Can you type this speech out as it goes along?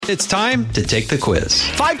It's time to take the quiz.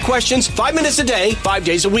 5 questions, 5 minutes a day, 5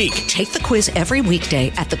 days a week. Take the quiz every weekday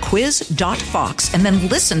at thequiz.fox and then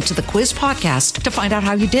listen to the quiz podcast to find out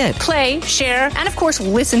how you did. Play, share, and of course,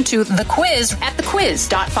 listen to the quiz at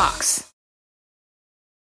thequiz.fox.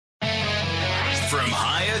 From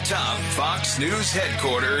high atop Fox News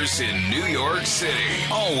headquarters in New York City,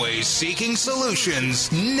 always seeking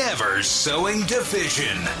solutions, never sowing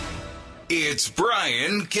division. It's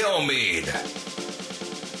Brian Kilmeade.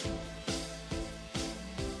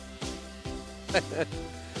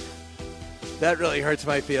 That really hurts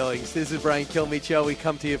my feelings. This is Brian Kilmeade Show. We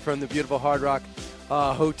come to you from the beautiful Hard Rock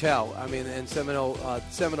Hotel. And Seminole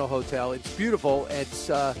Hotel. It's beautiful. It's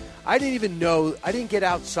I didn't even know. I didn't get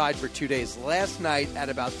outside for 2 days. Last night at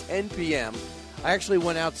about 10 p.m., I actually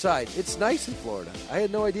went outside. It's nice in Florida. I had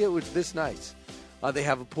no idea it was this nice. They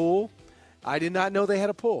have a pool. I did not know they had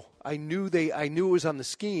a pool. I knew it was on the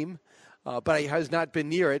scheme, but I has not been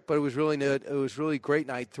near it. But it was really good. It was really great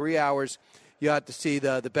night. 3 hours. You got to see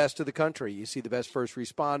the best of the country. You see the best first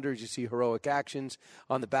responders. You see heroic actions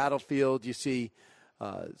on the battlefield. You see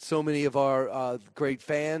so many of our great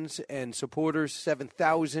fans and supporters,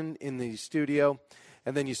 7,000 in the studio.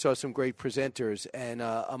 And then you saw some great presenters. And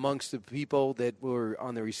amongst the people that were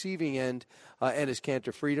on the receiving end, Enes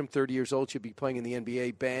Kanter Freedom, 30 years old, should be playing in the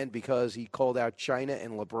NBA, banned because he called out China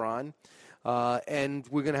and LeBron. And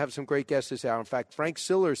we're going to have some great guests this hour. In fact, Frank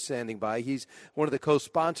Siller is standing by. He's one of the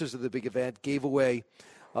co-sponsors of the big event, gave away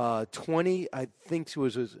 20, I think it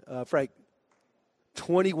was Frank,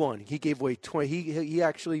 21. He gave away 20. He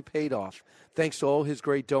actually paid off, thanks to all his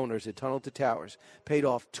great donors at Tunnel to Towers, paid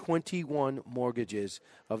off 21 mortgages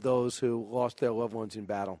of those who lost their loved ones in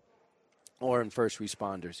battle or in first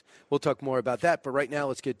responders. We'll talk more about that, but right now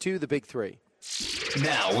let's get to the big three.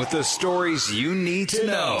 Now with the stories you need to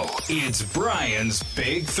know, it's Brian's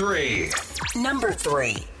Big Three. Number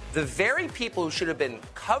 3. The very people who should have been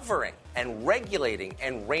covering and regulating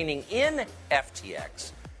and reining in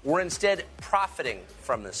FTX were instead profiting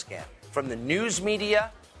from the scam. From the news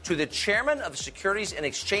media to the chairman of the Securities and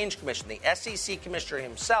Exchange Commission, the SEC commissioner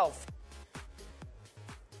himself.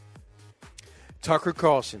 Tucker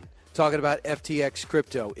Carlson talking about FTX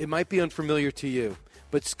crypto. It might be unfamiliar to you,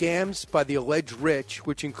 but scams by the alleged rich,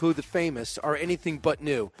 which include the famous, are anything but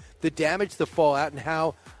new. The damage, the fallout, and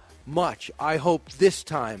how much I hope this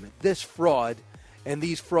time, this fraud and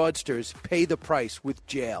these fraudsters pay the price with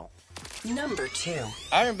jail. Number 2.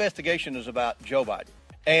 Our investigation is about Joe Biden.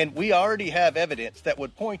 And we already have evidence that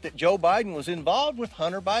would point that Joe Biden was involved with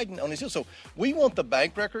Hunter Biden on his deal. So we want the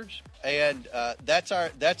bank records, and that's our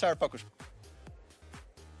focus.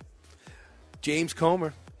 James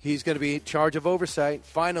Comer, he's going to be in charge of oversight.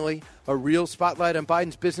 Finally, a real spotlight on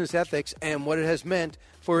Biden's business ethics and what it has meant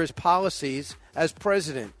for his policies as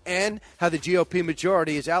president, and how the GOP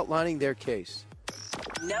majority is outlining their case.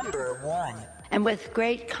 Number 1. And with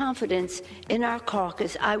great confidence in our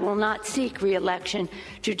caucus, I will not seek re-election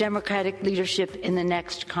to Democratic leadership in the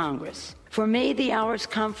next Congress. For me, the hour's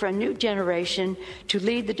come for a new generation to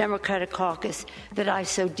lead the Democratic caucus that I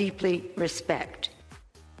so deeply respect.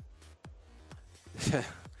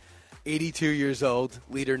 82 years old,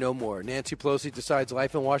 leader no more. Nancy Pelosi decides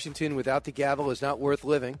life in Washington without the gavel is not worth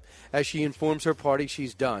living. As she informs her party,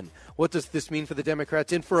 she's done. What does this mean for the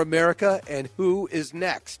Democrats and for America, and who is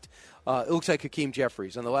next? It looks like Hakeem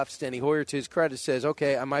Jeffries on the left. Steny Hoyer, to his credit, says,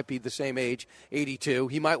 okay, I might be the same age, 82.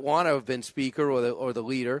 He might want to have been speaker or the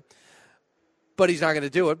leader, but he's not going to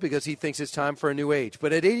do it because he thinks it's time for a new age.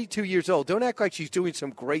 But at 82 years old, don't act like she's doing some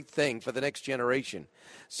great thing for the next generation.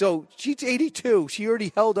 So she's 82. She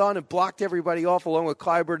already held on and blocked everybody off along with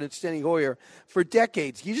Clyburn and Steny Hoyer for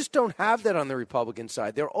decades. You just don't have that on the Republican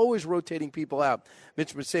side. They're always rotating people out.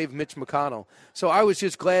 Mitch McConnell. So I was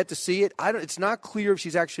just glad to see it. It's not clear if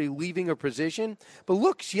she's actually leaving her position. But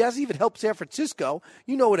look, she hasn't even helped San Francisco.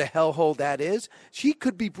 You know what a hellhole that is. She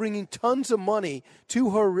could be bringing tons of money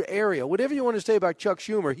to her area. Whatever you want to say about Chuck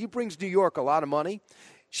Schumer, he brings New York a lot of money.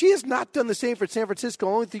 She has not done the same for San Francisco.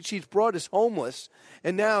 The only thing she's brought is homeless.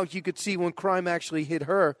 And now you could see when crime actually hit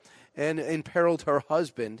her and imperiled her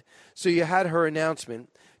husband. So you had her announcement.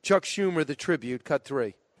 Chuck Schumer, the tribute, cut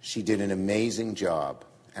 3. She did an amazing job.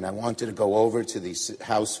 And I wanted to go over to the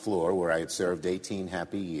House floor where I had served 18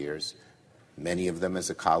 happy years, many of them as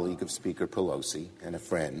a colleague of Speaker Pelosi and a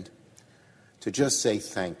friend, to just say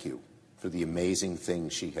thank you for the amazing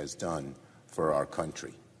things she has done for our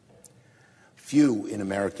country. Few in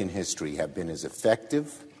American history have been as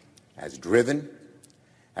effective, as driven,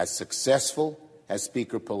 as successful as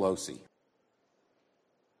Speaker Pelosi.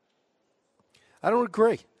 I don't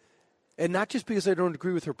agree. And not just because I don't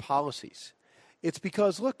agree with her policies. It's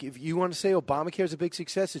because, look, if you want to say Obamacare is a big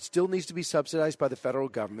success, it still needs to be subsidized by the federal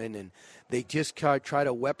government, and they just try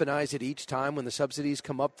to weaponize it each time when the subsidies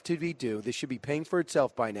come up to be due. This should be paying for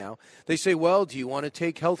itself by now. They say, well, do you want to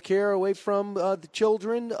take health care away from the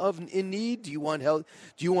children in need? Do you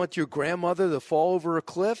want your grandmother to fall over a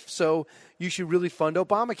cliff? So you should really fund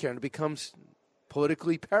Obamacare, and it becomes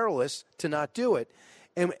politically perilous to not do it.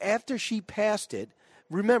 And after she passed it,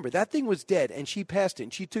 remember, that thing was dead, and she passed it,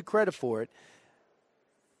 and she took credit for it.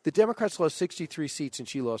 The Democrats lost 63 seats, and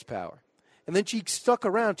she lost power. And then she stuck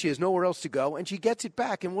around. She has nowhere else to go, and she gets it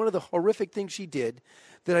back. And one of the horrific things she did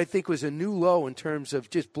that I think was a new low in terms of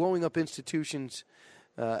just blowing up institutions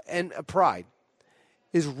and pride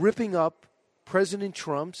is ripping up President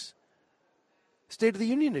Trump's State of the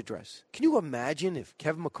Union address. Can you imagine if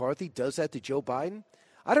Kevin McCarthy does that to Joe Biden?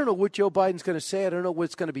 I don't know what Joe Biden's going to say. I don't know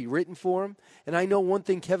what's going to be written for him. And I know one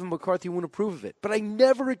thing, Kevin McCarthy won't approve of it. But I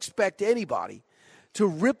never expect anybody to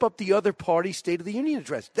rip up the other party's State of the Union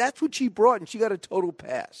address. That's what she brought, and she got a total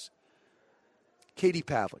pass. Katie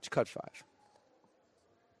Pavlich, Cut 5.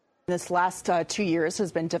 This last 2 years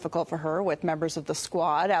has been difficult for her with members of the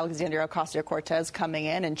squad, Alexandria Ocasio-Cortez, coming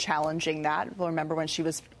in and challenging that. We'll remember when she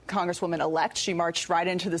was Congresswoman-elect, she marched right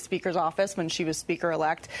into the Speaker's office when she was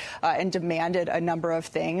Speaker-elect and demanded a number of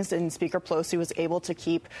things. And Speaker Pelosi was able to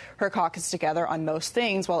keep her caucus together on most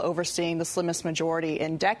things while overseeing the slimmest majority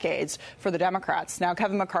in decades for the Democrats. Now,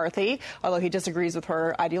 Kevin McCarthy, although he disagrees with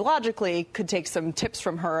her ideologically, could take some tips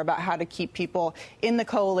from her about how to keep people in the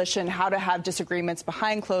coalition, how to have disagreements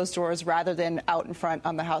behind closed doors rather than out in front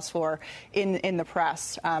on the House floor in the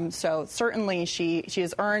press. So certainly she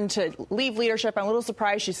has earned to leave leadership. I'm a little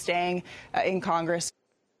surprised she's staying in Congress.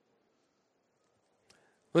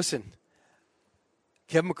 Listen,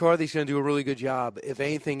 Kevin McCarthy's going to do a really good job. If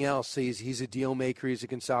anything else, he's a deal maker. He's a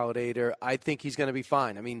consolidator. I think he's going to be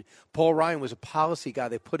fine. I mean, Paul Ryan was a policy guy.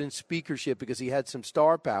 They put in speakership because he had some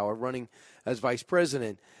star power running as vice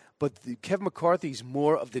president. But Kevin McCarthy's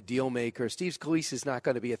more of the deal maker. Steve Scalise is not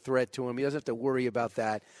going to be a threat to him. He doesn't have to worry about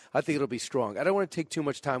that. I think it'll be strong. I don't want to take too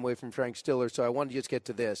much time away from Frank Stiller, so I want to just get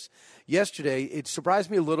to this. Yesterday, it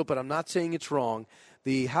surprised me a little, but I'm not saying it's wrong.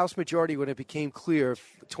 The House majority, when it became clear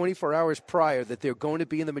 24 hours prior that they're going to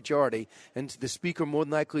be in the majority and the Speaker more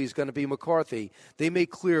than likely is going to be McCarthy, they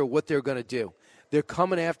made clear what they're going to do. They're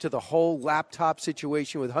coming after the whole laptop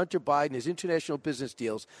situation with Hunter Biden, his international business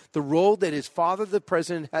deals, the role that his father, the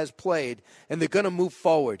president, has played, and they're going to move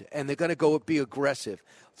forward, and they're going to go be aggressive.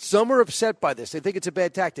 Some are upset by this. They think it's a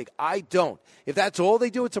bad tactic. I don't. If that's all they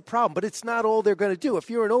do, it's a problem, but it's not all they're going to do. If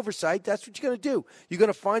you're an oversight, that's what you're going to do. You're going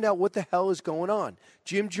to find out what the hell is going on.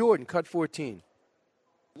 Jim Jordan, Cut 14.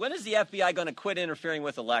 When is the FBI going to quit interfering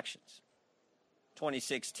with elections?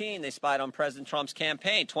 2016, they spied on President Trump's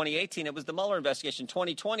campaign. 2018, it was the Mueller investigation.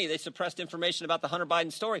 2020, they suppressed information about the Hunter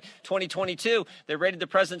Biden story. 2022, they raided the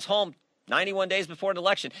president's home 91 days before an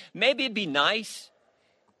election. Maybe it'd be nice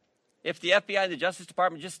if the FBI and the Justice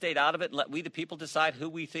Department just stayed out of it and let we, the people, decide who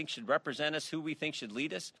we think should represent us, who we think should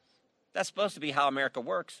lead us. That's supposed to be how America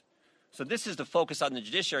works. So this is the focus on the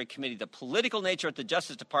Judiciary Committee, the political nature at the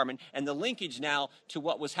Justice Department, and the linkage now to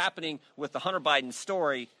what was happening with the Hunter Biden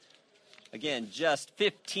story. Again, just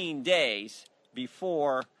 15 days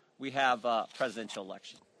before we have a presidential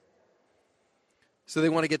election. So they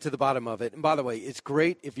want to get to the bottom of it. And by the way, it's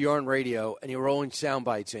great if you're on radio and you're rolling sound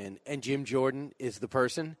bites in, and Jim Jordan is the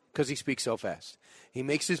person because he speaks so fast. He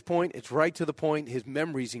makes his point. It's right to the point. His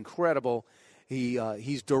memory's incredible.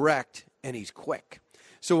 He's direct, and he's quick.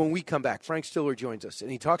 So when we come back, Frank Stiller joins us,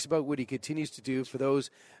 and he talks about what he continues to do for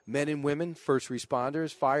those men and women, first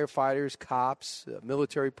responders, firefighters, cops,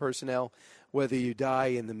 military personnel, whether you die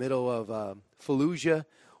in the middle of Fallujah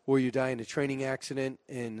or you die in a training accident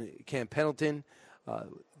in Camp Pendleton.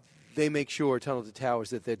 They make sure, Tunnel to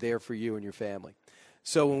Towers, that they're there for you and your family.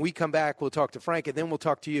 So when we come back, we'll talk to Frank, and then we'll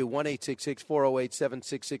talk to you,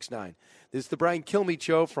 1-866-408-7669. This is the Brian Kilmeade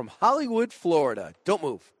Show from Hollywood, Florida. Don't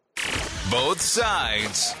move. Both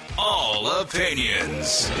sides, all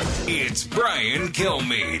opinions. It's Brian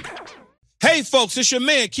Kilmeade. Hey, folks, it's your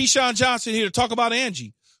man, Keyshawn Johnson, here to talk about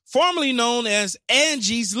Angie, formerly known as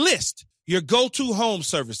Angie's List, your go-to home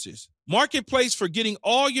services. Marketplace for getting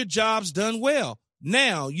all your jobs done well.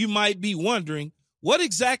 Now, you might be wondering, what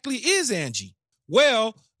exactly is Angie?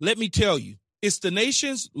 Well, let me tell you, it's the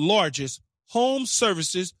nation's largest home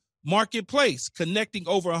services marketplace, connecting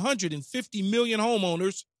over 150 million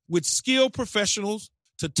homeowners with skilled professionals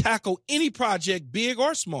to tackle any project, big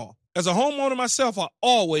or small. As a homeowner myself, I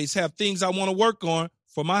always have things I want to work on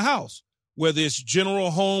for my house, whether it's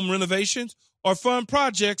general home renovations or fun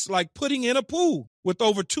projects like putting in a pool. With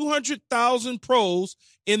over 200,000 pros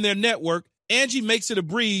in their network, Angie makes it a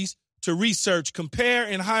breeze to research, compare,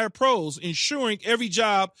 and hire pros, ensuring every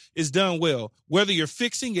job is done well. Whether you're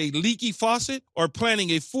fixing a leaky faucet or planning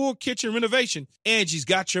a full kitchen renovation, Angie's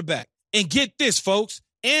got your back. And get this, folks,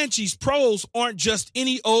 Angie's pros aren't just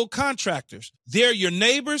any old contractors. They're your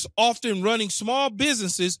neighbors, often running small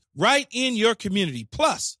businesses right in your community.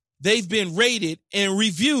 Plus, they've been rated and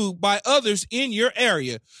reviewed by others in your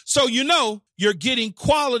area, so you know you're getting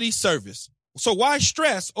quality service. So why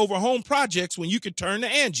stress over home projects when you can turn to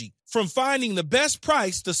Angie? From finding the best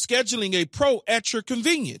price to scheduling a pro at your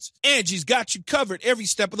convenience, Angie's got you covered every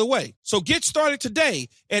step of the way. So get started today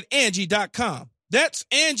at Angie.com. That's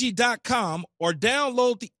Angie.com, or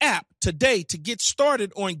download the app today to get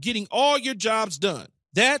started on getting all your jobs done.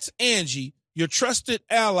 That's Angie, your trusted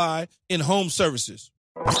ally in home services.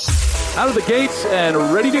 Out of the gates and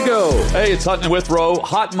ready to go. Hey, it's Hutton Withrow.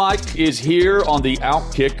 Hot Mike is here on the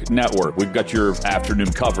Outkick Network. We've got your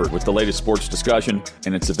afternoon covered with the latest sports discussion,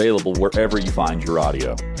 and it's available wherever you find your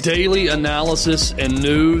audio. Daily analysis and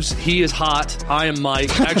news. He is hot. I am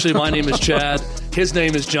Mike. Actually, my name is Chad. His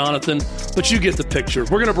name is Jonathan, but you get the picture.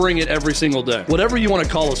 We're going to bring it every single day. Whatever you want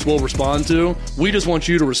to call us, we'll respond to. We just want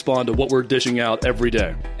you to respond to what we're dishing out every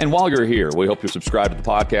day. And while you're here, we hope you subscribe to the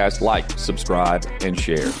podcast, like, subscribe, and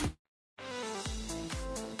share.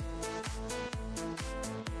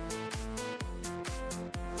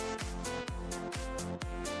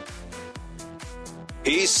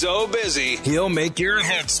 He's so busy, he'll make your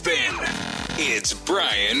head spin. It's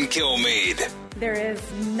Brian Kilmeade. There is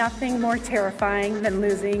nothing more terrifying than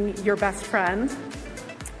losing your best friend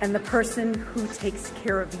and the person who takes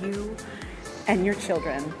care of you and your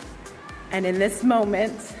children. And in this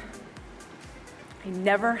moment, I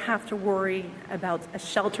never have to worry about a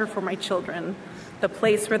shelter for my children, the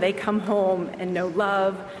place where they come home and know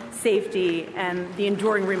love, safety, and the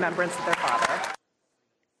enduring remembrance of their father.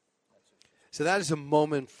 So that is a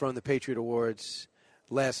moment from the Patriot Awards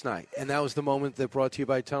last night. And that was the moment that brought to you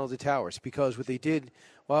by Tunnel to Towers. Because what they did,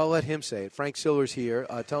 well, I'll let him say it. Frank Siller's here,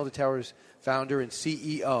 Tunnel to Towers founder and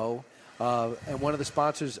CEO, and one of the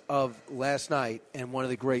sponsors of last night. And one of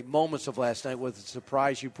the great moments of last night was the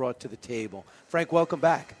surprise you brought to the table. Frank, welcome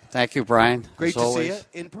back. Thank you, Brian. Great to see you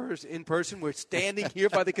in person. We're standing here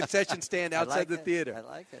by the concession stand outside the theater. I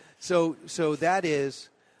like it. So that is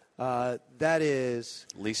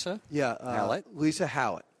Lisa? Yeah, Howlett? Lisa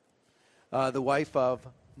Howlett, the wife of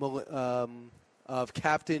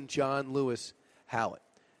Captain John Lewis Howlett.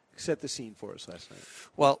 Set the scene for us last night.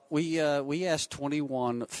 Well, we asked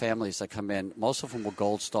 21 families that come in. Most of them were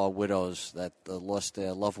Gold Star widows that lost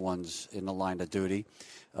their loved ones in the line of duty.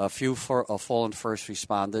 A few fallen first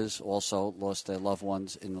responders also lost their loved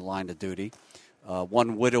ones in the line of duty.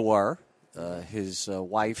 One widower, his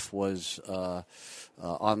wife was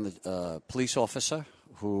on the police officer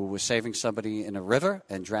who was saving somebody in a river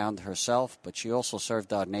and drowned herself, but she also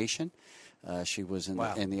served our nation. She was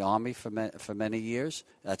in the Army for many years.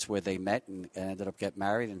 That's where they met and ended up getting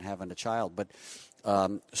married and having a child. But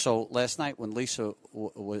so last night when Lisa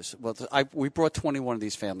we brought 21 of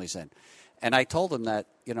these families in, and I told them that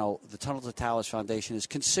the Tunnel to Towers Foundation is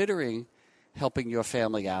considering helping your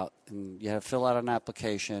family out, and you have to fill out an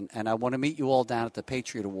application. And I want to meet you all down at the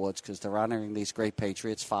Patriot Awards because they're honoring these great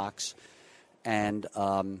patriots, Fox, and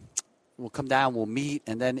we'll come down, we'll meet,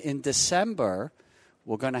 and then in December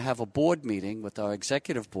we're going to have a board meeting with our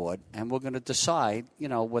executive board, and we're going to decide,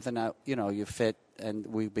 whether or not, you fit and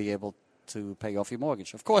we'll be able to pay off your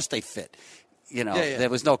mortgage. Of course they fit. There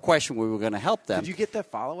was no question we were going to help them. Did you get that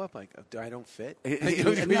follow-up? Like, I don't fit? No,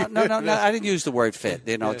 I didn't use the word fit,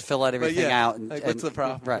 to fill out everything out. And, what's the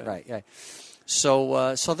problem? Right.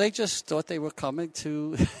 So they just thought they were coming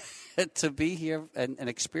to to be here and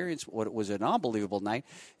experience what was an unbelievable night,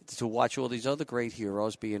 to watch all these other great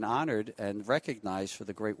heroes being honored and recognized for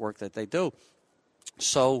the great work that they do.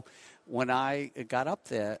 So when I got up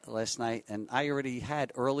there last night, and I already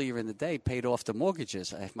had earlier in the day paid off the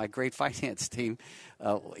mortgages. My great finance team,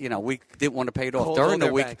 we didn't want to pay it off during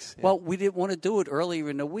the week. Banks, yeah. Well, we didn't want to do it earlier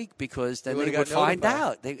in the week because then they would find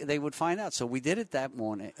out. They would find out. So we did it that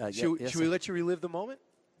morning. Should we let you relive the moment?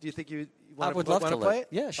 Do you think you want would love to play it?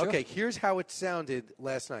 Yeah, sure. Okay, here's how it sounded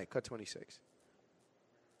last night. Cut 26.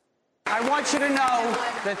 I want you to know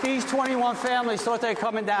that these 21 families thought they were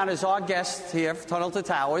coming down as our guests here for Tunnel to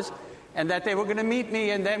Towers, and that they were going to meet me,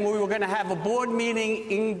 and then we were going to have a board meeting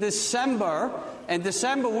in December. In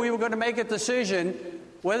December, we were going to make a decision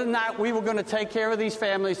whether or not we were going to take care of these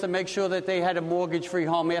families to make sure that they had a mortgage-free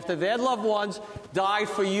home after their loved ones died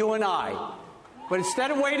for you and I. But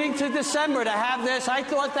instead of waiting to December to have this, I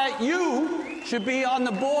thought that you should be on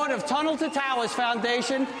the board of Tunnel to Towers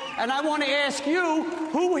Foundation. And I want to ask you,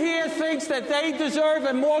 who here thinks that they deserve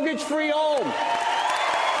a mortgage-free home?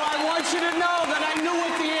 I want you to know that I knew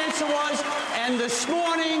what the answer was. And this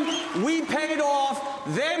morning, we paid off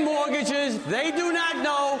their mortgages. They do not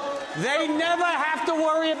know. They never have to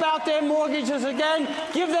worry about their mortgages again.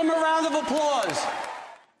 Give them a round of applause.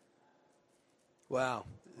 Wow.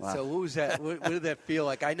 So what was that? What did that feel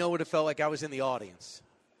like? I know what it felt like. I was in the audience.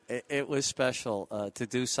 It was special to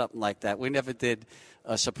do something like that. We never did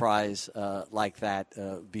a surprise like that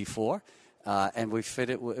before. And we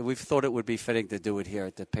thought it would be fitting to do it here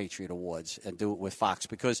at the Patriot Awards and do it with Fox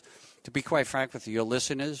because, to be quite frank with you, your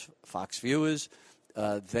listeners, Fox viewers,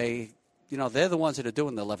 they're the ones that are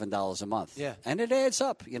doing the $11 a month. Yeah. And it adds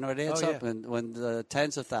up. It adds up when the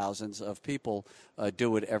tens of thousands of people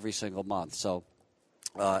do it every single month. So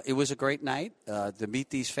it was a great night to meet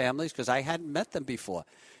these families because I hadn't met them before.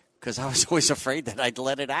 Because I was always afraid that I'd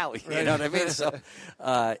let it out, you know what I mean? So,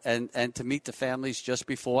 and to meet the families just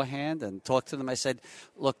beforehand and talk to them, I said,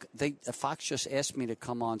 look, Fox just asked me to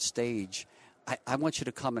come on stage. I want you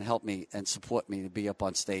to come and help me and support me to be up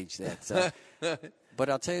on stage there. But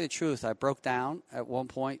I'll tell you the truth, I broke down at one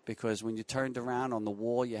point because when you turned around on the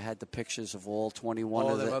wall, you had the pictures of all 21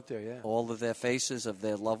 all of them up there, yeah. all of their faces of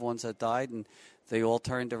their loved ones that died, and they all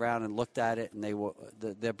turned around and looked at it, and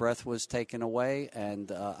their breath was taken away.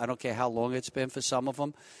 And I don't care how long it's been for some of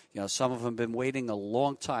them. Some of them have been waiting a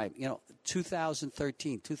long time.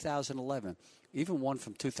 2013, 2011, even one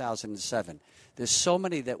from 2007. There's so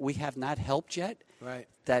many that we have not helped yet. Right.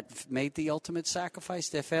 That made the ultimate sacrifice,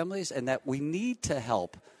 their families, and that we need to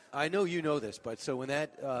help. I know you know this, but so when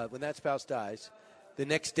that spouse dies, the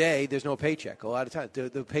next day there's no paycheck. A lot of times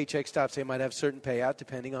the paycheck stops. They might have certain payout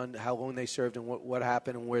depending on how long they served and what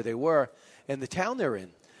happened and where they were and the town they're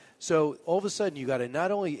in. So all of a sudden you got to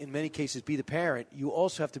not only in many cases be the parent, you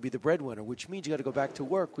also have to be the breadwinner, which means you got to go back to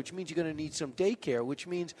work, which means you're going to need some daycare, which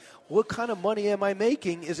means what kind of money am I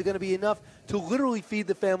making? Is it going to be enough to literally feed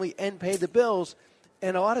the family and pay the bills?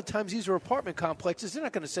 And a lot of times these are apartment complexes. They're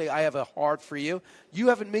not going to say, I have a hard for you. You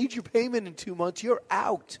haven't made your payment in 2 months. You're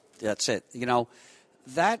out. That's it.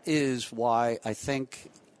 That is why I think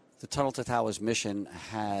the Tunnel to Towers mission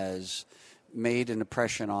has made an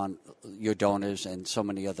impression on your donors and so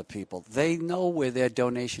many other people. They know where their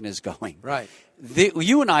donation is going. Right.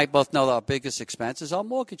 You and I both know that our biggest expense is our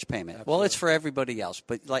mortgage payment. Absolutely. Well, it's for everybody else.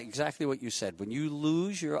 But like exactly what you said, when you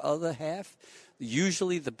lose your other half,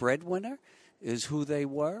 usually the breadwinner is who they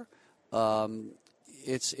were.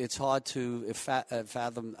 It's hard to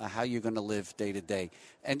fathom how you're going to live day to day.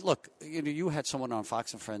 And look, you had someone on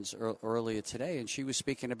Fox and Friends earlier today, and she was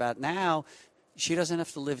speaking about now she doesn't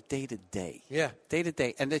have to live day to day. Yeah. Day to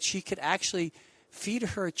day. And that she could actually feed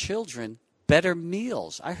her children better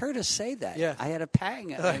meals. I heard her say that. Yeah. I had a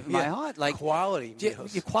pang in my heart. Like quality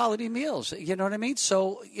meals. Quality meals. You know what I mean?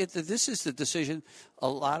 So this is the decision a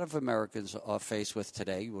lot of Americans are faced with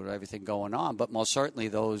today with everything going on, but most certainly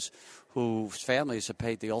those whose families have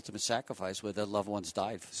paid the ultimate sacrifice where their loved ones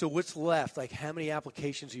died. So what's left? Like how many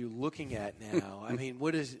applications are you looking at now? I mean,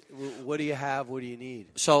 what do you have? What do you need?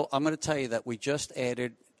 So I'm going to tell you that we just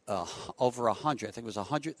added over 100, I think it was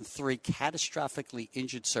 103 catastrophically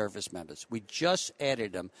injured service members. We just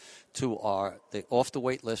added them to off the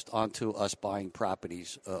wait list onto us buying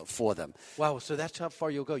properties for them. Wow, so that's how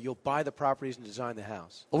far you'll go. You'll buy the properties and design the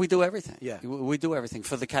house. Well, we do everything. Yeah. We do everything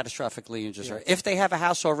for the catastrophically injured. Yeah. If they have a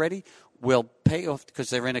house already, we'll pay off because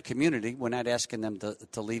they're in a community. We're not asking them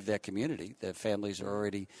to leave their community. Their families are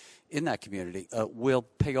already in that community. We'll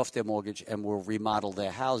pay off their mortgage and we'll remodel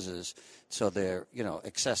their houses so they're,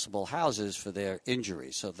 accessible houses for their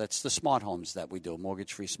injuries. So that's the smart homes that we do,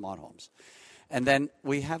 mortgage-free smart homes. And then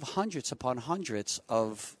we have hundreds upon hundreds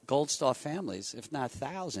of Gold Star families, if not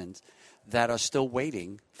thousands, that are still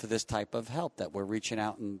waiting for this type of help, that we're reaching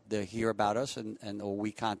out and they hear about us or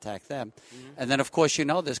we contact them. Mm-hmm. And then, of course,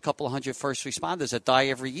 there's a couple of hundred first responders that die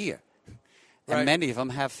every year. And right. Many of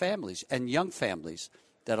them have families and young families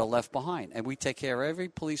that are left behind. And we take care of every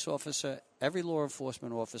police officer, every law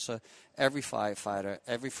enforcement officer, every firefighter,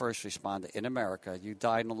 every first responder in America. You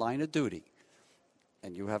die in the line of duty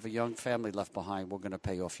and you have a young family left behind, we're going to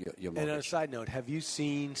pay off your mortgage. And on a side note, have you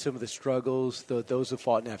seen some of the struggles those who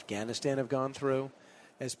fought in Afghanistan have gone through?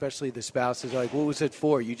 Especially the spouses, like, what was it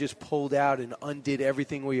for? You just pulled out and undid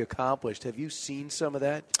everything we accomplished. Have you seen some of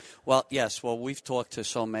that? Well, yes. Well, we've talked to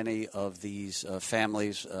so many of these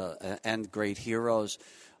families and great heroes.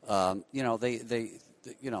 There's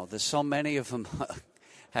so many of them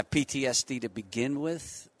have PTSD to begin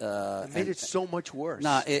with. It made it so much worse.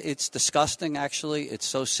 No, it's disgusting, actually. It's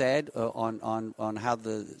so sad on how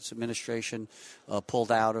the administration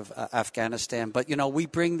pulled out of Afghanistan. But, we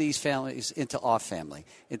bring these families into our family,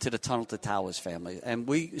 into the Tunnel to Towers family. And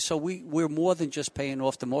we're more than just paying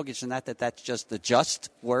off the mortgage, and that's just the just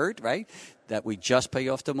word, right? That we just pay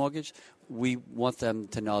off the mortgage. We want them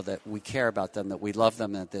to know that we care about them, that we love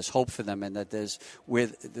them, that there's hope for them, and that we're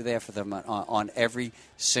there for them on every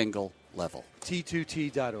single level.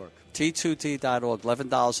 T2T.org. T2T.org.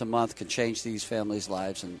 $11 a month can change these families'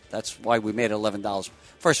 lives, and that's why we made $11.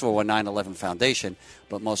 First of all, we're 9/11 Foundation,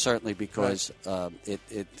 but most certainly because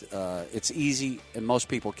it's easy, and most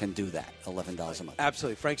people can do that, $11 a month.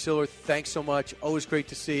 Absolutely. Frank Siller, thanks so much. Always great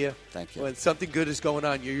to see you. Thank you. When something good is going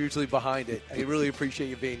on, you're usually behind it. I really appreciate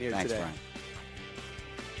you being here Thanks, today. Brian.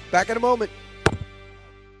 Back in a moment.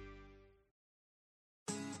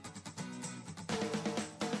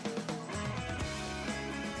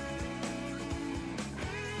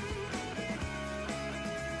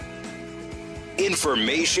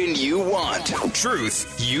 Information you want.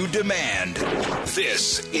 Truth you demand.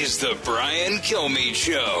 This is the Brian Kilmeade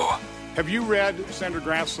Show. Have you read Senator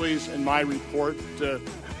Grassley's and my report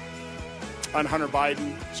on Hunter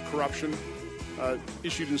Biden's corruption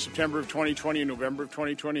issued in September of 2020 and November of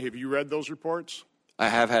 2020? Have you read those reports? I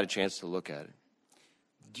have had a chance to look at it.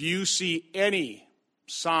 Do you see any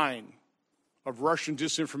sign of Russian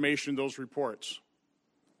disinformation in those reports?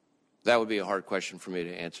 That would be a hard question for me to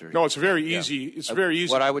answer. No, it's very easy. It's very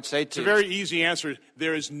easy. What I would say it's a very easy answer.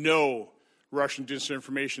 There is no Russian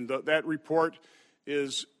disinformation. That report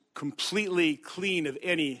is completely clean of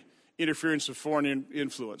any interference of foreign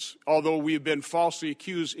influence, although we have been falsely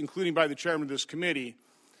accused, including by the chairman of this committee,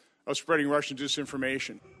 of spreading Russian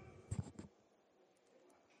disinformation.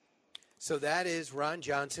 So that is Ron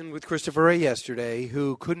Johnson with Christopher Wray yesterday,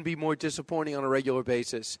 who couldn't be more disappointing on a regular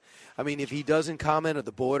basis. I mean, if he doesn't comment at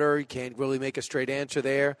the border, he can't really make a straight answer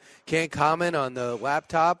there. Can't comment on the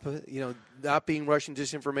laptop, not being Russian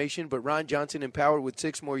disinformation. But Ron Johnson empowered with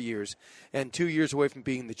 6 more years and 2 years away from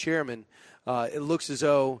being the chairman. It looks as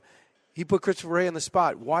though he put Christopher Wray on the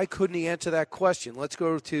spot. Why couldn't he answer that question? Let's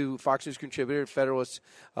go to Fox News contributor, Federalist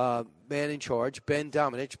man in charge, Ben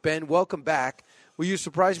Domenech. Ben, welcome back. Were you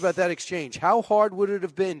surprised about that exchange? How hard would it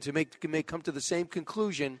have been to come to the same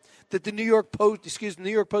conclusion that the New York Post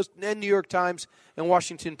and New York Times and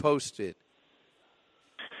Washington Post did?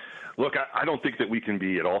 Look, I don't think that we can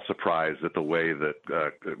be at all surprised at the way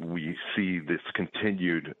that we see this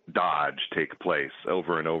continued dodge take place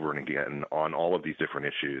over and over and again on all of these different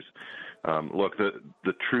issues. Look,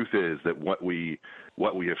 the truth is that what we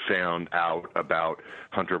have found out about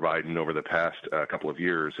Hunter Biden over the past couple of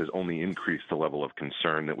years has only increased the level of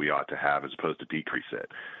concern that we ought to have as opposed to decrease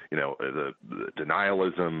it. The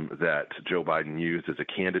denialism that Joe Biden used as a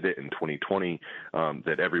candidate in 2020,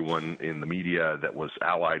 that everyone in the media that was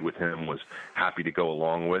allied with him was happy to go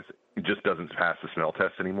along with, it just doesn't pass the smell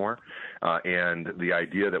test anymore. And the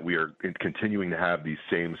idea that we are continuing to have these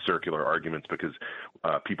same circular arguments because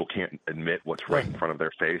people can't admit what's right in front of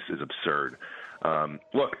their face is absurd.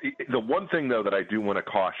 Look, the one thing, though, that I do want to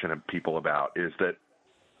caution people about is that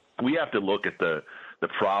we have to look at the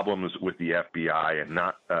problems with the FBI and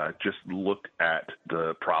not just look at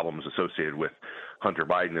the problems associated with Hunter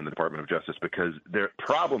Biden and the Department of Justice, because their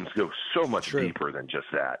problems go so much deeper than just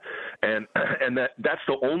that. And that's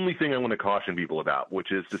the only thing I want to caution people about,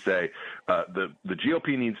 which is to say the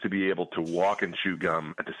GOP needs to be able to walk and chew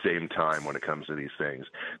gum at the same time when it comes to these things.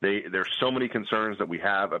 There's so many concerns that we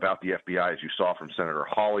have about the FBI, as you saw from Senator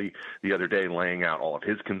Hawley the other day, laying out all of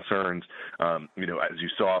his concerns. As you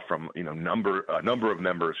saw from a number of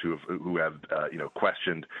members who have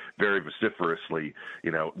questioned very vociferously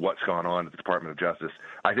what's gone on at the Department of Justice.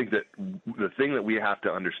 I think that the thing that we have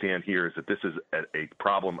to understand here is that this is a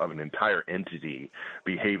problem of an entire entity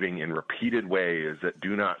behaving in repeated ways that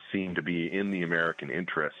do not seem to be in the American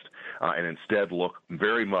interest, and instead look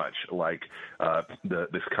very much like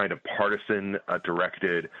this kind of partisan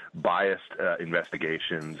directed, biased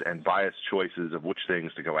investigations and biased choices of which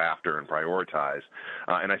things to go after and prioritize.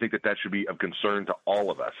 And I think that should be of concern to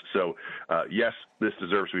all of us. So, yes, this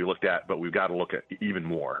deserves to be looked at, but we've got to look at even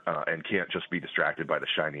more and can't just be distracted by the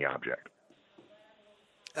shiny object.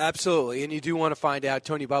 Absolutely, and you do want to find out.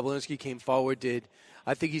 Tony Bobulinski came forward.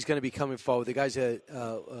 I think he's going to be coming forward. The guy's an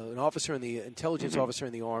officer in the intelligence officer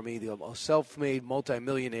in the Army, a self-made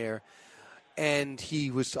multimillionaire, and he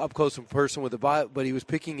was up close and personal with the but he was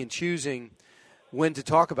picking and choosing when to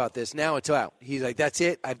talk about this. Now it's out. He's like, that's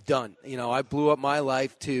it. I'm done. I blew up my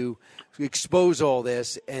life to expose all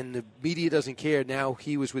this, and the media doesn't care. Now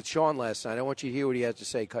he was with Sean last night. I want you to hear what he has to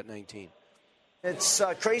say. Cut 19. It's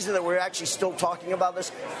crazy that we're actually still talking about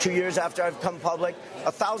this 2 years after I've come public.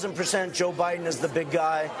 1,000% Joe Biden is the big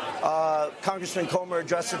guy. Congressman Comer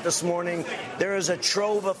addressed it this morning. There is a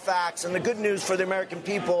trove of facts, and the good news for the American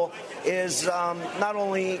people is not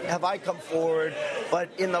only have I come forward, but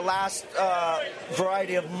in the last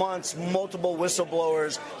variety of months, multiple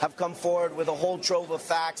whistleblowers have come forward with a whole trove of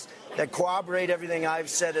facts that corroborate everything I've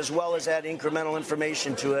said, as well as add incremental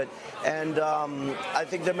information to it. And I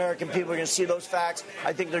think the American people are going to see those facts.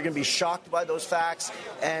 I think they're going to be shocked by those facts,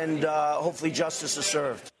 and hopefully justice is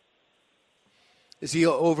served. Is he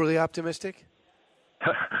overly optimistic?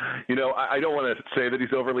 I don't want to say that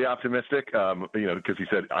he's overly optimistic, because he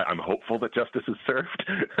said, I'm hopeful that justice is served.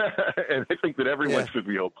 And I think that everyone should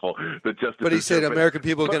be hopeful that justice is served. But he said American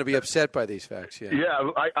people are going to be upset by these facts.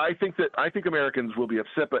 Yeah, I think Americans will be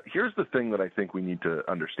upset. But here's the thing that I think we need to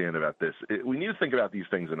understand about this. We need to think about these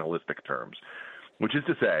things in holistic terms, which is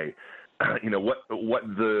to say, what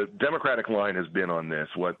the Democratic line has been on this,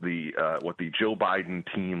 what the Joe Biden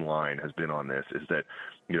team line has been on this, is that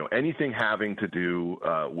anything having to do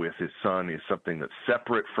with his son is something that's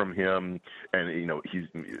separate from him, and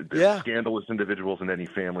there's scandalous individuals in any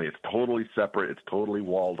family. It's totally separate. It's totally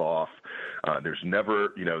walled off. There's never,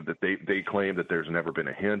 that they claim that there's never been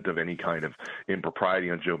a hint of any kind of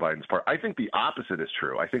impropriety on Joe Biden's part. I think the opposite is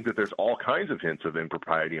true. I think that there's all kinds of hints of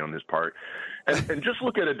impropriety on his part, and just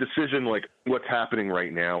look at a decision like what's happening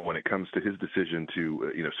right now when it comes to his decision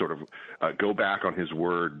to, go back on his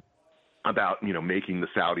word about making the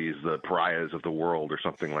Saudis the pariahs of the world or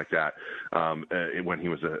something like that when he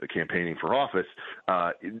was campaigning for office,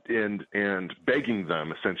 and begging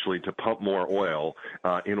them essentially to pump more oil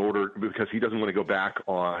because he doesn't want to go back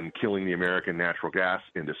on killing the American natural gas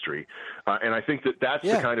industry. And I think that's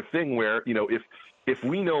the kind of thing where if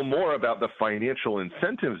we know more about the financial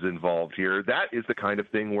incentives involved here, that is the kind of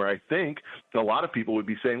thing where I think a lot of people would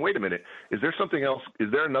be saying, wait a minute, is there something else?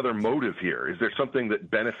 Is there another motive here? Is there something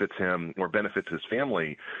that benefits him or benefits his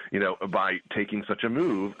family, by taking such a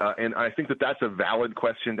move? And I think that that's a valid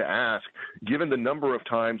question to ask, given the number of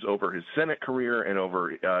times over his Senate career and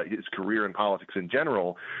over his career in politics in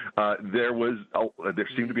general, there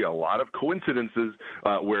seemed to be a lot of coincidences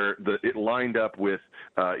where it lined up with,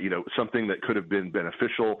 something that could have been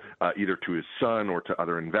beneficial either to his son or to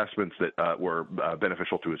other investments that were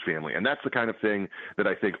beneficial to his family. And that's the kind of thing that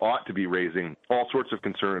I think ought to be raising all sorts of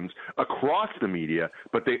concerns across the media,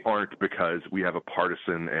 but they aren't, because we have a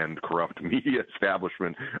partisan and corrupt media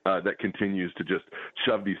establishment that continues to just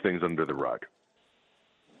shove these things under the rug.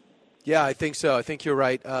 Yeah, I think so. I think you're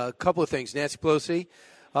right. A couple of things. Nancy Pelosi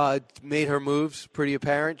made her moves pretty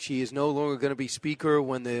apparent. She is no longer going to be Speaker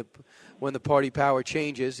when the party power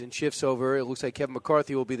changes and shifts over. It looks like Kevin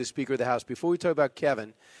McCarthy will be the Speaker of the House. Before we talk about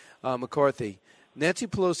Kevin McCarthy, Nancy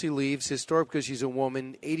Pelosi leaves, historic because she's a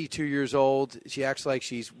woman, 82 years old. She acts like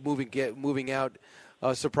she's moving out,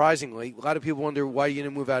 surprisingly. A lot of people wonder why you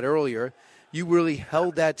didn't move out earlier. You really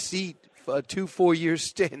held that seat for 2 4-year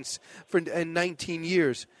stints in 19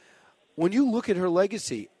 years. When you look at her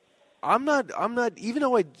legacy, I'm not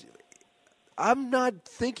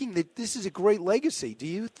thinking that this is a great legacy. Do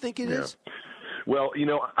you think it is? Well,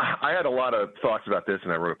 I had a lot of thoughts about this,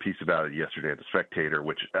 and I wrote a piece about it yesterday at The Spectator,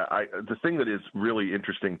 which the thing that is really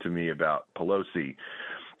interesting to me about Pelosi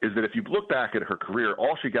is that if you look back at her career,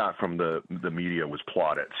 all she got from the media was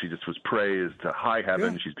plaudits. She just was praised to high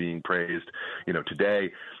heaven. She's being praised,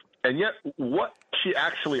 today. And yet what she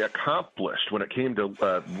actually accomplished when it came to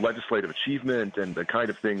legislative achievement and the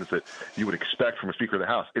kind of things that you would expect from a Speaker of the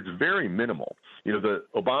House, it's very minimal. The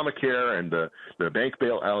Obamacare and the bank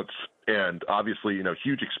bailouts and obviously,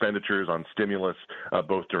 huge expenditures on stimulus,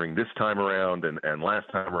 both during this time around and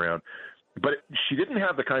last time around. But she didn't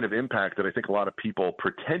have the kind of impact that I think a lot of people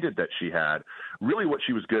pretended that she had. Really what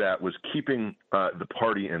she was good at was keeping the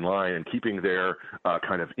party in line and keeping their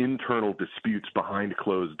kind of internal disputes behind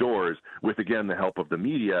closed doors with, again, the help of the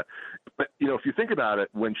media. But, if you think about it,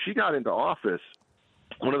 when she got into office,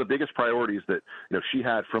 one of the biggest priorities that she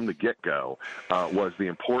had from the get-go was the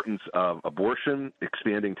importance of abortion,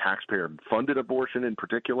 expanding taxpayer-funded abortion in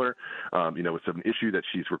particular. It's an issue that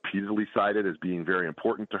she's repeatedly cited as being very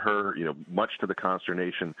important to her, much to the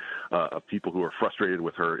consternation of people who are frustrated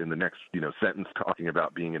with her in the next, sentence talking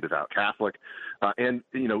about being a devout Catholic. And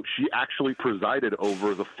she actually presided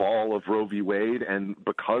over the fall of Roe v. Wade, and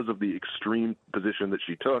because of the extreme position that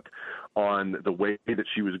she took on the way that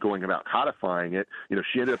she was going about codifying it,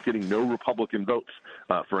 she ended up getting no Republican votes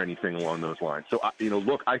for anything along those lines. So,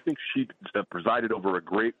 look, I think she presided over a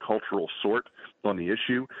great cultural sort on the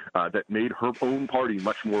issue that made her own party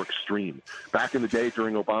much more extreme. Back in the day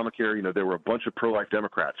during Obamacare, there were a bunch of pro-life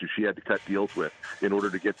Democrats who she had to cut deals with in order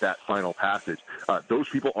to get that final passage. Those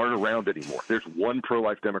people aren't around anymore. There's one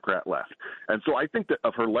pro-life Democrat left. And so I think that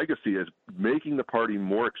of her legacy is making the party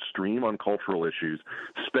more extreme on cultural issues,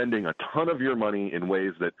 spending a ton of your money in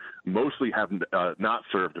ways that mostly have not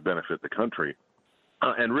served to benefit the country.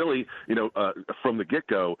 And really, from the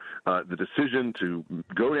get-go, the decision to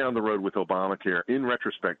go down the road with Obamacare, in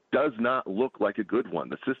retrospect, does not look like a good one.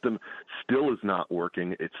 The system still is not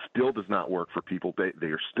working. It still does not work for people. They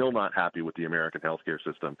are still not happy with the American healthcare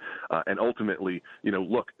system. And ultimately,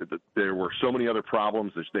 look, there were so many other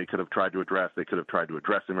problems that they could have tried to address. They could have tried to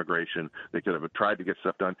address immigration. They could have tried to get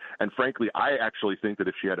stuff done. And frankly, I actually think that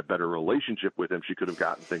if she had a better relationship with him, she could have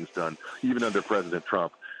gotten things done, even under President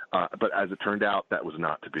Trump. But as it turned out, that was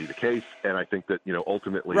not to be the case. And I think that,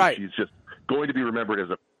 ultimately she's just going to be remembered as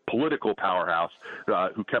a political powerhouse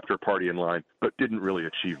who kept her party in line but didn't really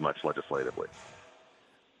achieve much legislatively.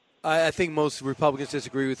 I think most Republicans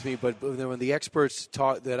disagree with me, but when the experts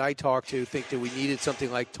that I talk to think that we needed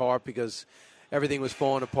something like TARP because everything was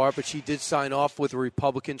falling apart, but she did sign off with a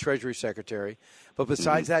Republican Treasury Secretary. But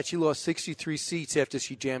besides that, she lost 63 seats after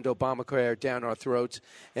she jammed Obamacare down our throats.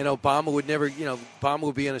 And Obama would never, Obama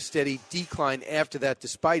would be on a steady decline after that,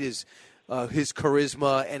 despite his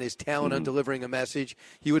charisma and his talent on delivering a message.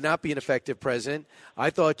 He would not be an effective president. I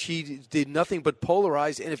thought she did nothing but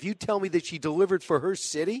polarize. And if you tell me that she delivered for her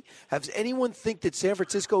city, has anyone think that San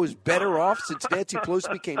Francisco is better off since Nancy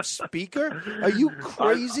Pelosi became speaker? Are you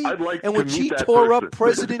crazy? I'd like and when to she meet that tore up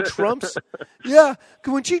person. President Trump's,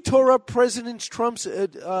 when she tore up President Trump's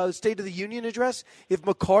State of the Union address, if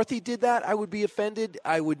McCarthy did that, I would be offended.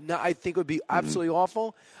 I would not. I think it would be absolutely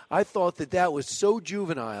awful. I thought that was so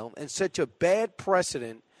juvenile and such a bad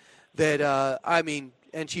precedent that,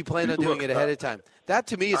 and she planned on doing it ahead of time. That,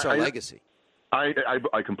 to me, is our legacy.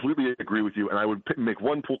 I completely agree with you, and I would make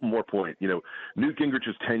one more point. Newt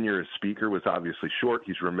Gingrich's tenure as Speaker was obviously short.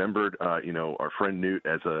 He's remembered, our friend Newt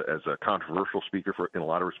as a controversial speaker in a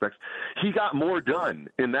lot of respects. He got more done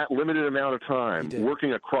in that limited amount of time,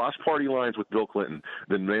 working across party lines with Bill Clinton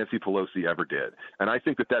than Nancy Pelosi ever did. And I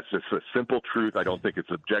think that that's just a simple truth. I don't think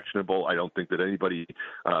it's objectionable. I don't think that anybody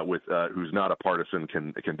who's not a partisan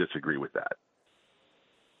can disagree with that.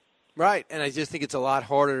 Right, and I just think it's a lot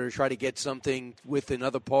harder to try to get something with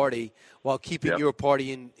another party while keeping your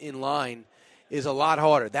party in line is a lot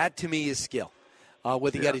harder. That, to me, is skill.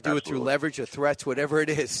 Whether you got to do it through leverage or threats, whatever it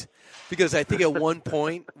is. Because I think at one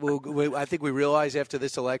point, I think we realize after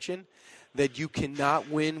this election that you cannot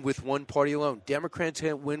win with one party alone. Democrats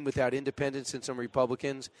can't win without independents and some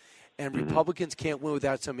Republicans, and Republicans can't win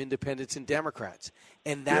without some independents and Democrats.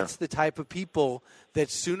 And that's the type of people that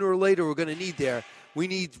sooner or later we're going to need there. We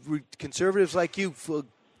need conservatives like you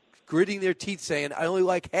gritting their teeth saying, I only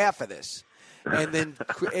like half of this. And then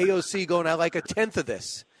AOC going, I like a tenth of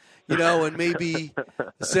this. And maybe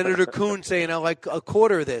Senator Kuhn saying, I like a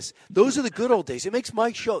quarter of this. Those are the good old days. It makes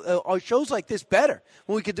my show, our shows like this better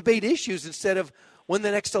when we can debate issues instead of when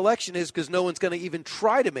the next election is because no one's going to even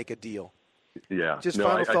try to make a deal. Yeah.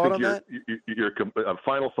 Final thought on that? A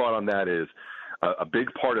final thought on that is a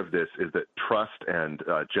big part of this is that trust and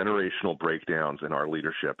generational breakdowns in our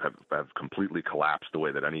leadership have completely collapsed the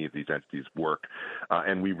way that any of these entities work.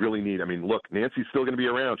 And we really need, look, Nancy's still going to be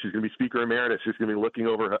around. She's going to be Speaker Emeritus. She's going to be looking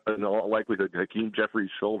over, in all likelihood, Hakeem Jeffries'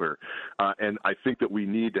 shoulder. And I think that we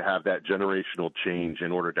need to have that generational change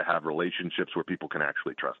in order to have relationships where people can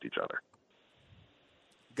actually trust each other.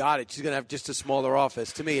 Got it. She's going to have just a smaller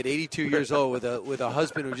office. To me, at 82 years old, with a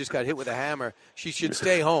husband who just got hit with a hammer, she should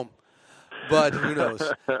stay home. But who knows?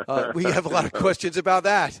 We have a lot of questions about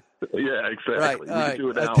that. Yeah, exactly. Right. We can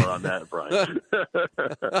do an hour on that, Brian.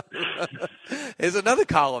 There's another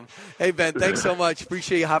column. Hey, Ben, thanks so much.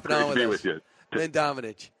 Appreciate you hopping on with us. With you. Ben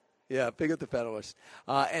Domenech. Yeah, big up the Federalists.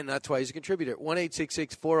 And that's why he's a contributor.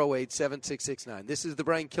 1-866-408-7669. This is the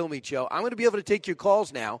Brian Kilmeade Show. I'm going to be able to take your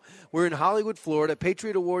calls now. We're in Hollywood, Florida.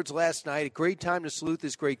 Patriot Awards last night. A great time to salute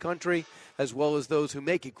this great country, as well as those who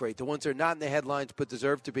make it great. The ones that are not in the headlines but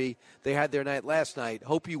deserve to be. They had their night last night.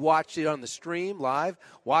 Hope you watched it on the stream live.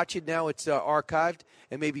 Watch it now. It's archived.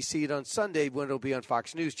 And maybe see it on Sunday when it'll be on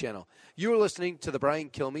Fox News Channel. You're listening to the Brian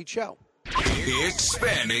Kilmeade Show.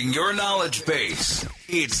 Expanding your knowledge base.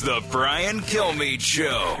 It's the Brian Kilmeade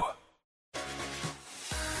Show.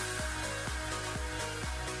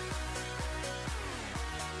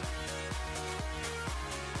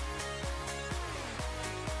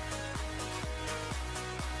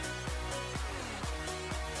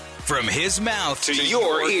 From his mouth to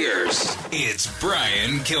your ears, it's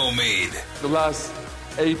Brian Kilmeade. The last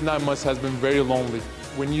 8-9 months has been very lonely.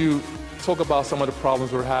 When you talk about some of the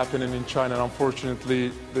problems that were happening in China, and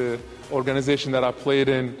unfortunately, the organization that I played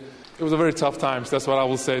in, it was a very tough time. So that's what I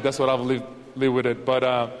will say. That's what I will live with it.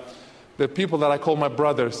 But the people that I call my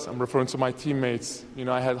brothers, I'm referring to my teammates.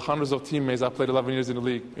 I had hundreds of teammates. I played 11 years in the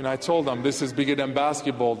league. I told them, this is bigger than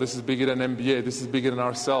basketball. This is bigger than NBA. This is bigger than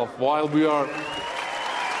ourselves. While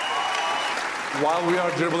we are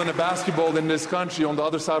dribbling a basketball in this country, on the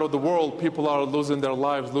other side of the world, people are losing their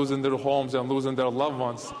lives, losing their homes, and losing their loved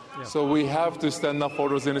ones. Yeah. So we have to stand up for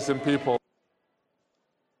those innocent people.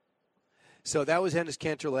 So that was Enes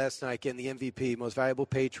Kanter last night getting the MVP, most valuable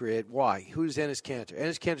Patriot. Why? Who's Enes Kanter?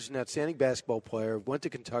 Enes Kanter's an outstanding basketball player, went to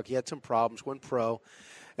Kentucky, had some problems, went pro,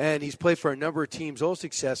 and he's played for a number of teams, all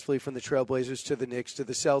successfully, from the Trailblazers to the Knicks to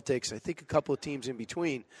the Celtics. I think a couple of teams in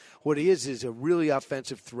between. What he is a really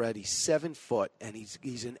offensive threat. He's 7 foot, and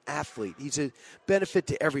he's an athlete. He's a benefit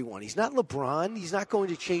to everyone. He's not LeBron. He's not going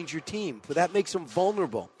to change your team, but that makes him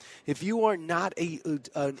vulnerable. If you are not an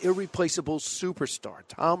irreplaceable superstar,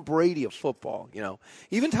 Tom Brady of football,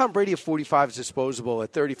 even Tom Brady at 45 is disposable.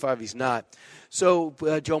 At 35, he's not. So,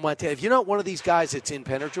 Joe Montana, if you're not one of these guys that's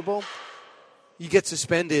impenetrable, you get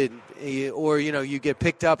suspended, or you get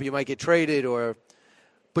picked up, you might get traded,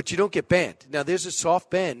 but you don't get banned. Now, there's a soft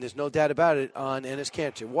ban, there's no doubt about it, on Enes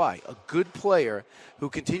Kanter. Why? A good player who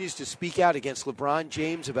continues to speak out against LeBron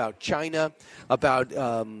James, about China, about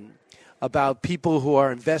people who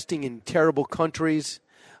are investing in terrible countries,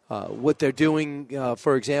 what they're doing,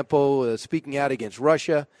 for example, speaking out against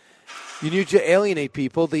Russia. You need to alienate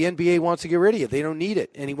people. The NBA wants to get rid of you. They don't need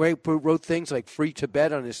it. And he wrote things like free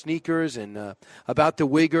Tibet on his sneakers and about the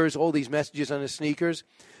Uyghurs, all these messages on his sneakers.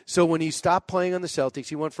 So when he stopped playing on the Celtics,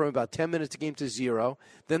 he went from about 10 minutes a game to 0.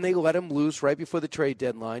 Then they let him loose right before the trade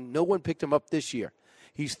deadline. No one picked him up this year.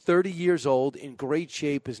 He's 30 years old, in great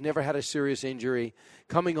shape, has never had a serious injury,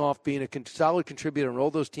 coming off being a solid contributor on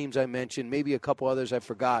all those teams I mentioned, maybe a couple others I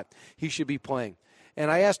forgot. He should be playing. And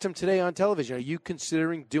I asked him today on television, are you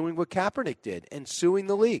considering doing what Kaepernick did and suing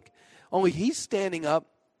the league? Only he's standing up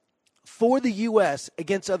for the U.S.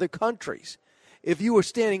 against other countries. If you were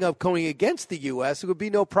standing up going against the U.S., it would be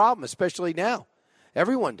no problem, especially now.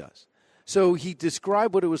 Everyone does. So he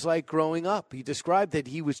described what it was like growing up. He described that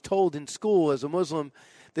he was told in school as a Muslim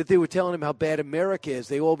that they were telling him how bad America is.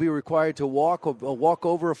 They all be required to walk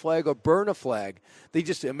over a flag or burn a flag. They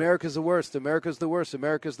just, America's the worst, America's the worst,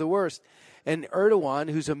 America's the worst. And Erdogan,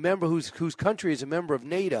 who's a member, whose country is a member of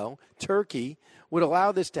NATO, Turkey, would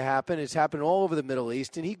allow this to happen. It's happened all over the Middle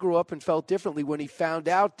East, and he grew up and felt differently when he found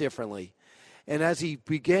out differently. And as he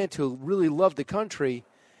began to really love the country,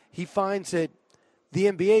 he finds that the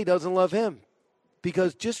NBA doesn't love him.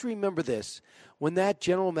 Because just remember this, when that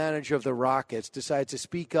general manager of the Rockets decides to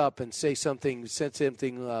speak up and say something,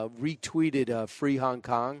 retweeted Free Hong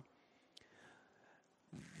Kong,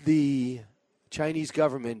 the Chinese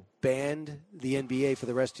government banned the NBA for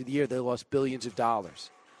the rest of the year. They lost billions of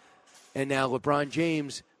dollars. And now LeBron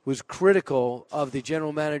James was critical of the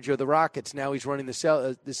general manager of the Rockets. Now he's running the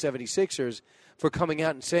 76ers for coming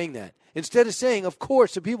out and saying that. Instead of saying, of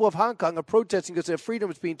course, the people of Hong Kong are protesting because their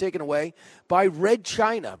freedom is being taken away by Red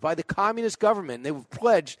China, by the communist government. They were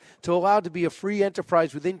pledged to allow it to be a free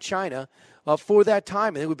enterprise within China for that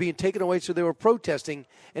time, and they were being taken away, so they were protesting.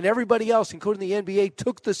 And everybody else, including the NBA,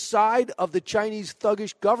 took the side of the Chinese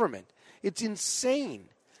thuggish government. It's insane.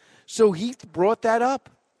 So he brought that up.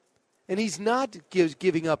 And he's not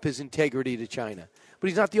giving up his integrity to China. But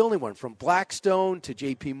he's not the only one. From Blackstone to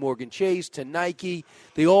J.P. Morgan Chase to Nike,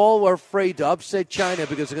 they all are afraid to upset China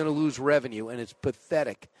because they're going to lose revenue, and it's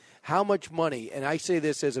pathetic. How much money, and I say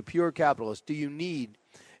this as a pure capitalist, do you need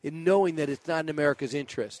in knowing that it's not in America's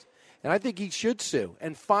interest? And I think he should sue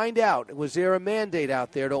and find out, was there a mandate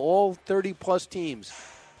out there to all 30-plus teams,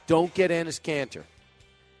 don't get Enes Kanter.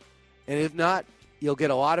 And if not, you'll get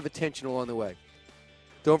a lot of attention along the way.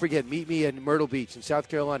 Don't forget, meet me in Myrtle Beach in South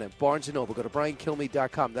Carolina, Barnes & Noble. Go to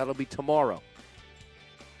BrianKilmeade.com. That'll be tomorrow.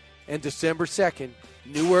 And December 2nd,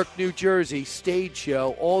 Newark, New Jersey, stage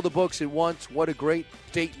show, all the books at once. What a great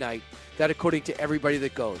date night. That according to everybody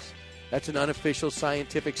that goes. That's an unofficial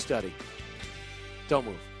scientific study. Don't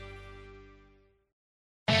move.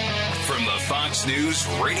 From the Fox News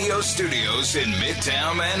radio studios in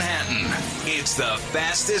Midtown Manhattan, it's the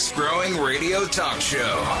fastest growing radio talk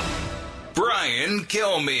show. Brian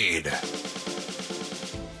Kilmeade.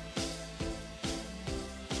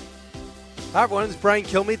 Hi, everyone. It's Brian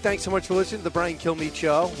Kilmeade. Thanks so much for listening to the Brian Kilmeade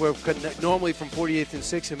Show. We're normally from 48th and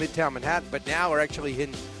 6th in Midtown Manhattan, but now we're actually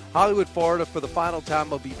in Hollywood, Florida for the final time.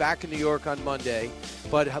 We'll be back in New York on Monday.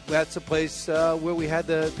 But that's a place where we had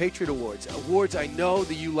the Patriot Awards. Awards I know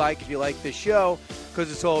that you like if you like this show,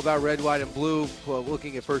 because it's all about red, white, and blue,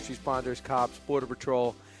 looking at first responders, cops, Border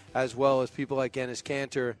Patrol, as well as people like Enes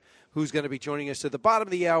Kanter, who's going to be joining us at the bottom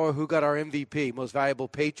of the hour, who got our MVP, most valuable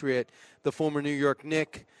Patriot, the former New York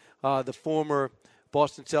Knick, the former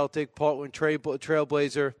Boston Celtic, Portland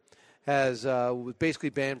Trailblazer, was basically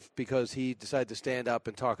banned because he decided to stand up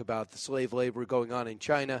and talk about the slave labor going on in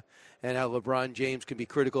China and how LeBron James can be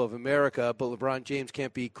critical of America, but LeBron James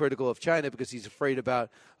can't be critical of China because he's afraid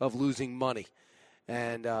of losing money.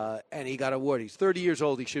 And he got awarded. He's 30 years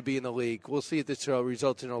old. He should be in the league. We'll see if this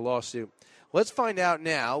results in a lawsuit. Let's find out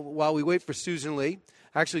now while we wait for Susan Lee.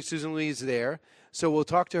 Actually, Susan Lee is there. So we'll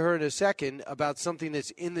talk to her in a second about something that's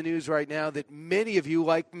in the news right now that many of you,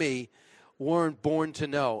 like me, weren't born to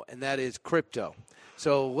know, and that is crypto.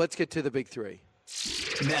 So let's get to the big three.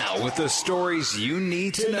 Now with the stories you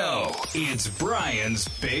need to know, it's Brian's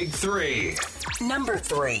Big Three. Number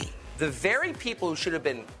 3. The very people who should have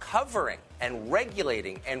been covering and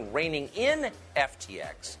regulating and reining in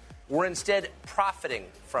FTX were instead profiting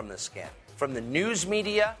from the scam. From the news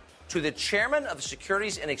media to the chairman of the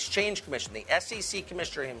Securities and Exchange Commission, the SEC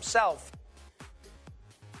commissioner himself.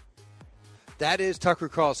 That is Tucker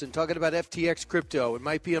Carlson talking about FTX crypto. It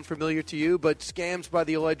might be unfamiliar to you, but scams by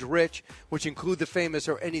the alleged rich, which include the famous,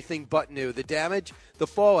 are anything but new. The damage, the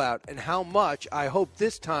fallout, and how much, I hope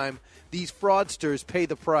this time, these fraudsters pay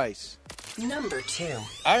the price. Number 2.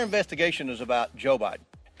 Our investigation is about Joe Biden.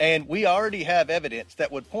 And we already have evidence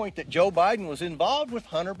that would point that Joe Biden was involved with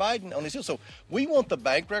Hunter Biden on his deal. So we want the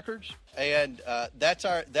bank records, and that's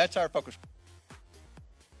our focus.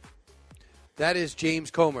 That is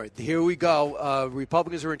James Comer. Here we go.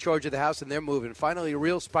 Republicans are in charge of the House, and they're moving. Finally, a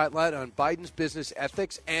real spotlight on Biden's business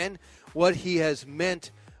ethics and what it has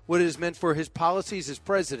meant for his policies as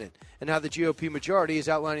president, and how the GOP majority is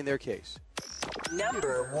outlining their case.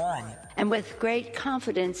 Number 1. And with great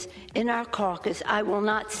confidence in our caucus, I will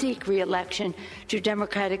not seek re-election to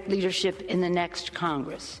Democratic leadership in the next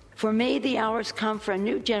Congress. For me, the hour's come for a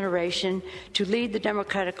new generation to lead the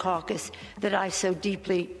Democratic caucus that I so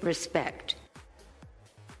deeply respect.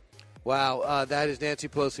 Wow, that is Nancy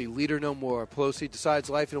Pelosi, leader no more. Pelosi decides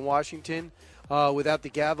life in Washington without the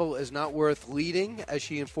gavel is not worth leading, as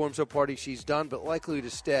she informs her party she's done, but likely to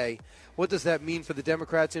stay. What does that mean for the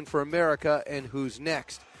Democrats and for America, and who's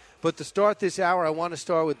next? But to start this hour, I want to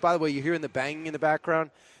start with, by the way, you're hearing the banging in the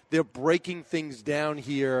background. They're breaking things down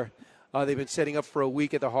here. They've been setting up for a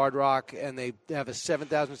week at the Hard Rock, and they have a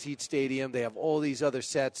 7,000-seat stadium. They have all these other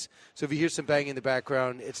sets. So if you hear some banging in the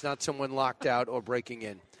background, it's not someone locked out or breaking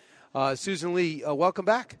in. Susan Lee, welcome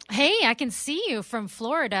back. Hey, I can see you from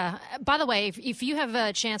Florida. By the way, if you have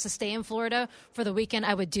a chance to stay in Florida for the weekend,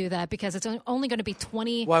 I would do that because it's only going to be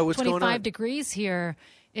 25 degrees here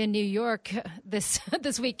in New York this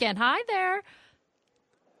weekend. Hi there.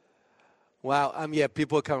 Wow. Yeah,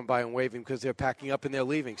 people are coming by and waving because they're packing up and they're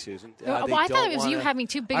leaving, Susan. I thought it was you having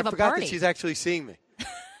too big of a party. I forgot that she's actually seeing me.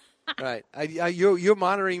 Right. You're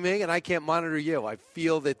monitoring me, and I can't monitor you. I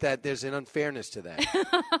feel that there's an unfairness to that.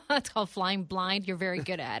 That's called flying blind. You're very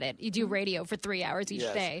good at it. You do radio for 3 hours each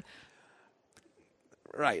day.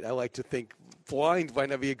 Right. I like to think blind might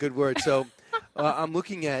not be a good word. So I'm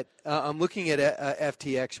looking at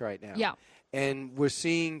FTX right now. Yeah. And we're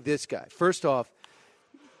seeing this guy. First off,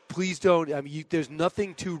 please don't. There's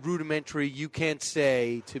nothing too rudimentary you can't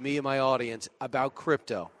say to me and my audience about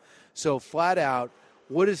crypto. So flat out,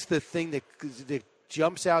 what is the thing that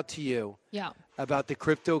jumps out to you about the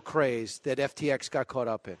crypto craze that FTX got caught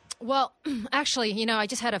up in? Well, actually, I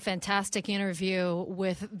just had a fantastic interview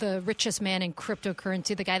with the richest man in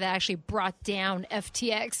cryptocurrency, the guy that actually brought down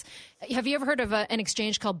FTX. Have you ever heard of an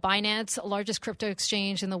exchange called Binance, largest crypto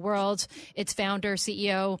exchange in the world? Its founder,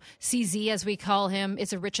 CEO, CZ, as we call him,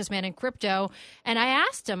 is the richest man in crypto. And I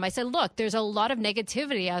asked him, I said, look, there's a lot of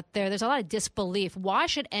negativity out there. There's a lot of disbelief. Why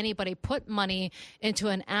should anybody put money into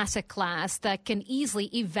an asset class that can easily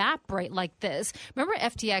evaporate like this? Remember,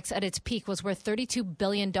 FTX at its peak was worth $32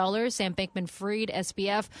 billion. Sam Bankman-Fried,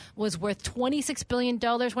 SBF, was worth $26 billion,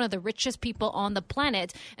 one of the richest people on the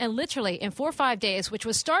planet. And literally in 4 or 5 days, which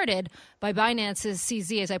was started by Binance's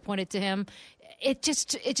CZ, as I pointed to him, it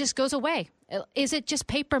just goes away. Is it just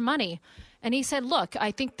paper money? And he said, look,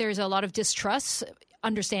 I think there's a lot of distrust,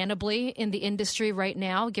 understandably, in the industry right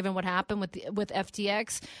now, given what happened with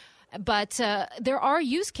FTX. But there are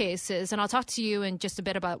use cases, and I'll talk to you in just a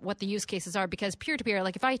bit about what the use cases are, because peer-to-peer,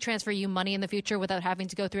 like if I transfer you money in the future without having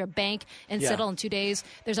to go through a bank and settle in 2 days,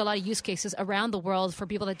 there's a lot of use cases around the world for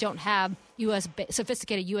people that don't have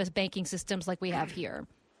sophisticated U.S. banking systems like we have here.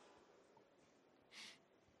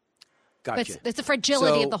 Gotcha. But it's the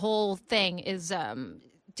fragility of the whole thing is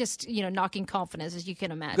just, knocking confidence, as you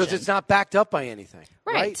can imagine. Because it's not backed up by anything.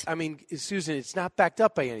 Right. I mean, Susan, it's not backed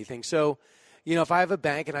up by anything. So, if I have a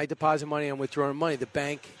bank and I deposit money and I'm withdrawing money, the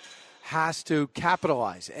bank has to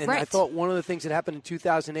capitalize. And I thought one of the things that happened in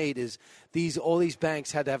 2008 is all these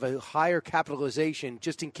banks had to have a higher capitalization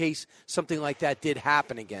just in case something like that did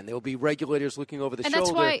happen again. There will be regulators looking over the shoulder. And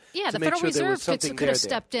that's why, to the make Federal sure there was Reserve something could have there.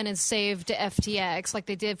 stepped in and saved FTX like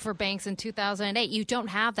they did for banks in 2008. You don't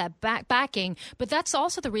have that backing, but that's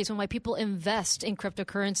also the reason why people invest in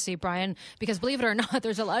cryptocurrency, Brian, because believe it or not,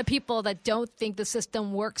 there's a lot of people that don't think the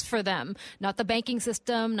system works for them, not the banking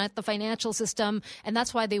system, not the financial system, and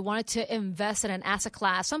that's why they wanted to invest in an asset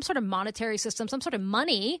class, some sort of monetary system, some sort of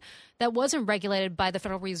money that wasn't regulated by the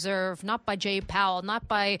Federal Reserve, not by Jay Powell, not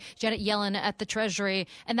by Janet Yellen at the Treasury.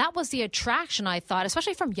 And that was the attraction, I thought,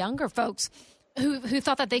 especially from younger folks who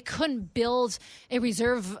thought that they couldn't build a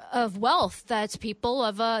reserve of wealth that people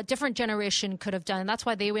of a different generation could have done. And that's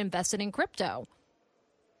why they invested in crypto.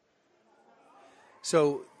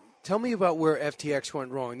 So tell me about where FTX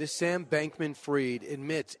went wrong. This Sam Bankman-Fried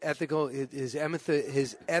admits his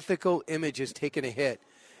ethical image has taken a hit.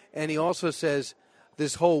 And he also says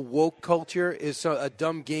this whole woke culture is a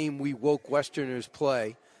dumb game we woke Westerners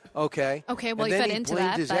play. Okay. Okay, well, and he then fed he into blamed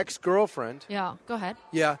that. his ex-girlfriend. Yeah, go ahead.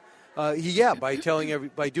 Yeah. By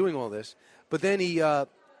doing all this. But then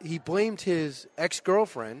he blamed his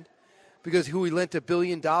ex-girlfriend because who he lent $1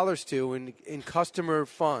 billion to in customer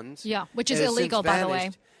funds. Yeah, which is illegal, by the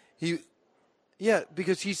way.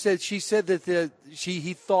 Because she said that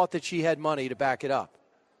he thought that she had money to back it up.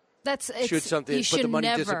 But the money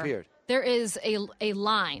disappeared. There is a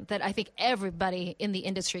line that I think everybody in the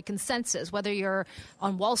industry consensus, whether you're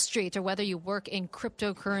on Wall Street or whether you work in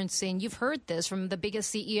cryptocurrency, and you've heard this from the biggest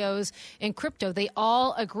CEOs in crypto, they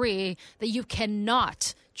all agree that you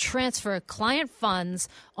cannot transfer client funds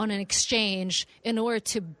on an exchange in order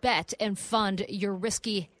to bet and fund your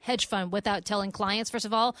risky hedge fund without telling clients, first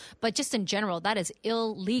of all. But just in general, that is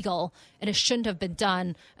illegal, and it shouldn't have been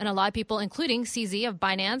done. And a lot of people, including CZ of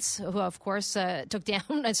Binance, who, of course, took down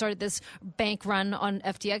and started this bank run on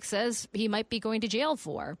FTX, says he might be going to jail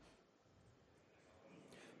for.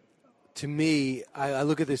 To me, I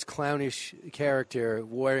look at this clownish character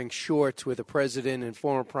wearing shorts with a president and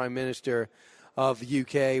former prime minister of the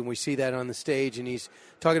UK, and we see that on the stage, and he's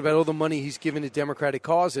talking about all the money he's given to Democratic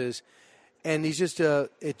causes, and he's just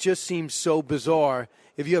it just seems so bizarre.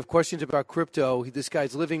 If you have questions about crypto, this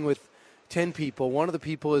guy's living with 10 people. One of the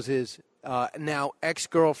people is his now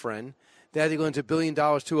ex-girlfriend that he lends $1 billion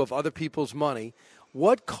to of other people's money.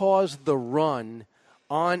 What caused the run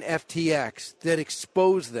on FTX that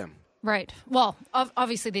exposed them? Right. Well,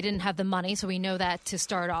 obviously they didn't have the money, so we know that to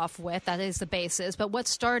start off with. That is the basis. But what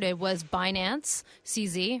started was Binance,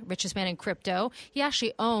 CZ, richest man in crypto. He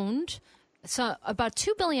actually owned about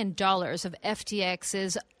 $2 billion of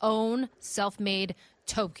FTX's own self-made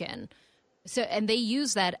token. And they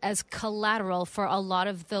use that as collateral for a lot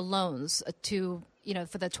of the loans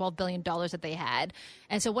for the $12 billion that they had.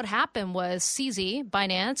 And so what happened was CZ,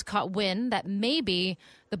 Binance, caught wind that maybe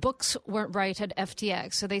the books weren't right at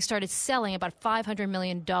FTX. So they started selling about $500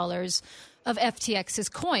 million of FTX's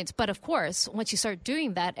coins. But of course, once you start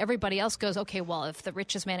doing that, everybody else goes, okay, well, if the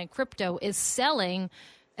richest man in crypto is selling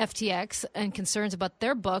FTX and concerns about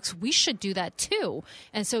their books, we should do that too.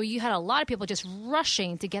 And so you had a lot of people just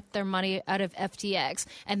rushing to get their money out of FTX,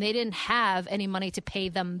 and they didn't have any money to pay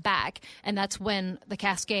them back. And that's when the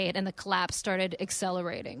cascade and the collapse started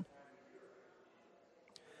accelerating.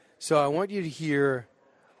 So I want you to hear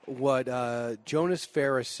what Jonas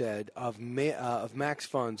Ferris said of Max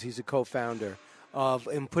Funds. He's a co-founder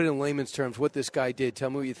and put it in layman's terms what this guy did. Tell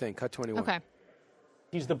me what you think. Cut 21. Okay.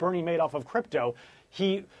 He's the Bernie Madoff of crypto.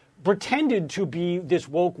 He pretended to be this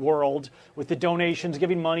woke world with the donations,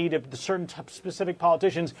 giving money to certain specific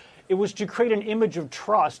politicians. It was to create an image of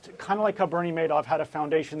trust, kind of like how Bernie Madoff had a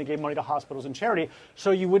foundation that gave money to hospitals and charity,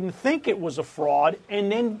 so you wouldn't think it was a fraud. And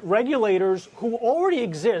then regulators who already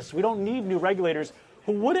exist, we don't need new regulators,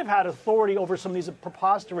 who would have had authority over some of these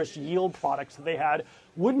preposterous yield products that they had,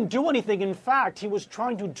 wouldn't do anything. In fact, he was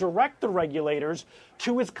trying to direct the regulators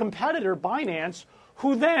to his competitor, Binance,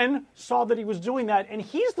 who then saw that he was doing that, and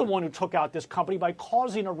he's the one who took out this company by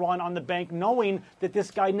causing a run on the bank, knowing that this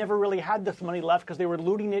guy never really had this money left because they were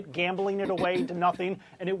looting it, gambling it away into nothing,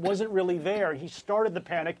 and it wasn't really there. He started the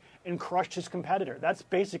panic and crushed his competitor. That's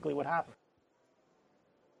basically what happened.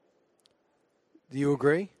 Do you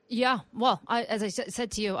agree? Yeah. Well, as I said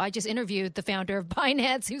to you, I just interviewed the founder of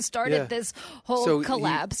Binance who started this whole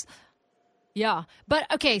collapse. Yeah.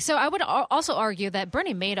 But, okay, so I would also argue that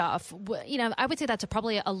Bernie Madoff, I would say that's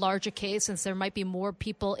probably a larger case since there might be more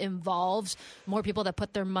people involved, more people that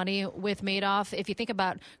put their money with Madoff. If you think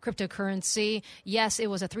about cryptocurrency, yes, it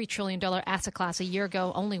was a $3 trillion asset class a year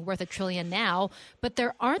ago, only worth $1 trillion now. But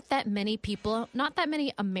there aren't that many people, not that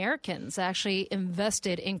many Americans actually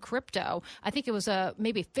invested in crypto. I think it was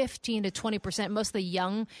maybe 15 to 20%, most of the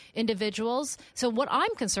young individuals. So what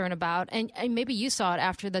I'm concerned about, and maybe you saw it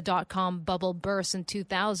after the dot-com bubble burst in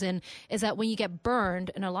 2000, is that when you get burned,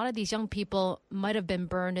 and a lot of these young people might have been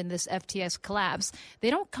burned in this FTX collapse, they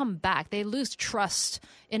don't come back. They lose trust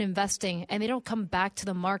in investing, and they don't come back to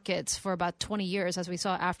the markets for about 20 years, as we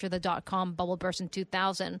saw after the dot-com bubble burst in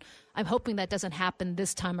 2000. I'm hoping that doesn't happen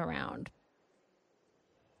this time around.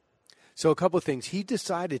 So a couple of things. He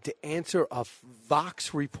decided to answer a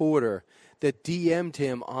Vox reporter that DM'd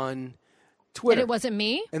him on Twitter. And it wasn't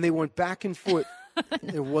me? And they went back and forth.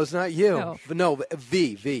 No. It was not you. No,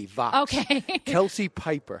 Vox. Okay. Kelsey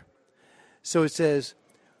Piper. So it says,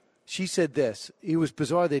 she said this. It was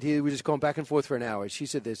bizarre that he was just going back and forth for an hour. She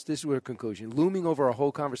said this. This is her conclusion. Looming over our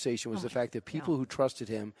whole conversation was the fact that people who trusted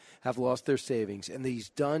him have lost their savings, and that he's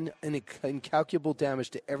done an incalculable damage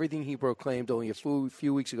to everything he proclaimed only a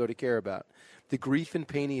few weeks ago to care about. The grief and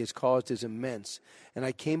pain he has caused is immense, and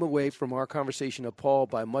I came away from our conversation appalled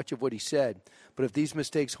by much of what he said. But if these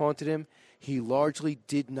mistakes haunted him, he largely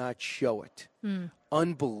did not show it.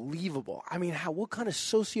 Unbelievable. I mean, what kind of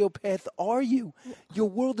sociopath are you? Your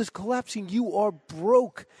world is collapsing. You are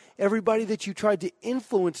broke. Everybody that you tried to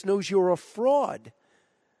influence knows you're a fraud.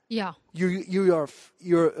 Yeah. You're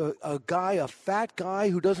a guy, a fat guy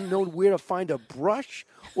who doesn't know where to find a brush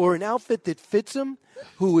or an outfit that fits him,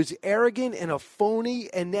 who is arrogant and a phony,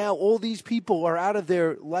 and now all these people are out of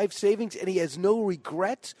their life savings and he has no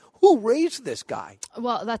regrets. Who raised this guy?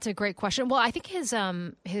 Well, that's a great question. Well, I think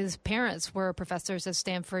his parents were professors at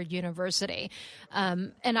Stanford University.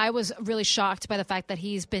 And I was really shocked by the fact that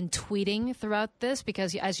he's been tweeting throughout this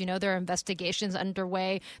because, as you know, there are investigations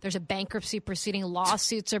underway. There's a bankruptcy proceeding.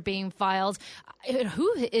 Lawsuits are being filed.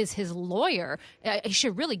 Who is his lawyer? He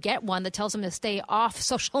should really get one that tells him to stay off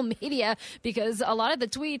social media because a lot of the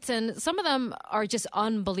tweets, and some of them are just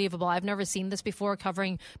unbelievable. I've never seen this before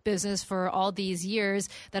covering business for all these years,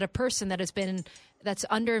 that a person that's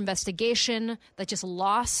under investigation, that just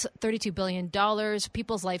lost $32 billion,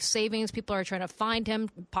 people's life savings, people are trying to find him,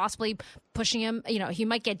 possibly pushing him, he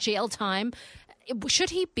might get jail time. Should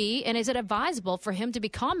he be, and is it advisable for him to be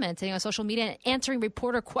commenting on social media and answering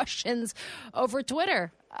reporter questions over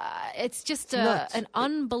Twitter? It's just an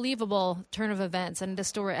unbelievable turn of events, and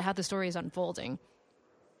how the story is unfolding.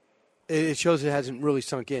 It shows it hasn't really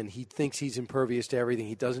sunk in. He thinks he's impervious to everything.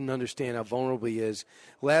 He doesn't understand how vulnerable he is.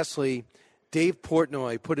 Lastly, Dave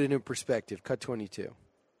Portnoy put it in perspective. Cut 22.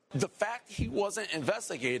 The fact he wasn't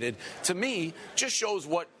investigated, to me, just shows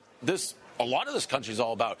what a lot of this country is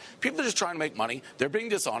all about. People are just trying to make money. They're being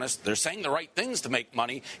dishonest. They're saying the right things to make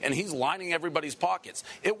money, and he's lining everybody's pockets.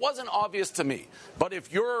 It wasn't obvious to me. But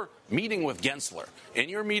if you're meeting with Gensler and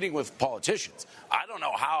you're meeting with politicians, I don't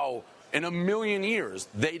know how in a million years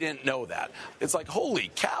they didn't know that. It's like,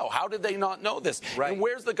 holy cow, how did they not know this? Right. And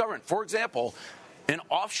where's the government? For example, an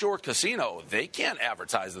offshore casino, they can't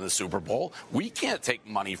advertise in the Super Bowl. We can't take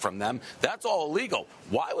money from them. That's all illegal.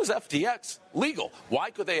 Why was FTX legal? Why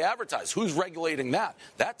could they advertise? Who's regulating that?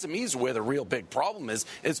 That, to me, is where the real big problem is.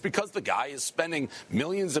 It's because the guy is spending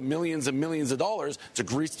millions and millions and millions of dollars to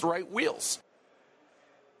grease the right wheels.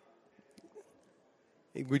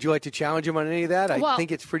 Would you like to challenge him on any of that? I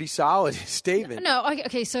think it's pretty solid statement. No,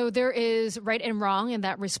 okay, so there is right and wrong in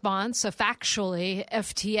that response. So factually,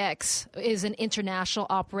 FTX is an international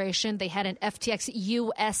operation. They had an FTX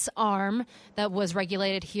U.S. arm that was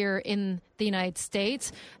regulated here in the United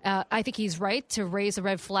States. I think he's right to raise a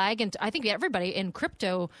red flag. And I think everybody in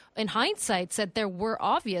crypto, in hindsight, said there were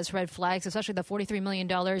obvious red flags, especially the $43 million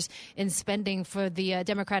in spending for the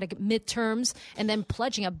Democratic midterms and then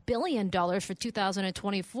pledging $1 billion for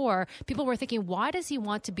 2024. People were thinking, why does he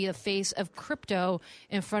want to be the face of crypto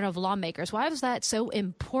in front of lawmakers? Why was that so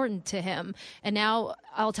important to him? And now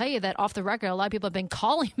I'll tell you that off the record, a lot of people have been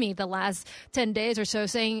calling me the last 10 days or so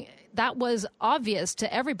saying that was obvious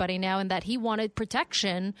to everybody now and that he wanted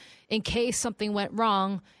protection in case something went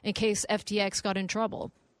wrong, in case FTX got in trouble.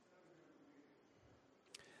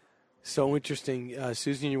 So interesting.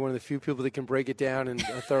 Susan, you're one of the few people that can break it down and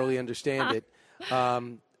thoroughly understand it.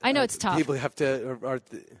 I know it's tough. People have to...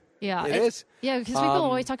 Yeah, It is. Yeah, because people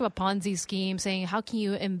always talk about Ponzi schemes, saying how can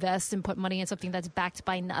you invest and put money in something that's backed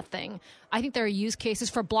by nothing. I think there are use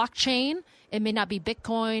cases for blockchain. It may not be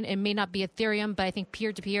Bitcoin, it may not be Ethereum, but I think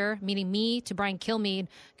peer-to-peer, meaning me to Brian Kilmeade,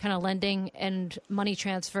 kind of lending and money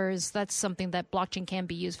transfers, that's something that blockchain can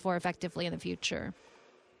be used for effectively in the future.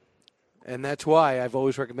 And that's why I've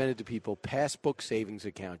always recommended to people Passbook savings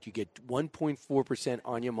account. You get 1.4%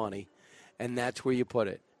 on your money, and that's where you put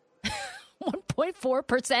it.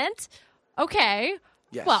 1.4%? Okay.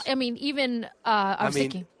 Yes. Well, I mean, even I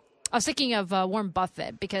was thinking of Warren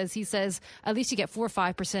Buffett, because he says at least you get 4 or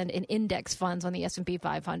 5% in index funds on the S&P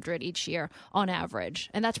 500 each year on average,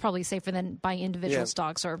 and that's probably safer than buying individual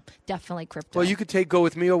stocks or definitely crypto. Well, you could go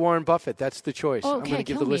with me or Warren Buffett. That's the choice. Oh, I'm going to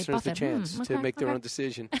give the listeners the chance to make their own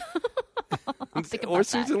decision. Or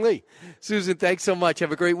Susan Lee. Susan, thanks so much.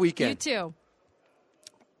 Have a great weekend. You too.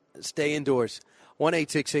 Stay indoors.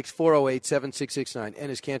 1-866-408-7669.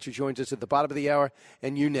 Enes Kanter joins us at the bottom of the hour,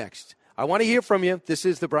 and you next. I want to hear from you. This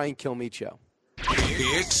is the Brian Kilmeade Show.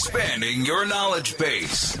 Expanding your knowledge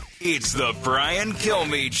base. It's the Brian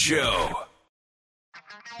Kilmeade Show.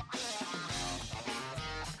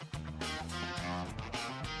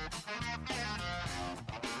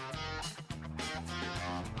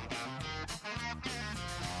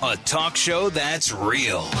 A talk show that's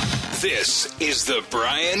real. This is the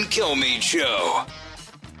Brian Kilmeade Show.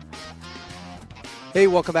 Hey,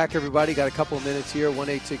 welcome back, everybody. Got a couple of minutes here.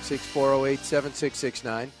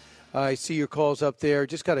 1-866-408-7669. I see your calls up there.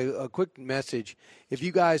 Just got a quick message. If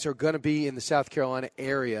you guys are going to be in the South Carolina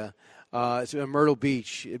area, it's in Myrtle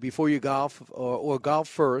Beach, before you golf or golf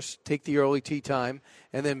first, take the early tee time,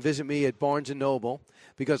 and then visit me at Barnes & Noble,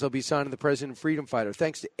 because I'll be signing the President Freedom Fighter.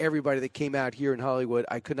 Thanks to everybody that came out here in Hollywood.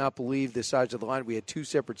 I could not believe the size of the line. We had 2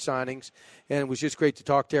 separate signings, and it was just great to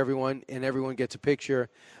talk to everyone, and everyone gets a picture.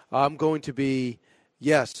 I'm going to be,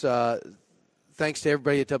 thanks to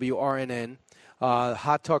everybody at WRNN,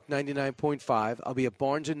 Hot Talk 99.5. I'll be at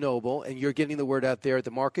Barnes & Noble, and you're getting the word out there at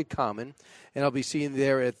the Market Common, and I'll be seeing you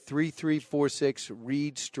there at 3346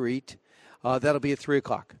 Reed Street. That'll be at 3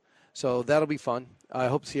 o'clock. So that'll be fun. I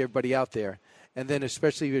hope to see everybody out there. And then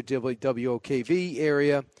especially your WOKV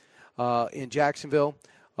area in Jacksonville,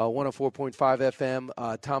 104.5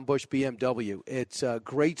 FM, Tom Bush BMW. It's a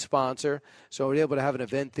great sponsor, so we're able to have an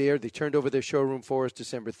event there. They turned over their showroom for us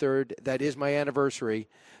December 3rd. That is my anniversary,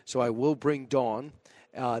 so I will bring Dawn.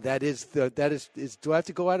 Do I have to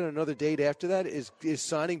go out on another date after that? Is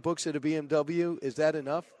signing books at a BMW, is that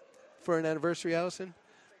enough for an anniversary, Allison?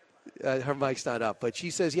 Her mic's not up, but she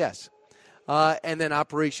says yes. And then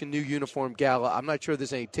Operation New Uniform Gala. I'm not sure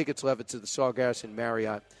there's any tickets left. It's at the Sawgrass and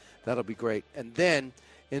Marriott. That'll be great. And then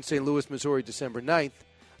in St. Louis, Missouri, December 9th,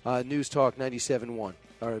 News Talk 97.1.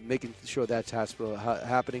 Making sure that's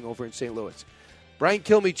happening over in St. Louis. Brian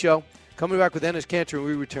Kilmeade Show. Coming back with Enes Kanter when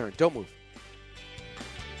we return. Don't move.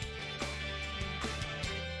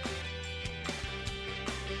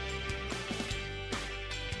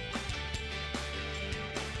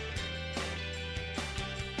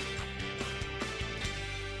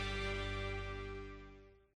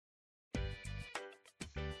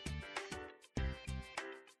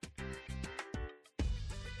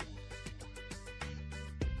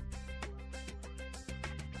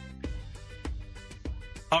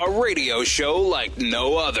 A radio show like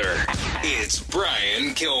no other. It's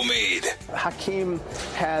Brian Kilmeade. Hakeem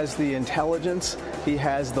has the intelligence, he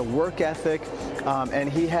has the work ethic, and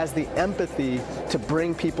he has the empathy to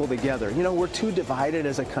bring people together. You know, we're too divided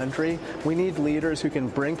as a country. We need leaders who can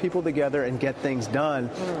bring people together and get things done.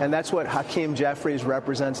 And that's what Hakeem Jeffries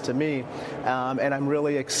represents to me. And I'm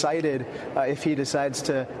really excited if he decides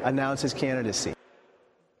to announce his candidacy.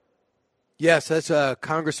 Yes, that's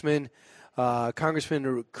Congressman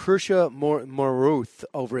Kershaw Moruth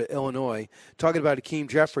over at Illinois, talking about Hakeem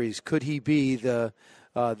Jeffries. Could he be the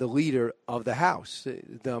leader of the House,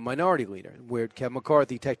 the minority leader, where Kevin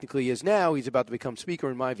McCarthy technically is now? He's about to become Speaker,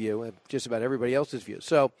 in my view, and just about everybody else's view.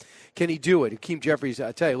 So can he do it? Hakeem Jeffries,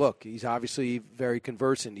 I tell you, look, he's obviously very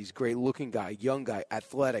conversant. He's a great-looking guy, young guy,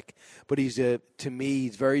 athletic, but he's, to me,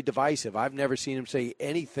 he's very divisive. I've never seen him say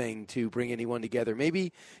anything to bring anyone together.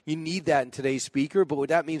 Maybe you need that in today's Speaker, but what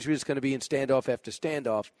that means is going to be in standoff after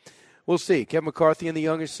standoff. We'll see. Kevin McCarthy on the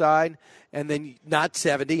younger side, and then not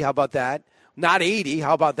 70. How about that? Not 80.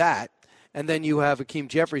 How about that? And then you have Hakeem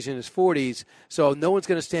Jeffries in his 40s, so no one's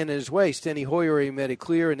going to stand in his way. Steny Hoyer already made it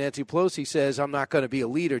clear, and Nancy Pelosi says, I'm not going to be a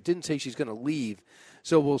leader. Didn't say she's going to leave.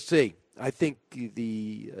 So we'll see. I think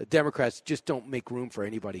the Democrats just don't make room for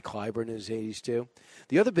anybody. Clyburn in his 80s, too.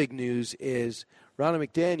 The other big news is Ronna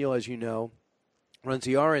McDaniel, as you know, runs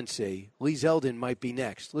the RNC. Lee Zeldin might be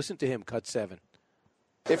next. Listen to him, cut 7.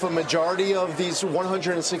 If a majority of these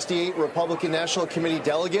 168 Republican National Committee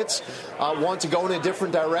delegates want to go in a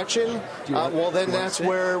different direction, well, then that's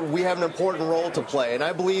where we have an important role to play. And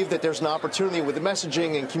I believe that there's an opportunity with the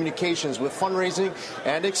messaging and communications, with fundraising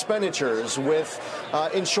and expenditures, with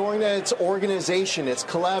ensuring that it's organization, it's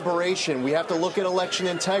collaboration. We have to look at election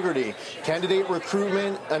integrity, candidate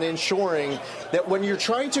recruitment, and ensuring that when you're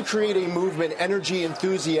trying to create a movement, energy,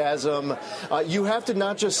 enthusiasm, you have to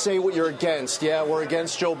not just say what you're against. Yeah, we're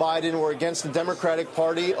against Joe Biden, we're against the Democratic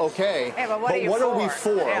Party, okay. Yeah, but what are we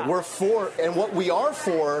for? Yeah. We're for, and what we are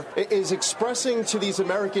for is expressing to these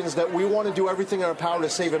Americans that we want to do everything in our power to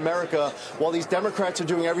save America, while these Democrats are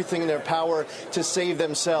doing everything in their power to save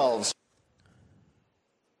themselves.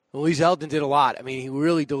 Well, Lee Zeldin did a lot. I mean, he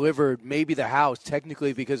really delivered maybe the House,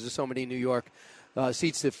 technically because of so many New York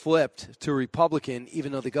seats that flipped to Republican,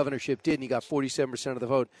 even though the governorship did, and he got 47% of the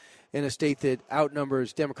vote in a state that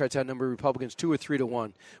Democrats outnumber Republicans 2 or 3 to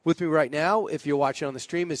 1. With me right now, if you're watching on the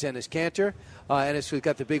stream, is Enes Kanter. Enes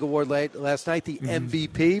got the big award last night, the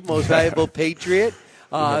MVP, Most Valuable Patriot.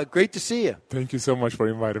 Great to see you. Thank you so much for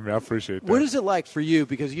inviting me. I appreciate that. What is it like for you?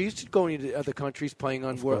 Because you used to go into other countries playing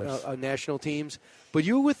on national teams, but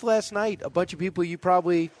you were with last night a bunch of people you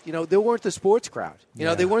probably, they weren't the sports crowd.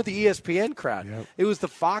 They weren't the ESPN crowd. Yep. It was the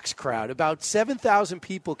Fox crowd. About 7,000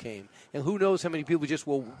 people came, and who knows how many people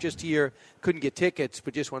just here, couldn't get tickets,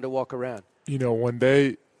 but just wanted to walk around. When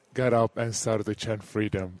they got up and started to chant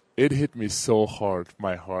freedom, it hit me so hard.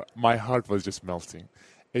 My heart was just melting.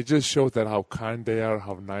 It just showed that how kind they are,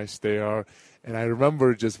 how nice they are. And I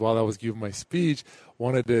remember just while I was giving my speech,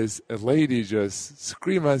 one of these lady just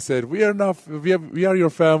screamed and said, we are your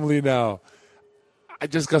family now. I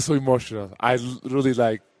just got so emotional. I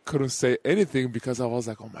really couldn't say anything because I was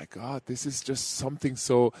like, oh my God, this is just something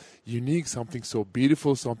so unique, something so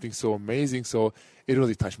beautiful, something so amazing. So it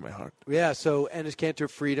really touched my heart. Yeah, so Enes Kanter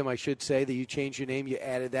Freedom, I should say that you changed your name, you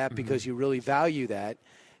added that because you really value that.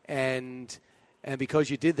 And because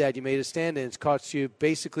you did that, you made a stand, and it's cost you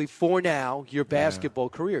basically, for now, your basketball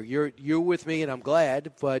career. You're with me, and I'm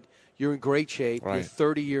glad, but you're in great shape. Right. You're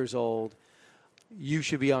 30 years old. You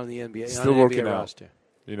should be on the NBA, still working roster.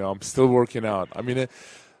 Out. I'm still working out. I mean,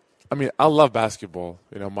 I love basketball.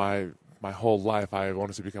 My whole life, I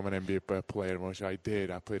wanted to become an NBA player, which I did.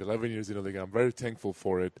 I played 11 years in the league, and I'm very thankful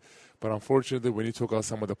for it. But unfortunately, when you talk about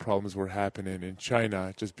some of the problems were happening in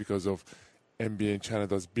China, just because of NBA in China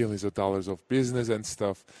does billions of dollars of business and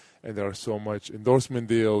stuff, and there are so much endorsement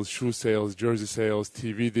deals, shoe sales, jersey sales,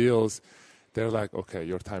 TV deals. They're like, okay,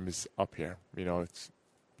 your time is up here. It's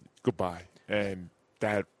goodbye. And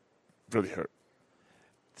that really hurt.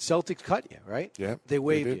 Celtics cut you, right? Yeah. They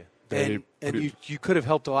waived you. And you could have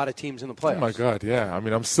helped a lot of teams in the playoffs. Oh, my God, yeah.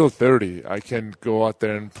 I'm still 30. I can go out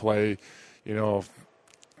there and play,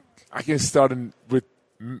 I can start with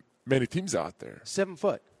many teams out there. 7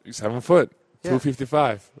 foot. 7 foot. Yeah.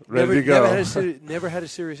 255, ready to go. Never had a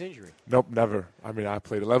serious injury? Nope, never. I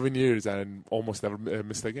played 11 years and almost never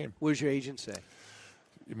missed a game. What did your agent say?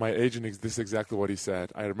 My agent, this is exactly what he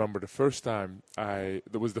said. I remember the first time, there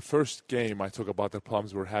was the first game I talked about the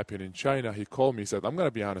problems were happening in China. He called me, he said, I'm going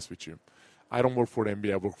to be honest with you. I don't work for the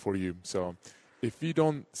NBA, I work for you. So if you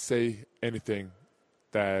don't say anything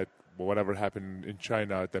that whatever happened in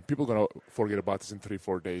China, then people are going to forget about this in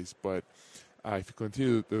 3-4 days. But if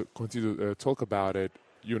you continue to talk about it,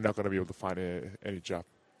 you're not going to be able to find any job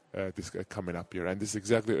this coming up here. And this is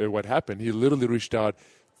exactly what happened. He literally reached out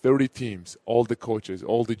 30 teams, all the coaches,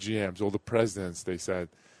 all the GMs, all the presidents. They said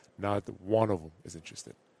not one of them is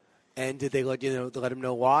interested. And did they let him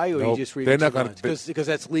know why, or nope, you just read they're not going to because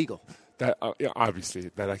that's legal? That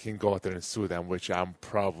obviously that I can go out there and sue them, which I'm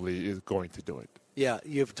probably going to do it. Yeah,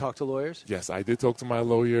 you've talked to lawyers? Yes, I did talk to my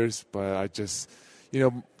lawyers, but I just.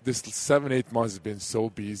 This 7-8 months has been so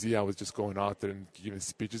busy. I was just going out there and giving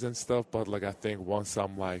speeches and stuff. But I think once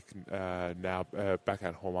I'm now back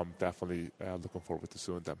at home, I'm definitely looking forward to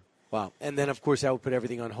suing them. Wow. And then, of course, that would put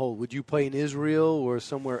everything on hold. Would you play in Israel or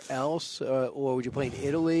somewhere else, or would you play in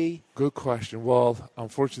Italy? Good question. Well,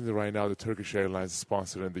 unfortunately, right now the Turkish Airlines is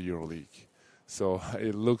sponsoring the EuroLeague. So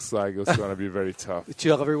it looks like it's going to be very tough.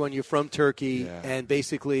 Tell everyone you're from Turkey, and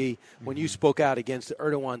basically when you spoke out against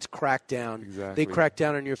Erdogan's crackdown, they cracked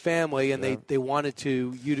down on your family, and they wanted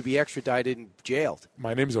you to be extradited and jailed.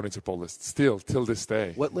 My name's on Interpol list still, till this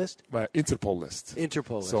day. What list? My Interpol list.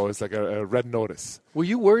 Interpol list. So it's like a red notice. Were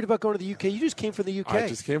you worried about going to the UK? You just came from the UK. I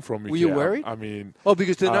just came from UK. Were you worried?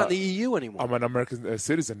 Because they're not in the EU anymore. I'm an American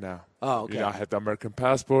citizen now. Oh, okay. I had the American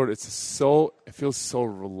passport. It feels so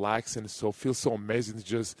relaxing. Feels so amazing to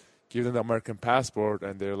just give them the American passport,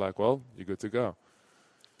 and they're like, well, you're good to go.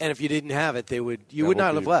 And if you didn't have it, you would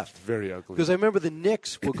not have left. Very ugly. Because I remember the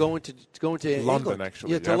Knicks were going to London, England.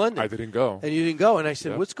 actually. Yeah, to London. I didn't go. And you didn't go. And I said,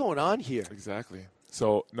 Yep. what's going on here? Exactly.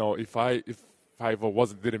 So, no, if I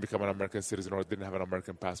didn't become an American citizen or didn't have an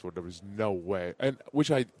American passport, there was no way. And which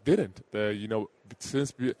I didn't. Till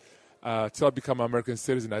I become an American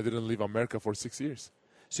citizen, I didn't leave America for 6 years.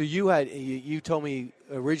 So you told me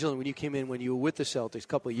originally when you came in, when you were with the Celtics a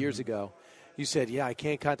couple of years ago, you said, yeah, I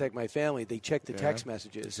can't contact my family. They check the text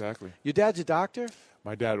messages. Exactly. Your dad's a doctor?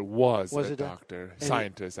 My dad was a a doctor,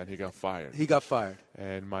 scientist, and he got fired. He got fired.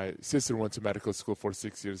 And my sister went to medical school for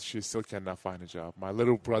 6 years. She still cannot find a job. My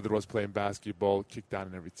little brother was playing basketball, kicked out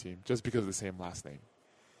in every team, just because of the same last name.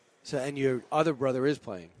 So, and your other brother is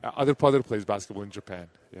playing? Other brother plays basketball in Japan.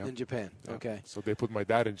 Yeah. In Japan, Yeah. okay. So they put my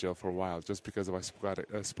dad in jail for a while just because I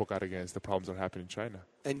spoke out against the problems that are happening in China.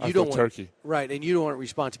 And I you feel don't want Turkey. Right, and you don't want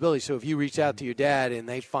responsibility. So if you reach out to your dad and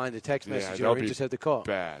they find the text message, that'll you be just have to call.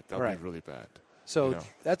 Bad. That'll Right. be really bad. So you know.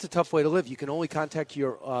 that's a tough way to live. You can only contact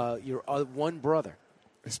your one brother.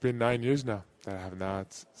 It's been 9 years now that I have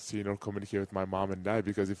not seen or communicated with my mom and dad,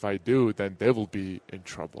 because if I do, then they will be in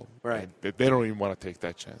trouble. Right. And they don't even want to take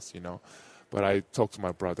that chance, But I talk to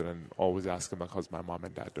my brother and always ask him, how's my mom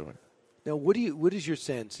and dad doing? Now, what is your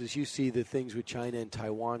sense as you see the things with China and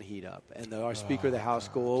Taiwan heat up, and our Speaker of the House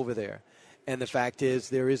go over there, and the fact is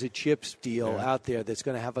there is a CHIPS deal out there that's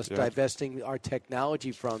going to have us divesting our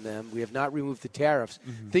technology from them. We have not removed the tariffs.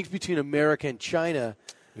 Things between America and China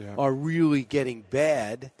are really getting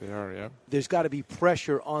bad. They are, yeah. There's got to be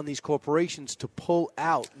pressure on these corporations to pull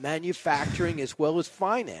out manufacturing as well as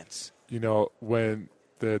finance. When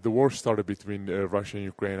the war started between Russia and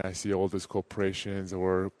Ukraine, I see all these corporations that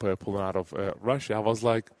were pulling out of Russia. I was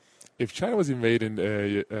like, if China was invading,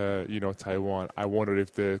 Taiwan, I wonder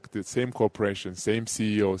if the same corporation, same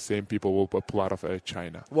CEO, same people will pull out of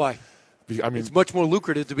China. Why? I mean, it's much more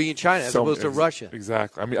lucrative to be in China as opposed to Russia.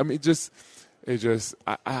 Exactly.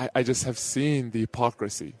 I just have seen the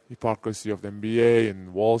hypocrisy of the NBA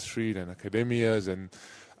and Wall Street and academias and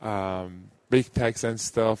big techs and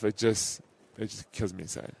stuff. It just kills me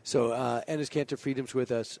inside. So, Enes Kanter Freedom's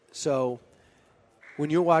with us. So, when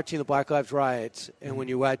you're watching the Black Lives Riots, and when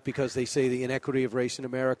you watch, because they say the inequity of race in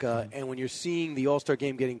America, and when you're seeing the All-Star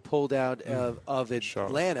Game getting pulled out of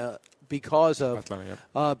Atlanta because they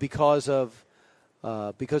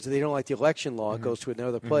don't like the election law, it goes to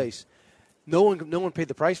another place. No one paid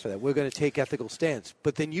the price for that. We're going to take ethical stance.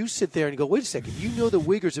 But then you sit there and go, wait a second. You know the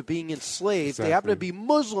Uyghurs are being enslaved. Exactly. They happen to be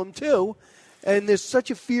Muslim, too. And there's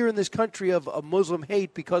such a fear in this country of Muslim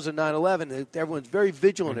hate because of 9/11. Everyone's very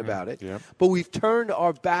vigilant about it. Yeah. But we've turned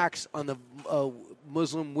our backs on the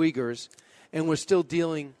Muslim Uyghurs, and we're still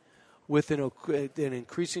dealing with an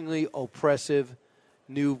increasingly oppressive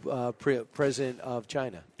new president of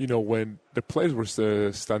China. When the players were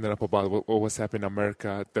standing up about what was happening in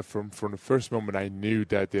America, from the first moment I knew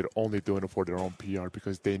that they're only doing it for their own PR,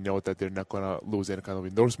 because they know that they're not going to lose any kind of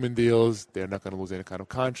endorsement deals, they're not going to lose any kind of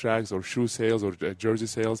contracts or shoe sales or jersey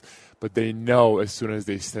sales, but they know as soon as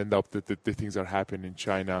they stand up that the things are happening in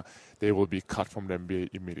China, they will be cut from the NBA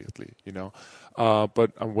immediately.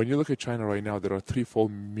 But when you look at China right now, there are 3-4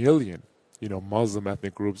 million Muslim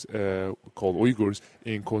ethnic groups called Uyghurs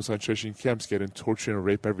in concentration camps getting tortured and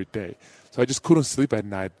raped every day. So I just couldn't sleep at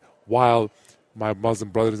night while my Muslim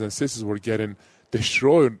brothers and sisters were getting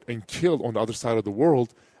destroyed and killed on the other side of the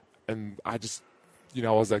world. And I just, I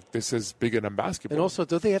was like, this is bigger than basketball. And also,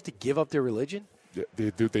 don't they have to give up their religion?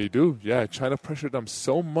 They do. Yeah, China pressured them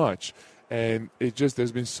so much. And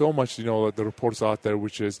there's been so much, the reports out there,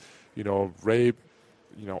 which is, rape,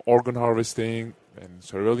 organ harvesting, and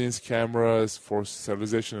surveillance cameras, forced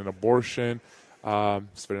sterilization and abortion.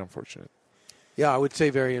 It's very unfortunate. Yeah, I would say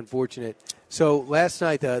very unfortunate. So last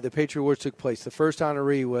night, the Patriot Awards took place. The first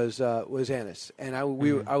honoree was Enes, and I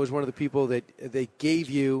was one of the people that they gave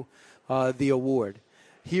you the award.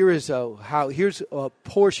 Here's a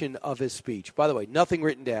portion of his speech. By the way, nothing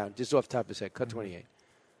written down, just off the top of his head. Cut 28.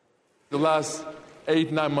 The last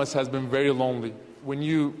 8-9 months has been very lonely. When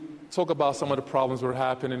you talk about some of the problems that were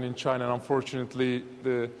happening in China, and unfortunately,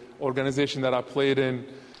 the organization that I played in,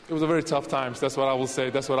 it was a very tough times. That's what I will say.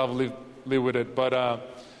 That's what I will live with it. But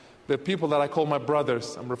the people that I call my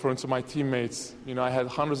brothers, I'm referring to my teammates. I had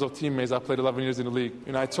hundreds of teammates. I played 11 years in the league.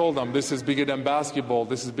 I told them, this is bigger than basketball.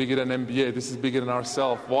 This is bigger than NBA. This is bigger than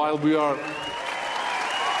ourselves. While we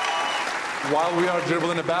are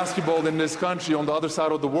dribbling a basketball in this country, on the other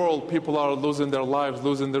side of the world, people are losing their lives,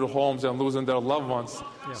 losing their homes, and losing their loved ones.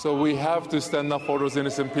 Yeah. So we have to stand up for those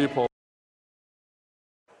innocent people.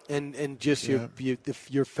 And just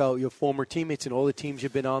your former teammates and all the teams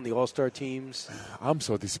you've been on, the All-Star teams. I'm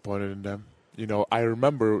so disappointed in them. You know, I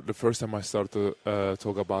remember the first time I started to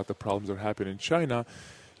talk about the problems that are happening in China,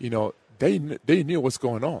 you know, they knew what's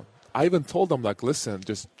going on. I even told them, like, listen,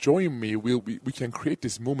 just join me. We can create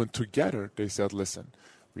this movement together. They said, listen,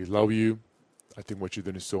 we love you. I think what you're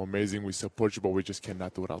doing is so amazing. We support you, but we just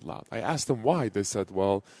cannot do it out loud. I asked them why. They said,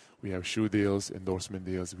 well, we have shoe deals, endorsement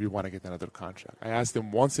deals. We want to get another contract. I asked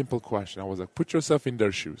them one simple question. I was like, put yourself in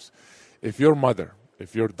their shoes. If your mother,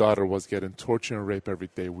 if your daughter was getting tortured and raped every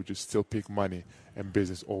day, would you still pick money and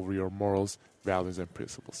business over your morals, values, and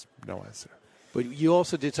principles? No answer. But you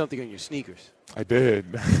also did something on your sneakers. I did.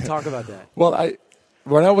 Talk about that. Well,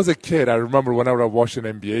 when I was a kid, I remember whenever I watched an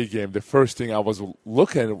NBA game, the first thing I was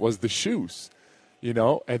looking at was the shoes, you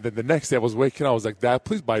know. And then the next day I was waking up, I was like, Dad,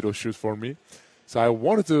 please buy those shoes for me. So I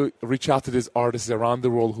wanted to reach out to these artists around the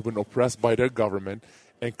world who've been oppressed by their government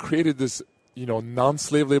and created this, you know,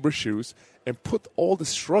 non-slave labor shoes and put all the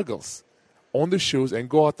struggles on the shoes and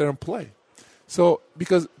go out there and play. So,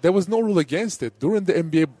 because there was no rule against it. During the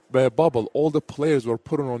NBA bubble, all the players were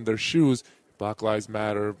putting on their shoes, Black Lives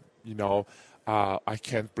Matter, you know, I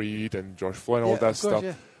Can't Breathe, and George Floyd, and all that stuff.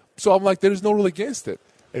 Yeah. So I'm like, there's no rule against it.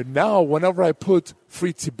 And now, whenever I put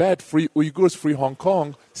free Tibet, free Uyghurs, free Hong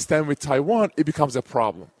Kong, stand with Taiwan, it becomes a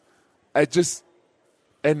problem.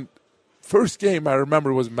 And first game I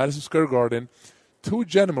remember was Madison Square Garden. 2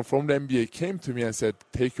 gentlemen from the NBA came to me and said,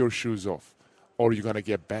 take your shoes off, or you're going to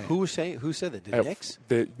get banned. Who said that? The Knicks?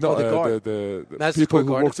 The Madison people Square who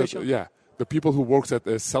Garden works official? the people who works at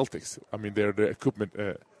the Celtics. I mean, they're the equipment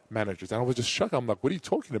managers. And I was just shocked. I'm like, what are you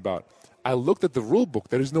talking about? I looked at the rule book.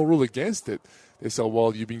 There is no rule against it. They said,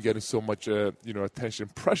 well, you've been getting so much attention,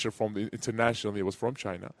 pressure from the internationally. It was from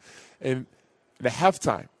China. And in a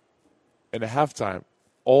halftime,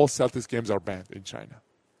 all Celtics games are banned in China.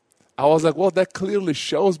 I was like, well, that clearly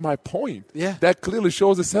shows my point. Yeah. That clearly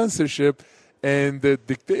shows the censorship and the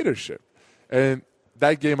dictatorship. And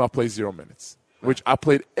that game I played 0 minutes, which I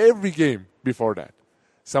played every game before that.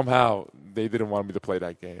 Somehow they didn't want me to play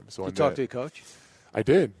that game. So you talked to your coach? I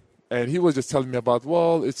did. And he was just telling me about,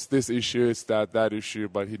 well, it's this issue, it's that issue,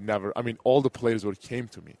 but he never, I mean, all the players came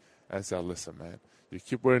to me and said, listen, man, you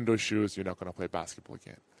keep wearing those shoes, you're not going to play basketball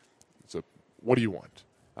again. So what do you want?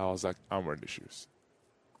 I was like, I'm wearing the shoes.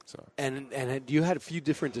 So. And you had a few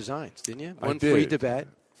different designs, didn't you? One I did. Free Tibet.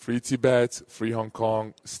 Free Tibet, free Hong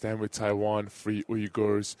Kong, stand with Taiwan, free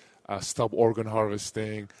Uyghurs, stop organ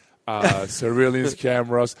harvesting, surveillance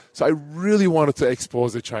cameras. So I really wanted to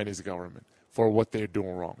expose the Chinese government for what they're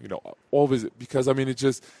doing wrong. You know, always, because I mean,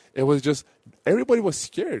 it was just everybody was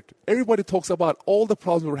scared. Everybody talks about all the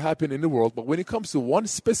problems that were happening in the world, but when it comes to one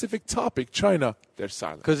specific topic, China, they're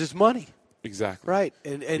silent. Because it's money. Exactly. Right.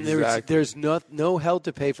 And exactly. there's no hell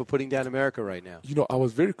to pay for putting down America right now. You know, I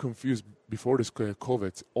was very confused before this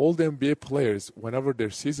COVID. All the NBA players, whenever their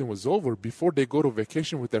season was over, before they go to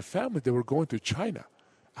vacation with their family, they were going to China.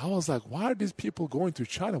 I was like, why are these people going to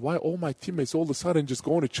China? Why all my teammates all of a sudden just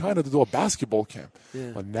going to China to do a basketball camp?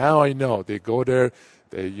 Yeah. But now I know. They go there,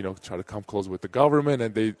 they try to come close with the government,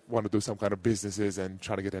 and they want to do some kind of businesses and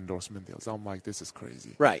try to get endorsement deals. I'm like, this is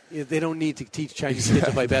crazy. Right. They don't need to teach Chinese kids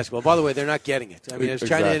to play basketball. By the way, they're not getting it. I mean, is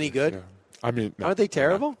China any good? Yeah. I mean, no, aren't they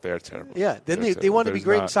terrible? They're terrible. Yeah. Then they want to be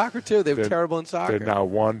great in soccer too. They're terrible in soccer. They're now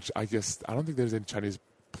one. I guess I don't think there's any Chinese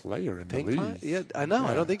player in the league. Yeah, I know.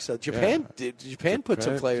 Yeah. I don't think so. Japan put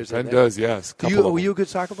some players in there. Japan does, yes. Were you a good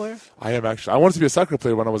soccer player? I am actually. I wanted to be a soccer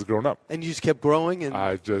player when I was growing up. And you just kept growing? And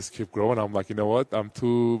I just kept growing. I'm like, you know what? I'm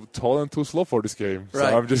too tall and too slow for this game. Right.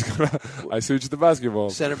 So I'm just going to – I switched to basketball.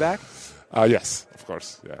 Center back? Yes, of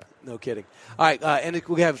course, yeah. No kidding. All right, and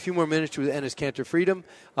we have a few more minutes to Enes Kanter Freedom.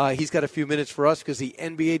 He's got a few minutes for us because the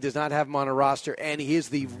NBA does not have him on a roster, and he is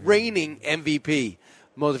the reigning MVP,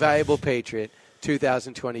 most valuable Patriot,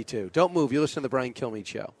 2022. Don't move. You listen to the Brian Kilmeade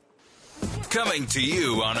Show. Coming to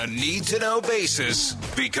you on a need-to-know basis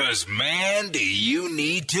because, man, do you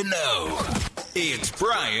need to know. It's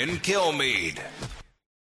Brian Kilmeade.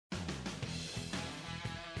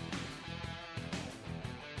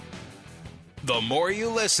 The more you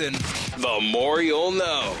listen, the more you'll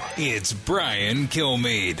know. It's Brian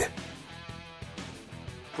Kilmeade.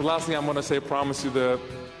 The last thing I'm going to say, I promise you,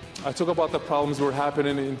 I talk about the problems that were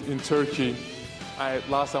happening in Turkey.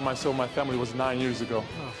 Last time I saw my family was 9 years ago.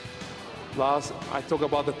 I talk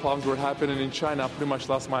about the problems that were happening in China. I pretty much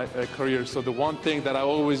lost my career. So the one thing that I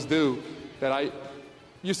always do, that I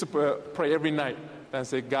used to pray every night and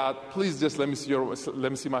say, God, please just let me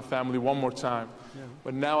see my family one more time. Yeah.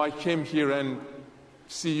 But now I came here and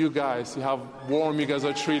see you guys, see how warm you guys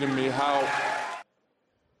are treating me, how...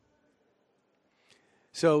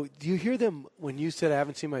 So do you hear them when you said I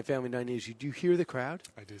haven't seen my family in 9 years? Do you hear the crowd?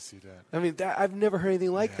 I did see that. I mean, I've never heard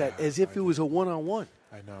anything like that, as if it was a one-on-one.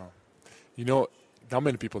 I know. You know, not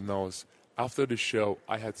many people knows. After the show,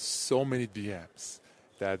 I had so many DMs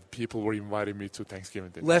that people were inviting me to Thanksgiving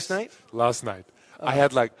dinner. Last night? Last night. I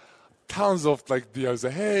had like tons of like DMs.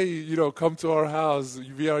 Like, hey, you know, come to our house.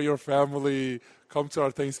 We are your family. Come to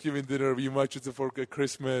our Thanksgiving dinner. We invite you to for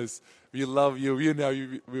Christmas. We love you. We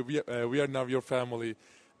are now your family.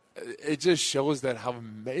 It just shows that how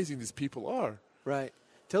amazing these people are. Right.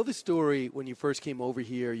 Tell the story when you first came over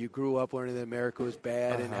here. You grew up learning that America was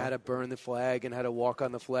bad and how to burn the flag and how to walk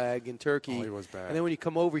on the flag in Turkey. Oh, it was bad. And then when you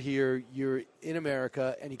come over here, you're in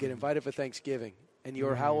America and you get invited for Thanksgiving. And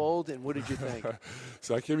you're how old and what did you think?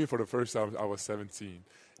 So I came here for the first time. I was 17.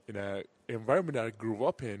 In an environment that I grew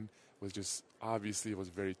up in was just obviously it was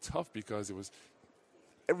very tough because it was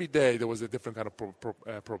every day there was a different kind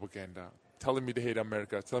of propaganda telling me to hate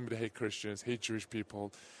America, telling me to hate Christians, hate Jewish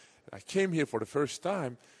people. I came here for the first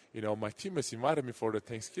time. You know, my teammates invited me for the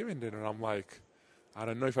Thanksgiving dinner. And I'm like, I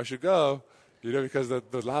don't know if I should go, you know, because the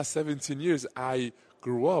last 17 years I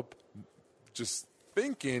grew up just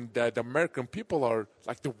thinking that the American people are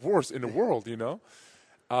like the worst in the world, you know.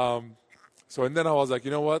 So and then I was like,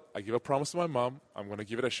 you know what? I give a promise to my mom. I'm going to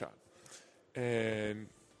give it a shot. And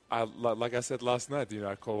like I said last night, you know,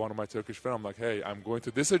 I called one of my Turkish friends. I'm like, hey, I'm going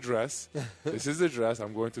to this address. This is the address.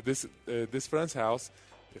 I'm going to this friend's house.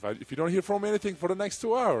 If you don't hear from me anything for the next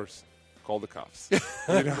 2 hours, call the cops.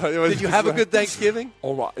 You know, Did you have a good Thanksgiving?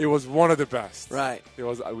 Oh my! It was one of the best. Right. It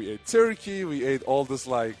was. We ate turkey. We ate all this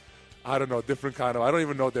like, I don't know, different kind of. I don't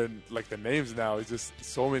even know their like the names now. It's just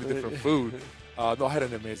so many different food. No, I had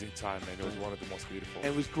an amazing time, man. It was one of the most beautiful.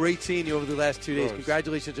 And it was great seeing you over the last 2 days.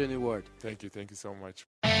 Congratulations on the award. Thank you. Thank you so much.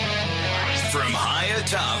 From high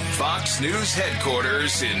atop Fox News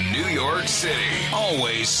headquarters in New York City,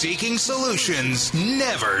 always seeking solutions,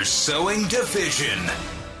 never sowing division.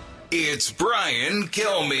 It's Brian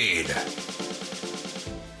Kilmeade.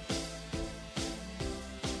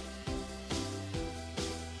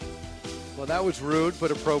 Well, that was rude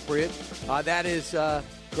but appropriate. That is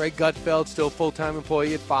Greg Gutfeld, still full-time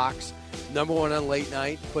employee at Fox, number one on late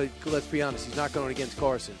night. But let's be honest, he's not going against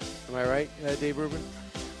Carson. Am I right, Dave Rubin?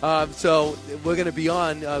 So we're going to be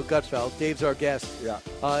on Gutfeld. Dave's our guest. Yeah.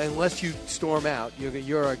 Unless you storm out,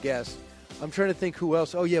 you're our guest. I'm trying to think who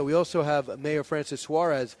else. Oh, yeah, we also have Mayor Francis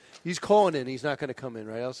Suarez. He's calling in. He's not going to come in,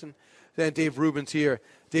 right, Elson? Then Dave Rubin's here.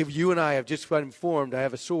 Dave, you and I have just been informed. I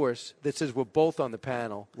have a source that says we're both on the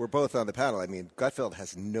panel. We're both on the panel. I mean, Gutfeld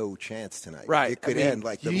has no chance tonight. Right. It could end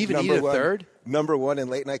like the you even need a third? Number one in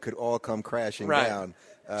late night could all come crashing down.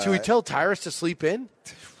 Should we tell Tyrus to sleep in?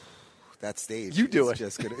 That's Dave. You do it.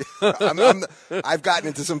 Just gonna, I've gotten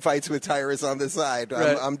into some fights with Tyrus on the side.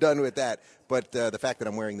 Right. I'm done with that. But the fact that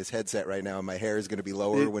I'm wearing this headset right now and my hair is going to be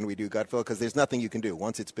lower when we do Gutfeld, because there's nothing you can do.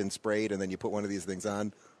 Once it's been sprayed and then you put one of these things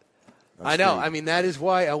on. I know. I mean, that is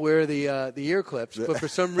why I wear the ear clips. But for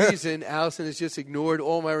some reason, Allison has just ignored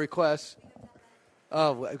all my requests.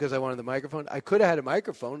 Oh, because I wanted the microphone. I could have had a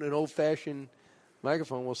microphone, an old-fashioned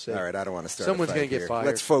microphone. We'll see. All right, I don't want to start. Someone's going to get fired.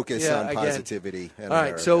 Let's focus on positivity. All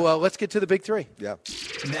right, so let's get to the big three. Yeah.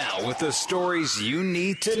 Now with the stories you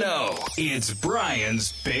need to know, it's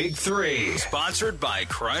Brian's Big Three. Sponsored by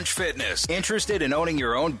Crunch Fitness. Interested in owning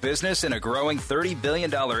your own business in a growing $30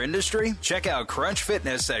 billion industry? Check out Crunch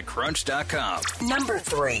Fitness at crunch.com. Number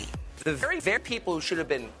 3. The very people who should have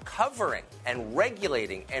been covering and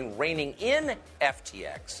regulating and reining in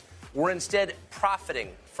FTX were instead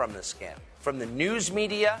profiting from the scam. From the news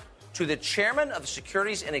media to the chairman of the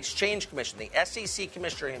Securities and Exchange Commission, the SEC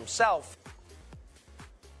commissioner himself.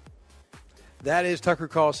 That is Tucker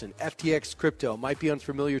Carlson. FTX crypto might be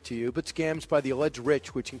unfamiliar to you, but scams by the alleged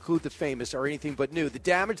rich, which include the famous, are anything but new. The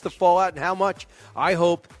damage, the fallout, and how much, I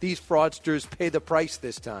hope these fraudsters pay the price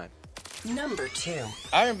this time. Number 2.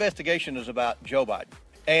 Our investigation is about Joe Biden.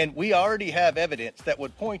 And we already have evidence that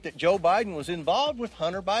would point that Joe Biden was involved with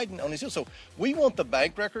Hunter Biden on his deal. So we want the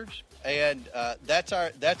bank records, and that's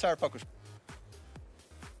our focus.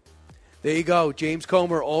 There you go. James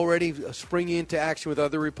Comer already springing into action with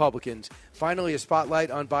other Republicans. Finally, a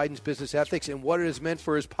spotlight on Biden's business ethics and what it has meant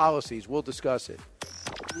for his policies. We'll discuss it.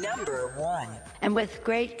 Number 1. And with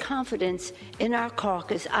great confidence in our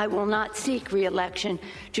caucus, I will not seek re-election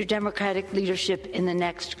to Democratic leadership in the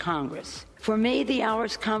next Congress. For me, the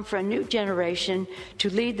hour's come for a new generation to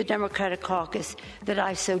lead the Democratic caucus that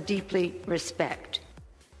I so deeply respect.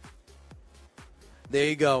 There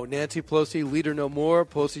you go. Nancy Pelosi, leader no more.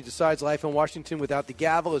 Pelosi decides life in Washington without the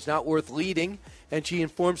gavel is not worth leading, and she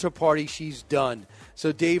informs her party she's done.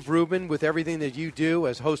 So, Dave Rubin, with everything that you do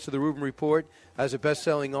as host of the Rubin Report, as a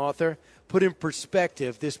best-selling author, put in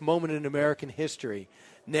perspective this moment in American history.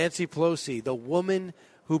 Nancy Pelosi, the woman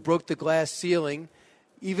who broke the glass ceiling.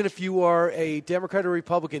 Even if you are a Democrat or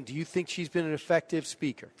Republican, do you think she's been an effective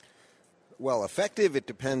speaker? Well, effective, it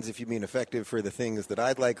depends if you mean effective for the things that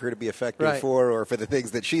I'd like her to be effective for or for the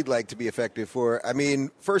things that she'd like to be effective for. I mean,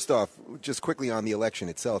 first off, just quickly on the election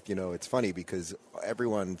itself, you know, it's funny because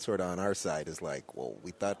everyone sort of on our side is like, well,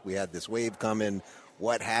 we thought we had this wave coming.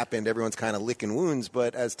 What happened? Everyone's kind of licking wounds.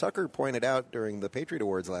 But as Tucker pointed out during the Patriot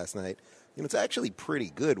Awards last night, you know, it's actually pretty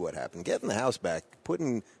good what happened. Getting the House back,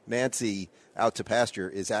 putting Nancy out to pasture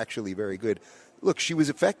is actually very good. Look, she was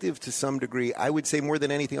effective to some degree. I would say more than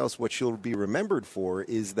anything else, what she'll be remembered for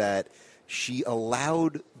is that she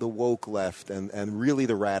allowed the woke left and really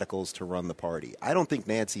the radicals to run the party. I don't think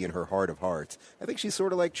Nancy, in her heart of hearts, I think she's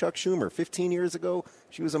sort of like Chuck Schumer. 15 years ago,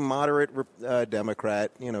 she was a moderate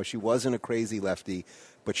Democrat. You know, she wasn't a crazy lefty.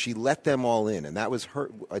 But she let them all in, and that was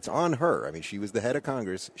her. It's on her. I mean, she was the head of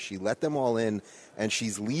Congress. She let them all in, and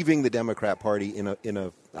she's leaving the Democrat Party in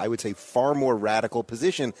a I would say, far more radical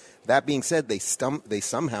position. That being said, they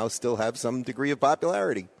somehow still have some degree of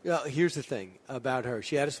popularity. Here's the thing about her.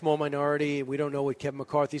 She had a small minority. We don't know what Kevin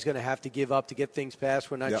McCarthy's going to have to give up to get things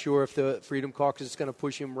passed. We're not sure if the Freedom Caucus is going to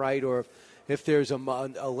push him right or if there's a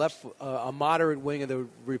moderate wing of the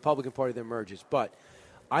Republican Party that emerges. But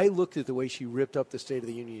I looked at the way she ripped up the State of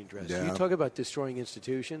the Union address. Yeah. You talk about destroying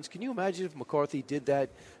institutions. Can you imagine if McCarthy did that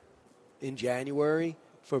in January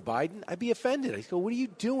for Biden? I'd be offended. I'd go, what are you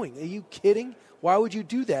doing? Are you kidding? Why would you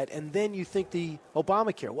do that? And then you think the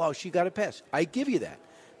Obamacare, well, she got it passed. I give you that.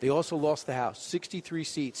 They also lost the House, 63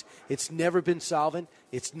 seats. It's never been solvent.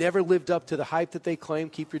 It's never lived up to the hype that they claim,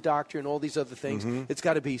 keep your doctor and all these other things. Mm-hmm. It's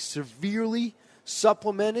got to be severely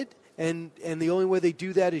supplemented. And the only way they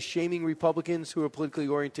do that is shaming Republicans who are politically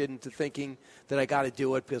oriented into thinking that I got to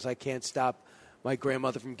do it because I can't stop my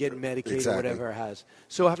grandmother from getting Medicaid or whatever it has.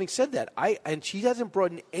 So having said that, and she hasn't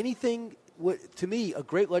brought in anything. To me, a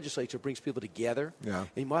great legislature brings people together. Yeah.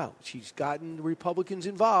 And wow, she's gotten the Republicans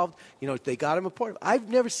involved. You know, they got them apart. I've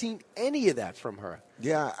never seen any of that from her.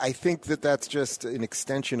 Yeah, I think that's just an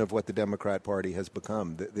extension of what the Democrat Party has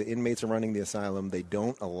become. The inmates are running the asylum. They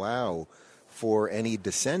don't allow for any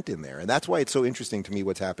dissent in there. And that's why it's so interesting to me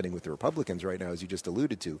what's happening with the Republicans right now, as you just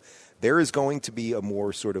alluded to. There is going to be a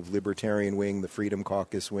more sort of libertarian wing, the Freedom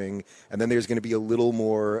Caucus wing, and then there's going to be a little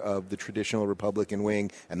more of the traditional Republican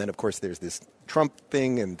wing, and then, of course, there's this Trump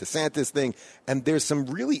thing and DeSantis thing, and there's some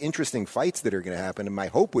really interesting fights that are going to happen, and my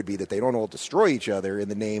hope would be that they don't all destroy each other in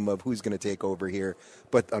the name of who's going to take over here.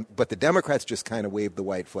 But the Democrats just kind of waved the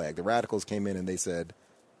white flag. The radicals came in and they said,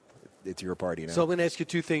 it's your party now. So I'm going to ask you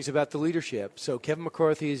two things about the leadership. So Kevin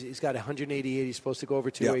McCarthy, he's got 188. He's supposed to go over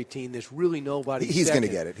 218. Yep. There's really nobody. He's going to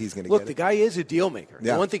get it. He's going to get it. Look, the guy is a deal maker.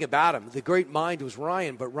 Yeah. The one thing about him, the great mind was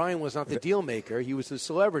Ryan, but Ryan was not the deal maker. He was the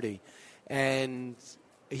celebrity. And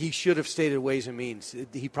he should have stayed at Ways and Means.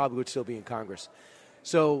 He probably would still be in Congress.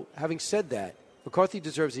 So having said that, McCarthy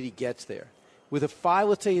deserves that he gets there. With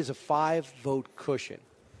let's say he has a 5-vote cushion.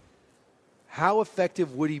 How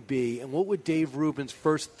effective would he be, and what would Dave Rubin's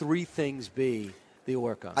first 3 things be that you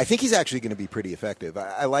work on? I think he's actually going to be pretty effective.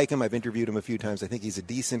 I like him. I've interviewed him a few times. I think he's a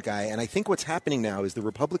decent guy. And I think what's happening now is the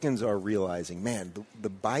Republicans are realizing, man, the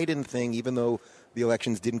Biden thing, even though the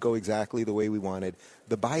elections didn't go exactly the way we wanted,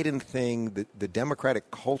 the Biden thing, the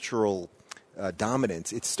Democratic cultural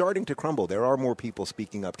dominance, it's starting to crumble. There are more people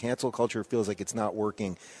speaking up. Cancel culture feels like it's not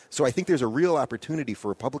working. So I think there's a real opportunity for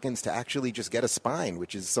Republicans to actually just get a spine,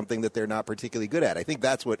 which is something that they're not particularly good at. I think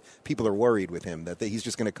that's what people are worried with him, that he's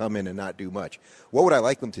just going to come in and not do much. What would I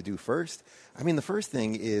like them to do first? I mean, the first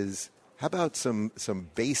thing is, how about some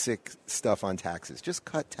basic stuff on taxes? Just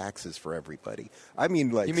cut taxes for everybody. I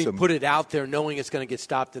mean, put it out there knowing it's going to get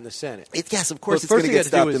stopped in the Senate? Yes, of course it's going to get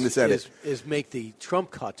stopped in the Senate. Is make the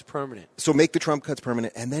Trump cuts permanent. So make the Trump cuts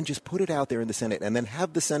permanent and then just put it out there in the Senate and then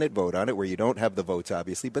have the Senate vote on it where you don't have the votes,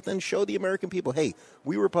 obviously, but then show the American people, hey,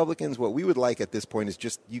 we Republicans, what we would like at this point is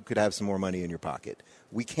just you could have some more money in your pocket.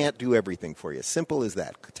 We can't do everything for you. Simple as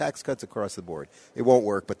that. Tax cuts across the board. It won't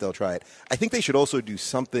work, but they'll try it. I think they should also do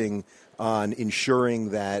something on ensuring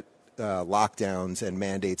that lockdowns and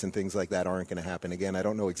mandates and things like that aren't going to happen again. I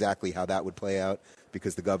don't know exactly how that would play out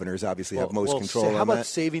because the governors obviously have most control on that. How about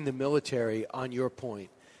saving the military on your point?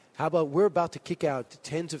 How about we're about to kick out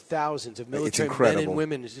tens of thousands of military men and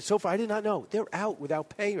women. So far, I did not know. They're out without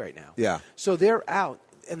pay right now. Yeah. So they're out.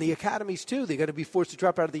 and the academies, too. They're going to be forced to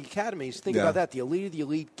drop out of the academies. Think about that. The elite of the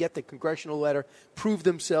elite get the congressional letter, prove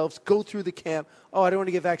themselves, go through the camp. Oh, I don't want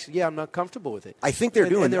to get vaccinated. Yeah, I'm not comfortable with it. I think they're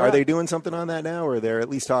are they doing something on that now, or they're at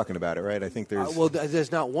least talking about it, right? I think there's... well,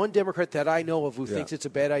 there's not one Democrat that I know of who thinks it's a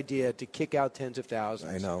bad idea to kick out tens of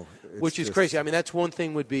thousands. I know. Which is crazy. I mean, that's one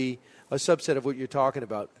thing would be a subset of what you're talking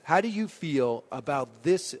about. How do you feel about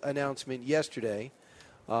this announcement yesterday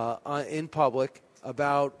in public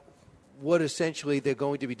about what essentially they're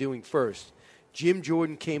going to be doing first? Jim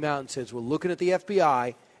Jordan came out and says, we're looking at the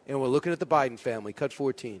FBI and we're looking at the Biden family. Cut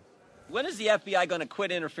 14. When is the FBI going to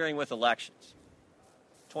quit interfering with elections?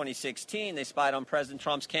 2016, they spied on President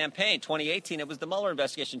Trump's campaign. 2018, it was the Mueller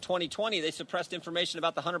investigation. 2020, they suppressed information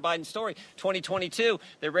about the Hunter Biden story. 2022,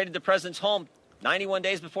 they raided the president's home 91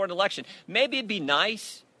 days before an election. Maybe it'd be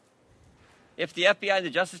nice if the FBI and the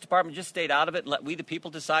Justice Department just stayed out of it and let we the people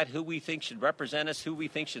decide who we think should represent us, who we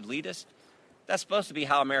think should lead us. That's supposed to be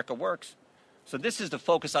how America works. So this is the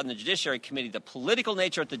focus on the Judiciary Committee, the political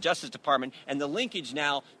nature at the Justice Department, and the linkage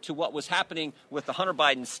now to what was happening with the Hunter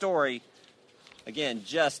Biden story, again,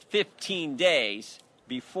 just 15 days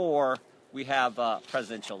before we have a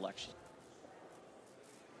presidential election.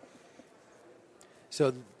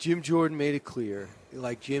 So Jim Jordan made it clear,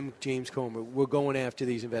 like James Comer, we're going after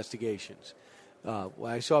these investigations.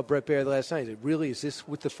 I saw Brett Baer last night. He said, really, is this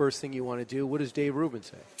the first thing you want to do? What does Dave Rubin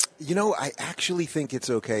say? You know, I actually think it's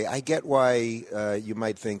okay. I get why you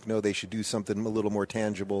might think, no, they should do something a little more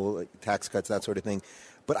tangible, like tax cuts, that sort of thing.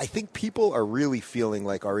 But I think people are really feeling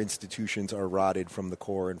like our institutions are rotted from the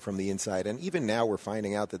core and from the inside. And even now we're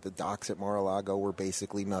finding out that the docks at Mar-a-Lago were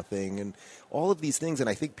basically nothing and all of these things. And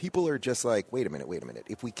I think people are just like, wait a minute.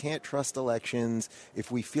 If we can't trust elections,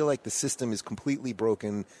 if we feel like the system is completely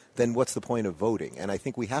broken, then what's the point of voting? And I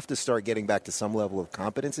think we have to start getting back to some level of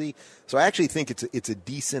competency. So I actually think it's a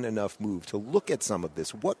decent enough move to look at some of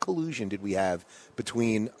this. What collusion did we have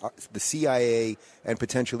between the CIA and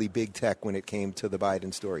potentially big tech when it came to the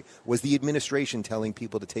Biden story? Was the administration telling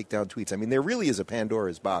people to take down tweets? I mean, there really is a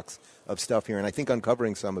Pandora's box of stuff here, and I think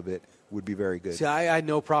uncovering some of it would be very good. See, I had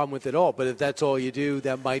no problem with it all, but if that's all you do,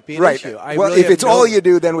 that might be an right. issue. Well, if it's all you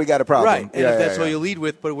do, then we got a problem. Right, and if that's all you lead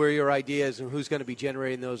with, but where are your ideas and who's going to be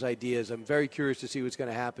generating those ideas? I'm very curious to see what's going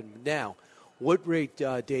to happen. Now, what rate,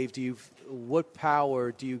 Dave, what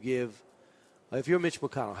power do you give, if you're Mitch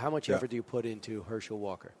McConnell, how much effort do you put into Herschel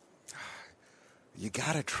Walker? You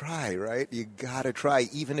got to try, right? You got to try,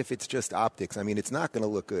 even if it's just optics. I mean, it's not going to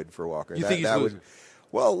look good for Walker. You think he's losing?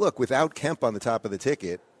 Well, look, without Kemp on the top of the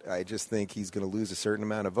ticket, I just think he's going to lose a certain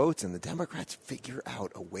amount of votes, and the Democrats figure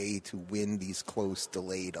out a way to win these close,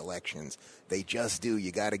 delayed elections. They just do.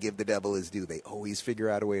 You got to give the devil his due. They always figure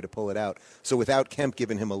out a way to pull it out. So without Kemp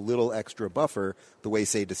giving him a little extra buffer, the way,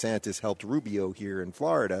 say, DeSantis helped Rubio here in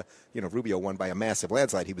Florida, Rubio won by a massive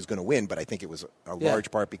landslide. He was going to win, but I think it was a large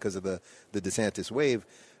part because of the DeSantis wave.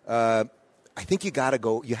 I think you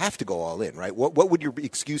have to go all in, right? What would your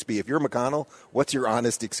excuse be? If you're McConnell, what's your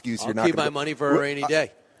honest excuse? I'll keep my money for a rainy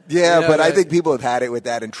day. Yeah, but I think people have had it with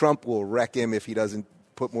that, and Trump will wreck him if he doesn't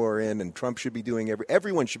put more in, and Trump should be doing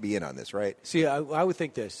everyone should be in on this, right? See, I would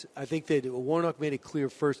think this. I think that Warnock made it clear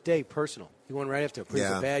first day, personal. He went right after. He's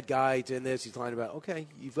a bad guy. He's in this. He's lying about, okay,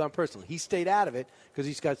 you've gone personal. He stayed out of it because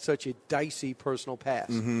he's got such a dicey personal past.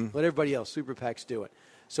 Mm-hmm. Let everybody else, super PACs, do it.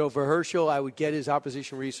 So for Herschel, I would get his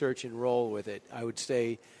opposition research and roll with it. I would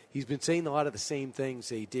say he's been saying a lot of the same things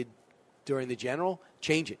they did during the general.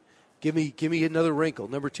 Change it. Give me another wrinkle.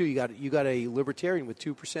 Number two, you got a libertarian with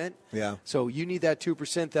 2%. Yeah. So you need that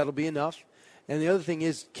 2%. That'll be enough. And the other thing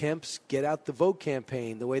is Kemp's Get Out the Vote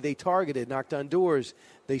campaign, the way they targeted, knocked on doors.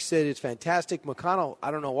 They said it's fantastic. McConnell, I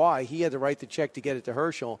don't know why, he had to write the check to get it to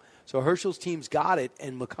Herschel. So Herschel's team's got it,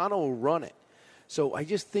 and McConnell will run it. So I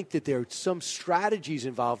just think that there are some strategies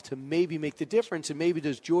involved to maybe make the difference. And maybe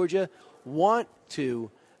does Georgia want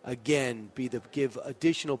to, again, give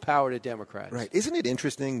additional power to Democrats? Right. Isn't it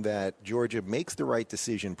interesting that Georgia makes the right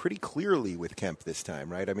decision pretty clearly with Kemp this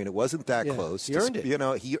time, right? I mean, it wasn't that close. He earned it.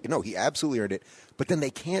 He absolutely earned it. But then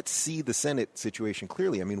they can't see the Senate situation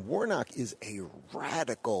clearly. I mean, Warnock is a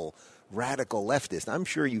radical leftist. I'm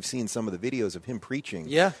sure you've seen some of the videos of him preaching.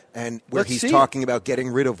 Yeah. And where he's talking about getting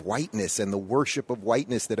rid of whiteness and the worship of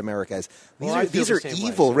whiteness that America has. These are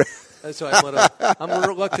evil. That's why I'm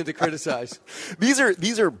reluctant to criticize. These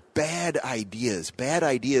are bad ideas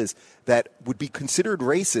that would be considered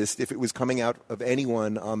racist if it was coming out of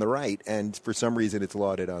anyone on the right, and for some reason it's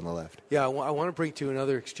lauded on the left. Yeah, I want to bring to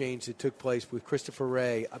another exchange that took place with Christopher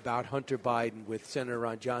Wray about Hunter Biden with Senator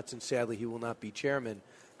Ron Johnson. Sadly, he will not be chairman.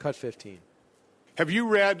 Cut 15. Have you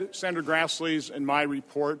read Senator Grassley's and my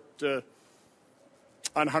report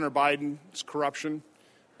on Hunter Biden's corruption?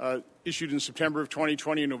 issued in September of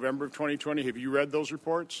 2020 and November of 2020. Have you read those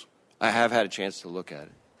reports? I have had a chance to look at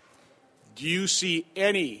it. Do you see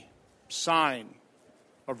any sign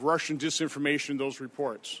of Russian disinformation in those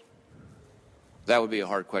reports? That would be a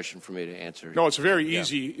hard question for me to answer. No, it's very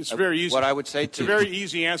easy. Yeah. It's very easy. What I would say it's a very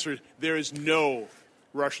easy answer. There is no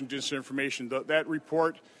Russian disinformation. That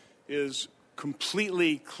report is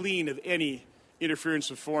completely clean of any interference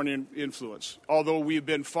of foreign influence, although we have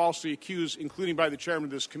been falsely accused, including by the chairman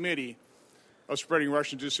of this committee, of spreading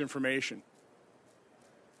Russian disinformation.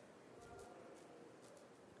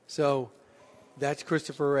 So that's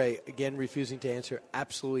Christopher Wray, again, refusing to answer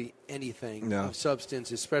absolutely anything of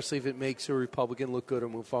substance, especially if it makes a Republican look good or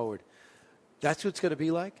move forward. That's what it's going to be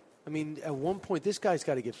like? I mean, at one point, this guy's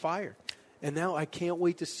got to get fired. And now I can't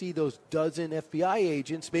wait to see those dozen FBI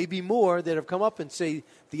agents, maybe more, that have come up and say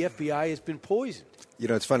the FBI has been poisoned. You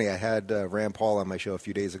know, it's funny. I had Rand Paul on my show a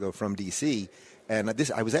few days ago from D.C., and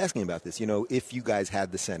I was asking about this. You know, if you guys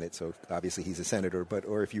had the Senate, so obviously he's a senator,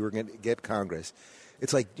 or if you were going to get Congress,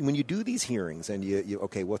 it's like when you do these hearings and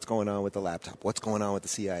okay, what's going on with the laptop? What's going on with the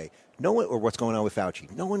CIA? No one, or what's going on with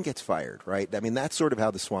Fauci? No one gets fired, right? I mean, that's sort of how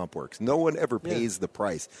the swamp works. No one ever pays the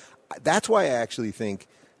price. That's why I actually think,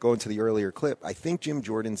 going to the earlier clip, I think Jim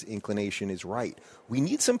Jordan's inclination is right. We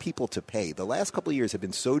need some people to pay. The last couple of years have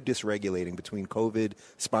been so dysregulating between COVID,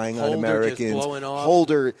 spying on Americans,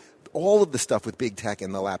 Holder, all of the stuff with big tech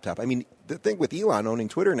and the laptop. I mean, the thing with Elon owning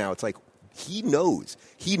Twitter now, it's like he knows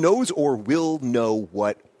or will know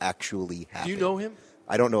what actually happened. Do you know him?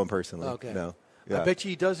 I don't know him personally. Okay. No. Yeah. I bet you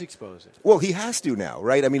he does expose it. Well, he has to now,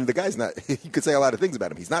 right? I mean, the guy's not – you could say a lot of things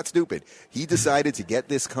about him. He's not stupid. He decided to get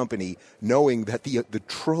this company knowing that the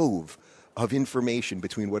trove of information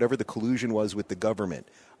between whatever the collusion was with the government.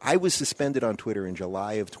 I was suspended on Twitter in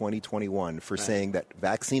July of 2021 for saying that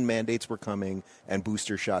vaccine mandates were coming and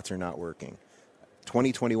booster shots are not working.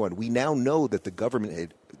 2021. We now know that the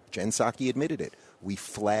government – Jen Psaki admitted it. We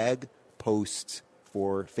flag posts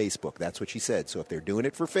for Facebook. That's what she said. So if they're doing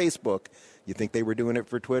it for Facebook, you think they were doing it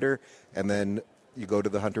for Twitter, and then you go to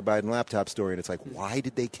the Hunter Biden laptop story, and it's like, why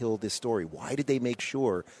did they kill this story? Why did they make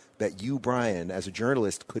sure that you, Brian, as a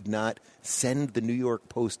journalist, could not send the New York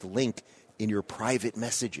Post link in your private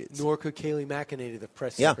messages? Nor could Kayleigh McEnany, the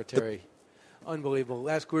press secretary. Unbelievable.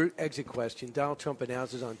 Last exit question. Donald Trump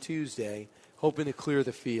announces on Tuesday, hoping to clear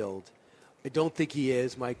the field. I don't think he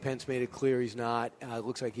is. Mike Pence made it clear he's not. It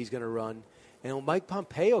looks like he's going to run. And Mike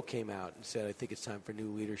Pompeo came out and said, I think it's time for new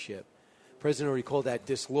leadership. The president already called that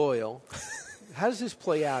disloyal. How does this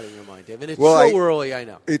play out in your mind, Dave? And it's early, I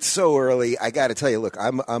know. It's so early. I got to tell you, look,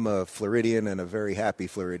 I'm a Floridian and a very happy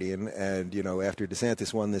Floridian. And, you know, after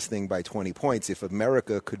DeSantis won this thing by 20 points, if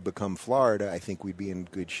America could become Florida, I think we'd be in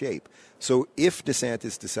good shape. So if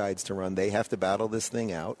DeSantis decides to run, they have to battle this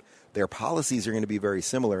thing out. Their policies are going to be very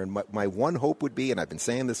similar. And my one hope would be, and I've been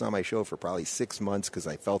saying this on my show for probably 6 months because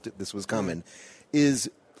I felt this was coming, is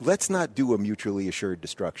let's not do a mutually assured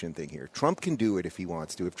destruction thing here. Trump can do it if he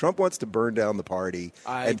wants to. If Trump wants to burn down the party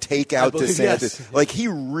and take out DeSantis, like he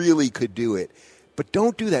really could do it. But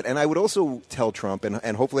don't do that. And I would also tell Trump,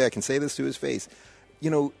 and hopefully I can say this to his face, you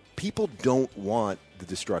know, people don't want the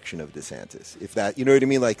destruction of DeSantis. If that, you know what I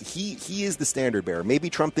mean? Like he is the standard bearer. Maybe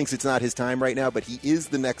Trump thinks it's not his time right now, but he is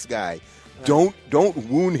the next guy. Right. Don't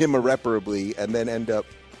wound him irreparably and then end up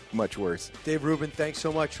much worse. Dave Rubin, thanks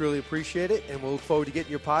so much. Really appreciate it. And we'll look forward to getting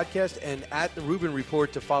your podcast and at the Rubin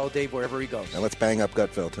Report to follow Dave wherever he goes. Now let's bang up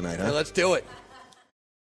Gutfeld tonight, huh? Yeah, let's do it.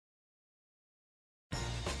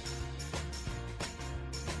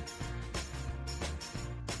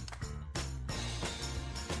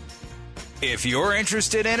 If you're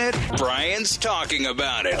interested in it, Brian's talking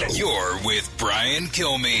about it. You're with Brian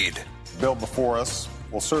Kilmeade. The bill before us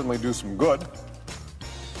will certainly do some good.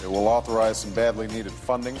 It will authorize some badly needed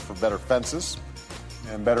funding for better fences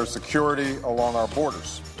and better security along our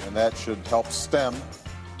borders. And that should help stem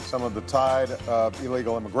some of the tide of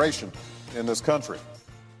illegal immigration in this country.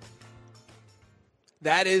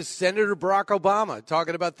 That is Senator Barack Obama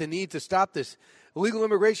talking about the need to stop this illegal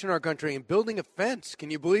immigration in our country and building a fence. Can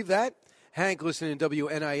you believe that? Hank, listening to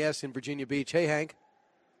WNIS in Virginia Beach. Hey, Hank.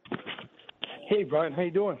 Hey, Brian. How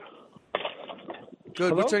you doing?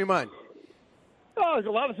 Good. Hello? What's on your mind? Oh, there's a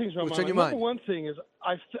lot of things on my mind. What's on your mind? Number one thing is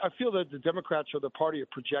I feel that the Democrats are the party of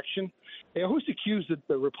projection. And who's accused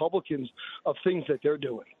the Republicans of things that they're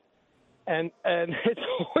doing? And it's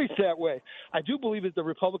always that way. I do believe that the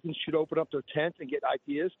Republicans should open up their tent and get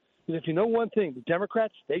ideas. Because if you know one thing, the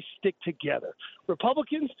Democrats, they stick together.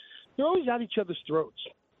 Republicans, they're always at each other's throats.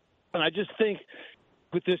 And I just think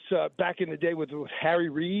with this back in the day with Harry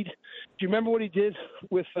Reid, do you remember what he did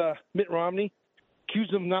with Mitt Romney?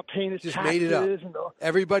 accused him of not paying his Just taxes. made it up. And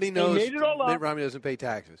Everybody knows made it all up. Mitt Romney doesn't pay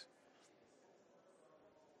taxes.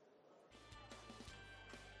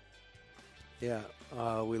 Yeah,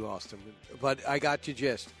 we lost him. But I got your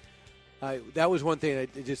gist. That was one thing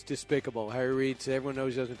just despicable. Harry Reid said everyone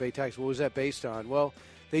knows he doesn't pay taxes. What was that based on? Well,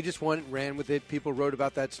 they just ran with it. People wrote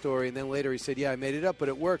about that story, and then later he said, yeah, I made it up, but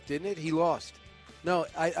it worked, didn't it? He lost. No,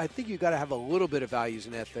 I think you've got to have a little bit of values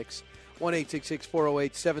and ethics.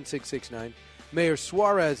 1-866-408-7669. Mayor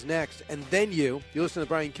Suarez next, and then you. You listen to the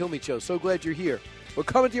Brian Kilmeade Show. So glad you're here. We're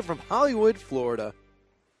coming to you from Hollywood, Florida.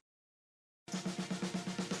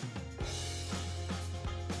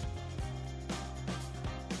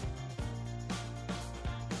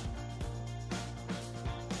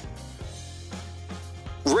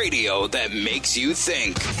 Radio that makes you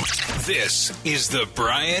think. This is the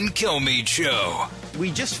Brian Kilmeade Show. We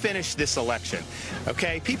just finished this election,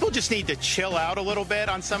 okay? People just need to chill out a little bit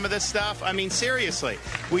on some of this stuff. I mean, seriously,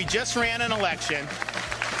 we just ran an election.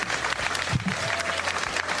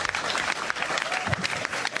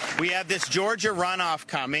 We have this Georgia runoff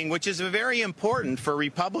coming, which is very important for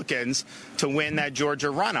Republicans to win that Georgia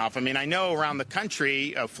runoff. I mean, I know around the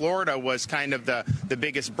country, Florida was kind of the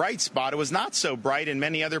biggest bright spot. It was not so bright in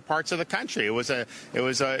many other parts of the country. It was a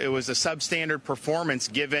substandard performance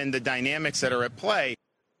given the dynamics that are at play.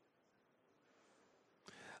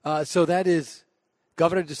 So that is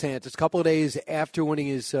Governor DeSantis, a couple of days after winning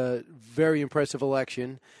his very impressive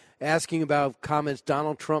election, asking about comments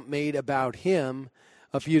Donald Trump made about him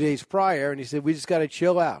a few days prior, and he said, we just got to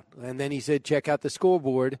chill out. And then he said, check out the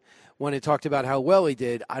scoreboard when it talked about how well he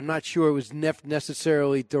did. I'm not sure it was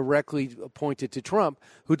necessarily directly pointed to Trump,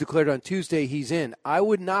 who declared on Tuesday he's in. I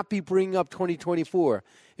would not be bringing up 2024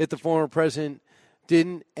 if the former president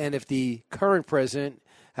didn't, and if the current president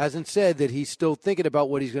hasn't said that he's still thinking about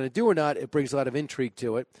what he's going to do or not. It brings a lot of intrigue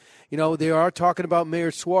to it. You know, they are talking about Mayor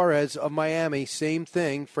Suarez of Miami. Same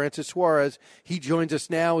thing, Francis Suarez. He joins us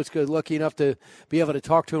now. It's good, lucky enough to be able to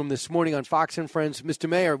talk to him this morning on Fox and Friends. Mr.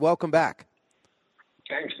 Mayor, welcome back.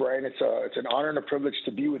 Thanks, Brian. It's an honor and a privilege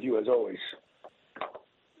to be with you as always.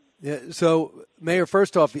 Yeah, so, Mayor,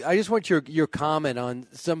 first off, I just want your comment on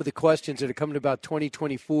some of the questions that are coming about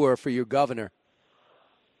 2024 for your governor.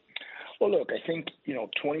 Well, look, I think,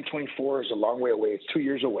 2024 is a long way away. It's 2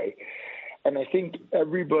 years away. And I think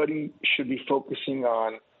everybody should be focusing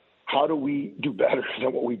on how do we do better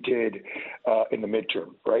than what we did in the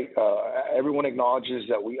midterm, right? Everyone acknowledges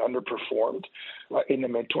that we underperformed in the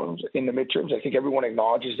midterms. I think everyone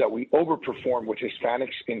acknowledges that we overperformed with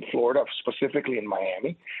Hispanics in Florida, specifically in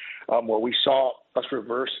Miami, where we saw us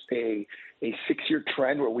reverse a 6-year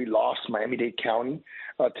trend where we lost Miami-Dade County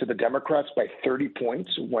to the Democrats by 30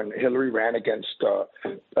 points when Hillary ran against the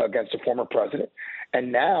former president. And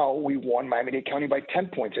now we won Miami-Dade County by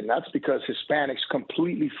 10 points, and that's because Hispanics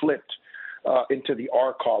completely flipped into the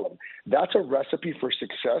R column. That's a recipe for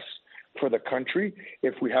success for the country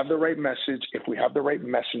if we have the right message, if we have the right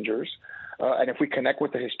messengers, and if we connect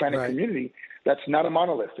with the Hispanic community. That's not a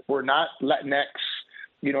monolith. We're not Latinx.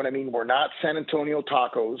 You know what I mean? We're not San Antonio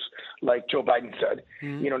tacos, like Joe Biden said.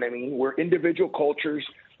 Mm-hmm. You know what I mean? We're individual cultures.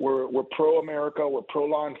 We're pro-America. We're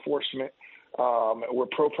pro-law enforcement. We're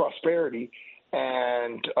pro-prosperity.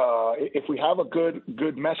 And if we have a good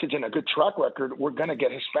message and a good track record, we're going to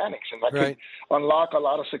get Hispanics. And that could unlock a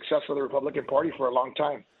lot of success for the Republican Party for a long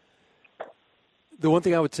time. The one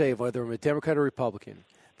thing I would say, whether I'm a Democrat or Republican,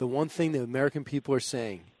 the one thing the American people are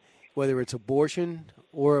saying, whether it's abortion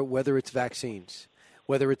or whether it's vaccines,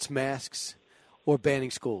 whether it's masks or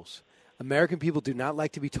banning schools, American people do not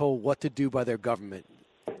like to be told what to do by their government.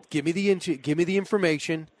 Give me the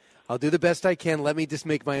information. I'll do the best I can. Let me just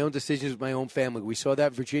make my own decisions with my own family. We saw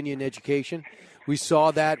that in Virginia in education. We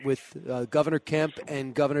saw that with Governor Kemp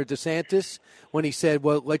and Governor DeSantis when he said,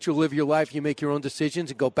 well, let you live your life, you make your own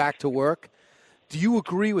decisions and go back to work. Do you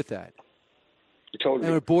agree with that? Totally.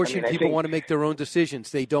 And abortion, people want to make their own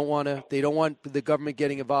decisions. They don't want the government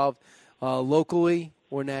getting involved locally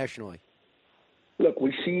or nationally. Look,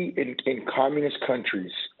 we see in communist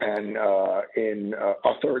countries and in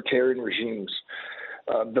authoritarian regimes,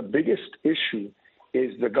 the biggest issue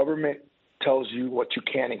is the government tells you what you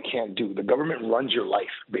can and can't do. The government runs your life,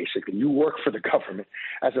 basically. You work for the government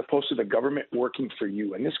as opposed to the government working for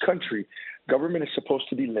you. In this country, government is supposed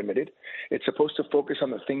to be limited. It's supposed to focus on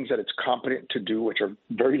the things that it's competent to do, which are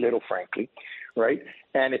very little, frankly, right?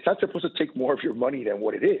 And it's not supposed to take more of your money than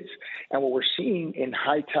what it is. And what we're seeing in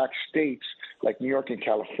high-tax states like New York and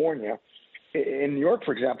California In New York,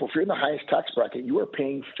 for example, if you're in the highest tax bracket, you are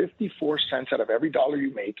paying 54 cents out of every dollar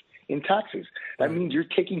you make in taxes. That means you're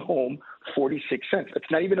taking home 46 cents.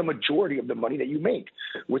 That's not even a majority of the money that you make,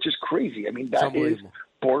 which is crazy. I mean, that is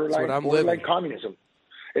borderline communism.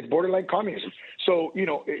 It's borderline communism. So,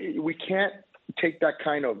 we can't take that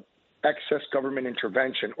kind of excess government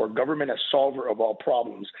intervention or government as solver of all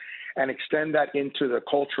problems and extend that into the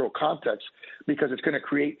cultural context, because it's going to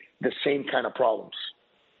create the same kind of problems.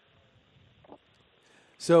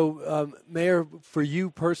 So, Mayor, for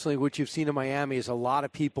you personally, what you've seen in Miami is a lot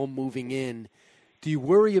of people moving in. Do you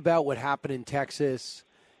worry about what happened in Texas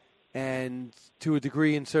and to a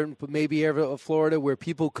degree in certain, maybe Florida, where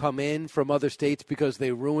people come in from other states because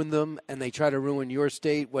they ruin them and they try to ruin your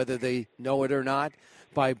state, whether they know it or not,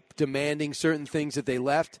 by demanding certain things that they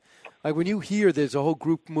left? Like when you hear there's a whole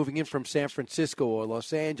group moving in from San Francisco or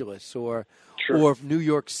Los Angeles or New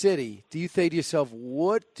York City, do you say to yourself,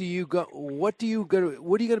 what are you going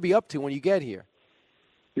to be up to when you get here?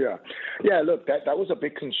 Yeah. Look, that was a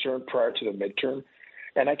big concern prior to the midterm,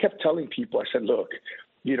 and I kept telling people, I said, look,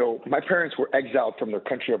 my parents were exiled from their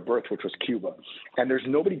country of birth, which was Cuba, and there's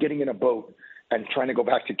nobody getting in a boat and trying to go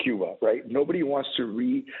back to Cuba, right? Nobody wants to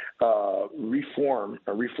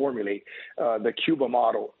reformulate the Cuba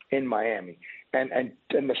model in Miami. And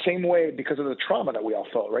the same way, because of the trauma that we all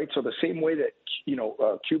felt, right? So the same way that,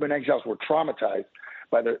 Cuban exiles were traumatized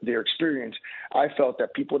by their experience, I felt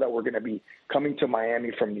that people that were going to be coming to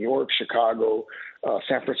Miami from New York, Chicago,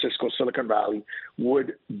 San Francisco, Silicon Valley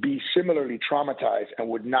would be similarly traumatized and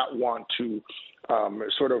would not want to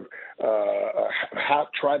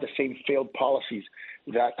try the same failed policies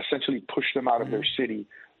that essentially pushed them out of their city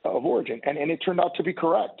of origin. And it turned out to be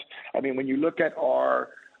correct. I mean, when you look at our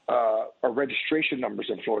registration numbers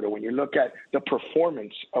in Florida, when you look at the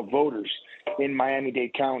performance of voters in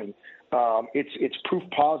Miami-Dade County, it's proof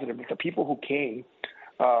positive that the people who came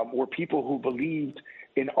were people who believed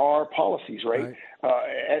in our policies, right?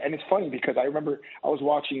 And it's funny because I remember I was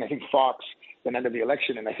watching, I think, Fox the night of the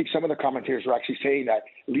election, and I think some of the commentators were actually saying that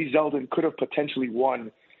Lee Zeldin could have potentially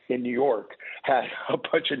won in New York had a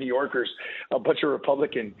bunch of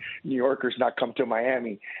Republican New Yorkers not come to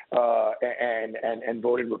Miami and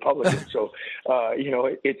voted Republican. So,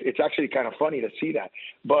 it's actually kind of funny to see that.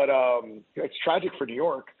 But it's tragic for New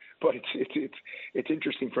York, but it's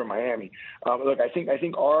interesting for Miami. Look, I think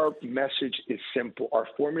our message is simple. Our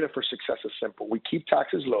formula for success is simple. We keep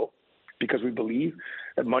taxes low because we believe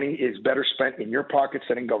that money is better spent in your pockets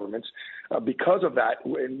than in government's. Because of that,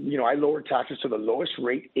 I lowered taxes to the lowest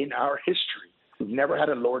rate in our history. We've never had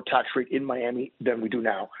a lower tax rate in Miami than we do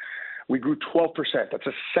now. We grew 12%. That's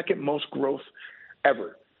the second most growth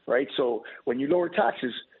ever, right? So when you lower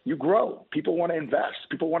taxes, you grow. People want to invest.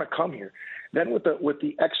 People want to come here. Then with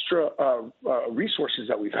the extra resources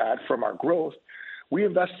that we've had from our growth, we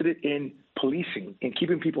invested it in policing, in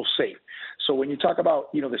keeping people safe. So when you talk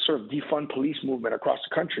about, the sort of defund police movement across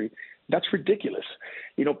the country, that's ridiculous.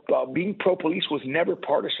 Being pro-police was never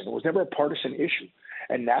partisan. It was never a partisan issue.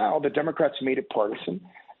 And now the Democrats made it partisan.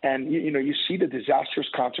 And, you see the disastrous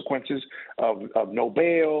consequences of no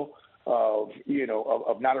bail, of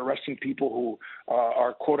not arresting people who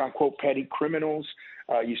are quote unquote petty criminals.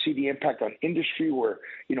 You see the impact on industry where,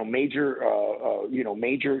 major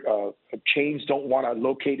chains don't want to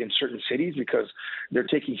locate in certain cities because they're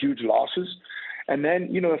taking huge losses. And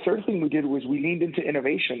then, the third thing we did was we leaned into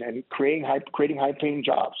innovation and creating high-paying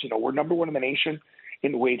jobs. We're number one in the nation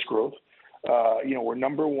in wage growth. We're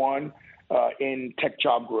number one in tech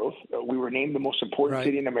job growth. We were named the most important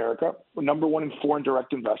city in America. We're number one in foreign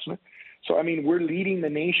direct investment. So, we're leading the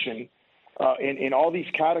nation in all these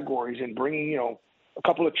categories and bringing, a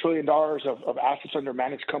couple of $1 trillion of assets under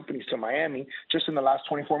managed companies to Miami just in the last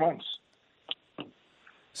 24 months.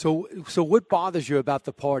 So what bothers you about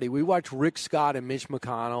the party? We watched Rick Scott and Mitch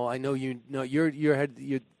McConnell. I know you're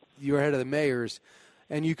head of the mayors,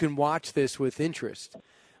 and you can watch this with interest.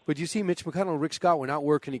 But you see Mitch McConnell and Rick Scott were not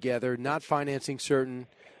working together, not financing certain.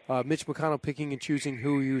 Mitch McConnell picking and choosing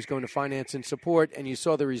who he was going to finance and support, and you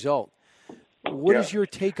saw the result. What is your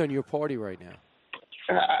take on your party right now?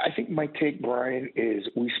 I think my take, Brian, is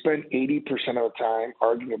we spend 80% of the time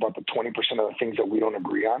arguing about the 20% of the things that we don't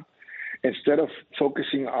agree on, instead of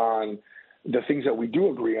focusing on the things that we do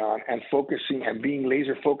agree on and focusing and being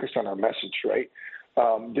laser focused on our message, right?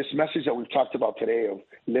 This message that we've talked about today of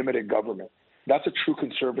limited government, that's a true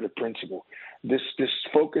conservative principle. This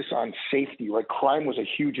focus on safety, right? Crime was a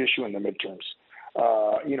huge issue in the midterms.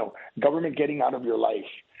 Government getting out of your life.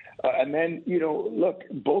 And then, look,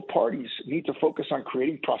 both parties need to focus on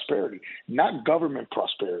creating prosperity, not government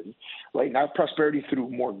prosperity, right? Not prosperity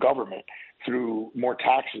through more government, through more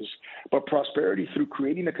taxes, but prosperity through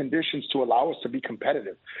creating the conditions to allow us to be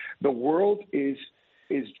competitive. The world is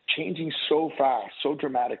changing so fast, so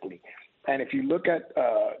dramatically. And if you look at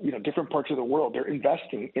different parts of the world, they're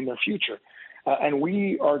investing in their future. And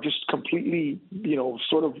we are just completely,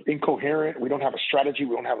 sort of incoherent. We don't have a strategy.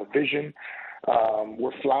 We don't have a vision.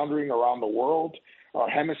 We're floundering around the world. Our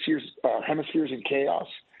hemispheres in chaos,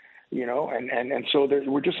 and so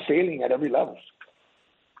we're just failing at every level.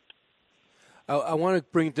 I want to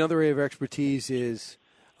bring another area of expertise is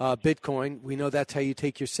Bitcoin. We know that's how you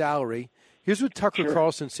take your salary. Here's what Tucker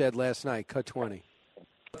Carlson said last night, cut 20.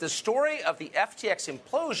 The story of the FTX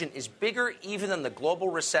implosion is bigger even than the global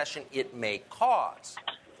recession it may cause.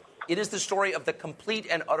 It is the story of the complete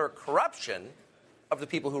and utter corruption of the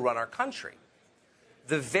people who run our country.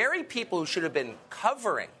 The very people who should have been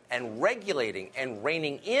covering and regulating and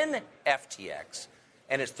reining in FTX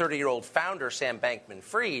and its 30-year-old founder, Sam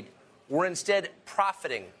Bankman-Fried, were instead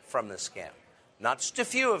profiting from the scam. Not just a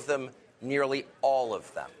few of them, nearly all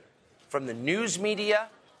of them. From the news media,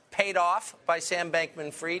 paid off by Sam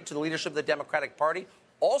Bankman-Fried, to the leadership of the Democratic Party,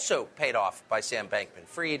 also paid off by Sam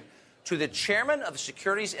Bankman-Fried, to the chairman of the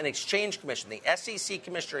Securities and Exchange Commission, the SEC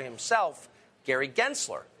commissioner himself, Gary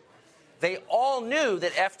Gensler. They all knew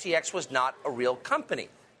that FTX was not a real company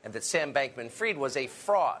and that Sam Bankman-Fried was a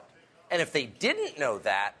fraud. And if they didn't know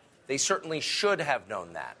that, they certainly should have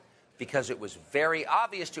known that, because it was very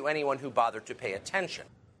obvious to anyone who bothered to pay attention.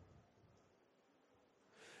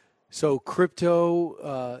 So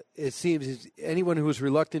crypto, it seems anyone who was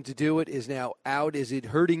reluctant to do it is now out. Is it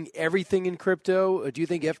hurting everything in crypto? Do you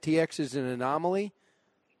think FTX is an anomaly?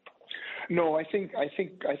 No, I think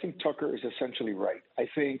Tucker is essentially right. I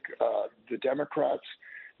think the Democrats,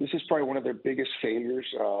 this is probably one of their biggest failures.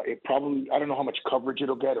 I don't know how much coverage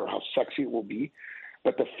it'll get or how sexy it will be,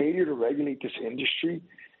 but the failure to regulate this industry,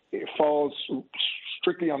 it falls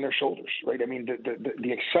strictly on their shoulders, right? I mean,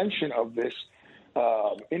 the extension of this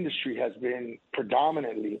industry has been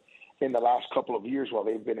predominantly in the last couple of years while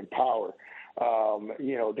they've been in power.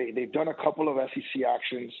 They've done a couple of SEC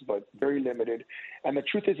actions, but very limited. And the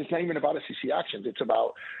truth is, it's not even about SEC actions. It's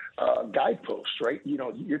about guideposts, right?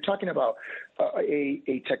 You're talking about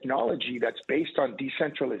a technology that's based on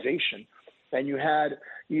decentralization. And you had,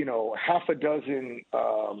 half a dozen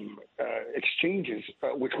exchanges,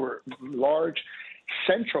 which were large,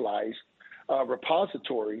 centralized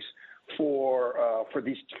repositories for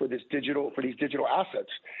these digital assets,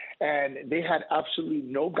 and they had absolutely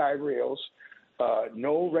no guide rails,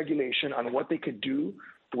 no regulation on what they could do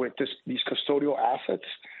with these custodial assets,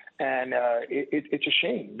 and it's a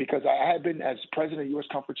shame, because I had been, as president of the U.S.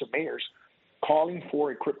 Conference of Mayors, calling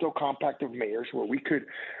for a crypto compact of mayors where we could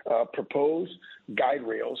propose guide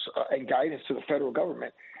rails and guidance to the federal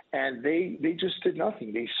government, and they just did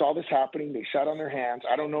nothing. They saw this happening. They sat on their hands.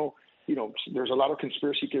 I don't know. There's a lot of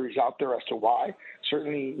conspiracy theories out there as to why.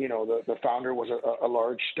 Certainly, the founder was a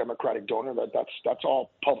large Democratic donor. That's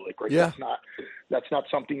all public, right? Yeah. That's not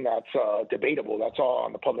something that's debatable. That's all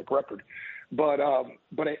on the public record. But I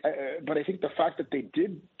think the fact that they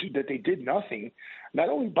did nothing, not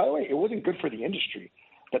only, by the way, it wasn't good for the industry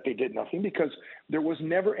that they did nothing, because there was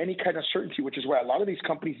never any kind of certainty, which is why a lot of these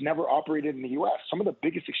companies never operated in the U.S. Some of the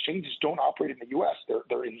biggest exchanges don't operate in the U.S.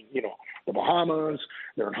 They're in, the Bahamas,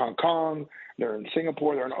 they're in Hong Kong, they're in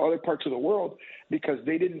Singapore, they're in other parts of the world, because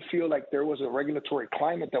they didn't feel like there was a regulatory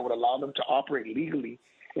climate that would allow them to operate legally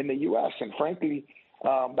in the U.S. And frankly,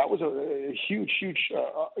 that was a huge,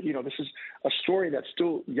 this is a story that's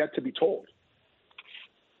still yet to be told.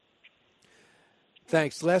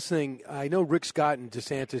 Thanks. Last thing, I know Rick Scott and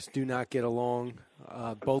DeSantis do not get along.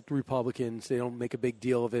 Both Republicans, they don't make a big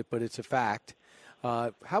deal of it, but it's a fact.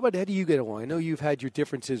 How do you get along? I know you've had your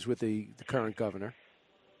differences with the current governor.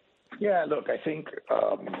 Yeah, look, I think,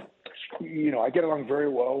 I get along very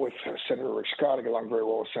well with Senator Rick Scott. I get along very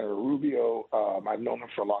well with Senator Rubio. I've known him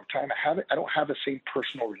for a long time. I don't have the same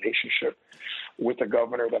personal relationship with the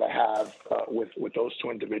governor that I have with those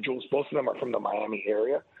two individuals. Both of them are from the Miami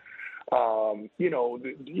area.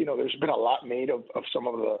 There's been a lot made of some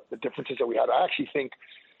of the differences that we had. I actually think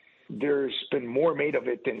there's been more made of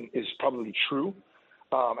it than is probably true,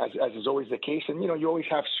 as is always the case. And, you always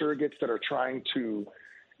have surrogates that are trying to,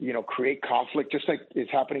 create conflict, just like is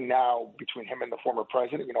happening now between him and the former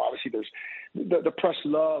president. Obviously there's the press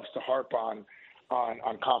loves to harp on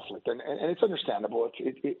conflict, and it's understandable.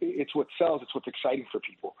 It's what sells. It's what's exciting for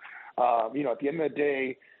people. At the end of the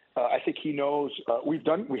day, I think he knows we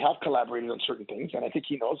have collaborated on certain things, and I think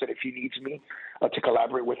he knows that if he needs me to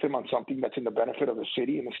collaborate with him on something that's in the benefit of the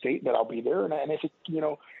city and the state, that I'll be there. And I think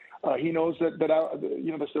he knows that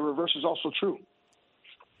the reverse is also true.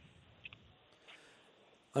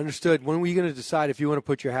 Understood. When were you going to decide if you want to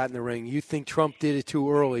put your hat in the ring? You think Trump did it too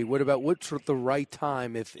early. What about what's the right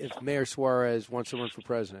time if Mayor Suarez wants to run for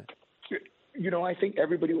president? I think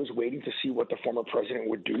everybody was waiting to see what the former president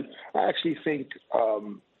would do. I actually think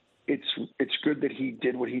it's good that he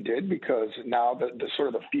did what he did, because now the sort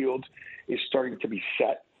of the field is starting to be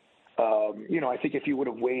set. I think if he would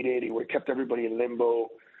have waited, he would have kept everybody in limbo.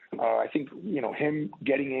 I think, him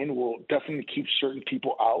getting in will definitely keep certain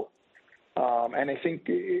people out. And I think,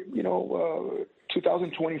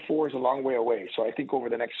 2024 is a long way away. So I think over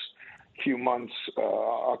the next few months,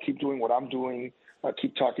 I'll keep doing what I'm doing. I'll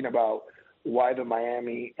keep talking about why the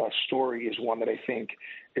Miami story is one that I think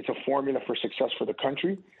it's a formula for success for the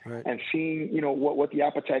country, right. And seeing, what the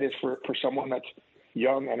appetite is for someone that's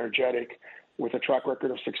young, energetic, with a track record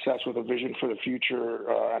of success, with a vision for the future,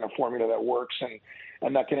 and a formula that works.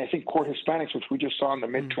 And that can, I think, court Hispanics, which we just saw in the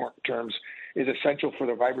midterms, is essential for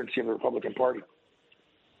the vibrancy of the Republican Party.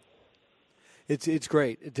 It's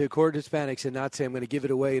great to court Hispanics and not say I'm going to give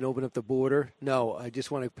it away and open up the border. No, I just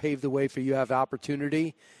want to pave the way for you to have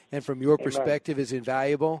opportunity, and from your perspective is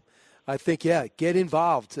invaluable. I think, get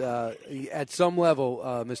involved at some level,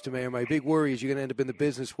 Mr. Mayor. My big worry is you're going to end up in the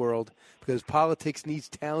business world, because politics needs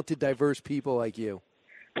talented, diverse people like you.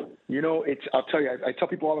 I'll tell you, I tell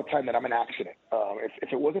people all the time that I'm an accident.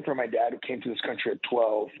 If it wasn't for my dad, who came to this country at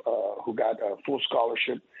 12, who got a full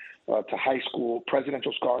scholarship to high school,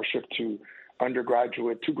 presidential scholarship to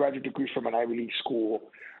undergraduate, 2 graduate degrees from an Ivy League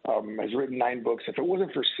school, has written 9 books. If it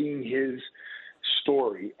wasn't for seeing his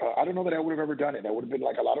story, I don't know that I would have ever done it. I would have been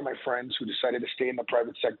like a lot of my friends who decided to stay in the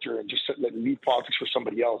private sector and just leave politics for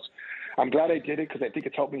somebody else. I'm glad I did it, because I think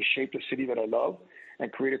it's helped me shape the city that I love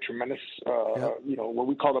and create a tremendous, what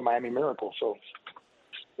we call the Miami Miracle. So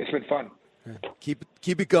it's been fun.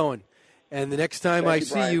 Keep it going. And the next time I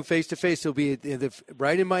see you face to face, it'll be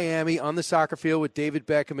right in Miami on the soccer field with David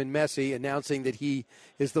Beckham and Messi announcing that he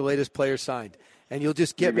is the latest player signed. And you'll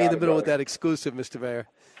just get me in the middle with that exclusive, Mr. Mayor.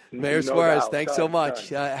 Mayor Suarez, thanks so much.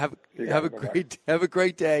 Have a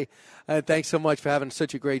great day. Thanks so much for having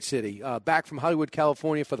such a great city. Back from Hollywood,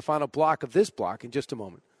 California for the final block of this block in just a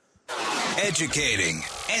moment. Educating,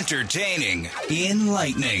 entertaining,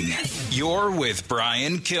 enlightening. You're with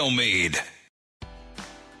Brian Kilmeade.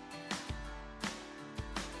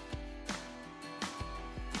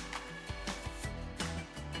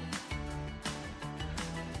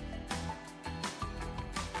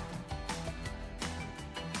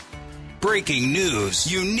 Breaking news,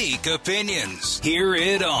 unique opinions. Hear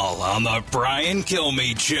it all on the Brian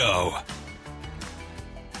Kilmeade Show.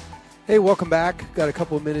 Hey, welcome back. Got a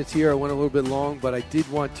couple of minutes here. I went a little bit long, but I did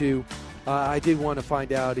want to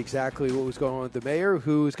find out exactly what was going on with the mayor,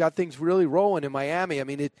 who's got things really rolling in Miami. I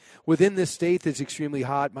mean, within this state that's extremely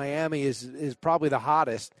hot, Miami is probably the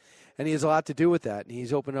hottest, and he has a lot to do with that, and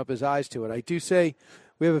he's opened up his eyes to it. I do say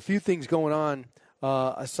we have a few things going on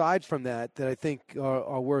aside from that I think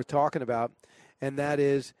are worth talking about, and that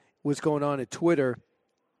is what's going on at Twitter.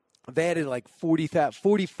 They added like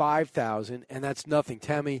 45,000, and that's nothing.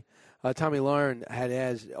 Tommy Lauren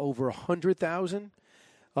has over 100,000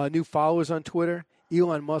 new followers on Twitter.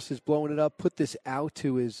 Elon Musk is blowing it up. Put this out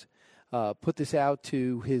to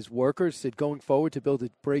his workers. Said going forward to build a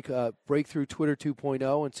breakthrough Twitter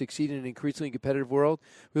 2.0 and succeed in an increasingly competitive world,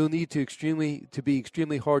 we will need to be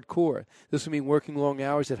extremely hardcore. This will mean working long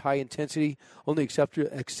hours at high intensity. Only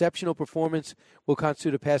exceptional performance will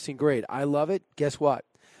constitute a passing grade. I love it. Guess what?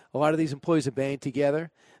 A lot of these employees are banded together.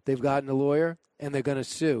 They've gotten a lawyer, and they're going to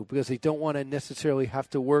sue because they don't want to necessarily have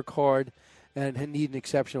to work hard and need an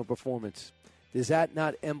exceptional performance. Is that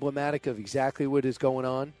not emblematic of exactly what is going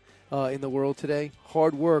on in the world today?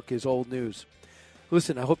 Hard work is old news.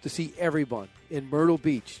 Listen, I hope to see everyone in Myrtle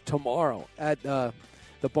Beach tomorrow at the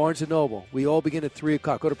Barnes & Noble. We all begin at 3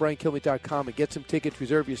 o'clock. Go to BrianKilmeade.com and get some tickets.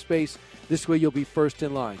 Reserve your space. This way you'll be first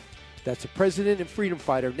in line. That's The President and Freedom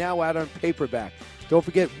Fighter, now out on paperback. Don't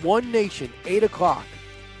forget, One Nation, 8 o'clock,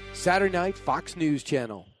 Saturday night, Fox News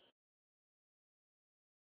Channel.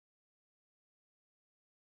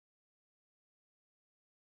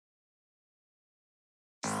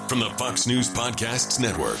 From the Fox News Podcasts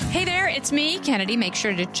Network. Hey there, it's me, Kennedy. Make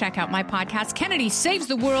sure to check out my podcast, Kennedy Saves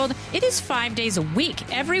the World. It is 5 days a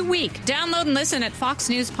week, every week. Download and listen at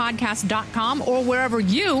foxnewspodcast.com or wherever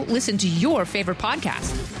you listen to your favorite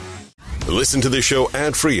podcast. Listen to the show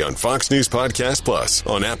ad-free on Fox News Podcast Plus,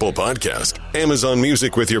 on Apple Podcast, Amazon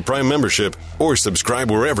Music with your Prime membership, or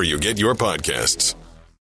subscribe wherever you get your podcasts.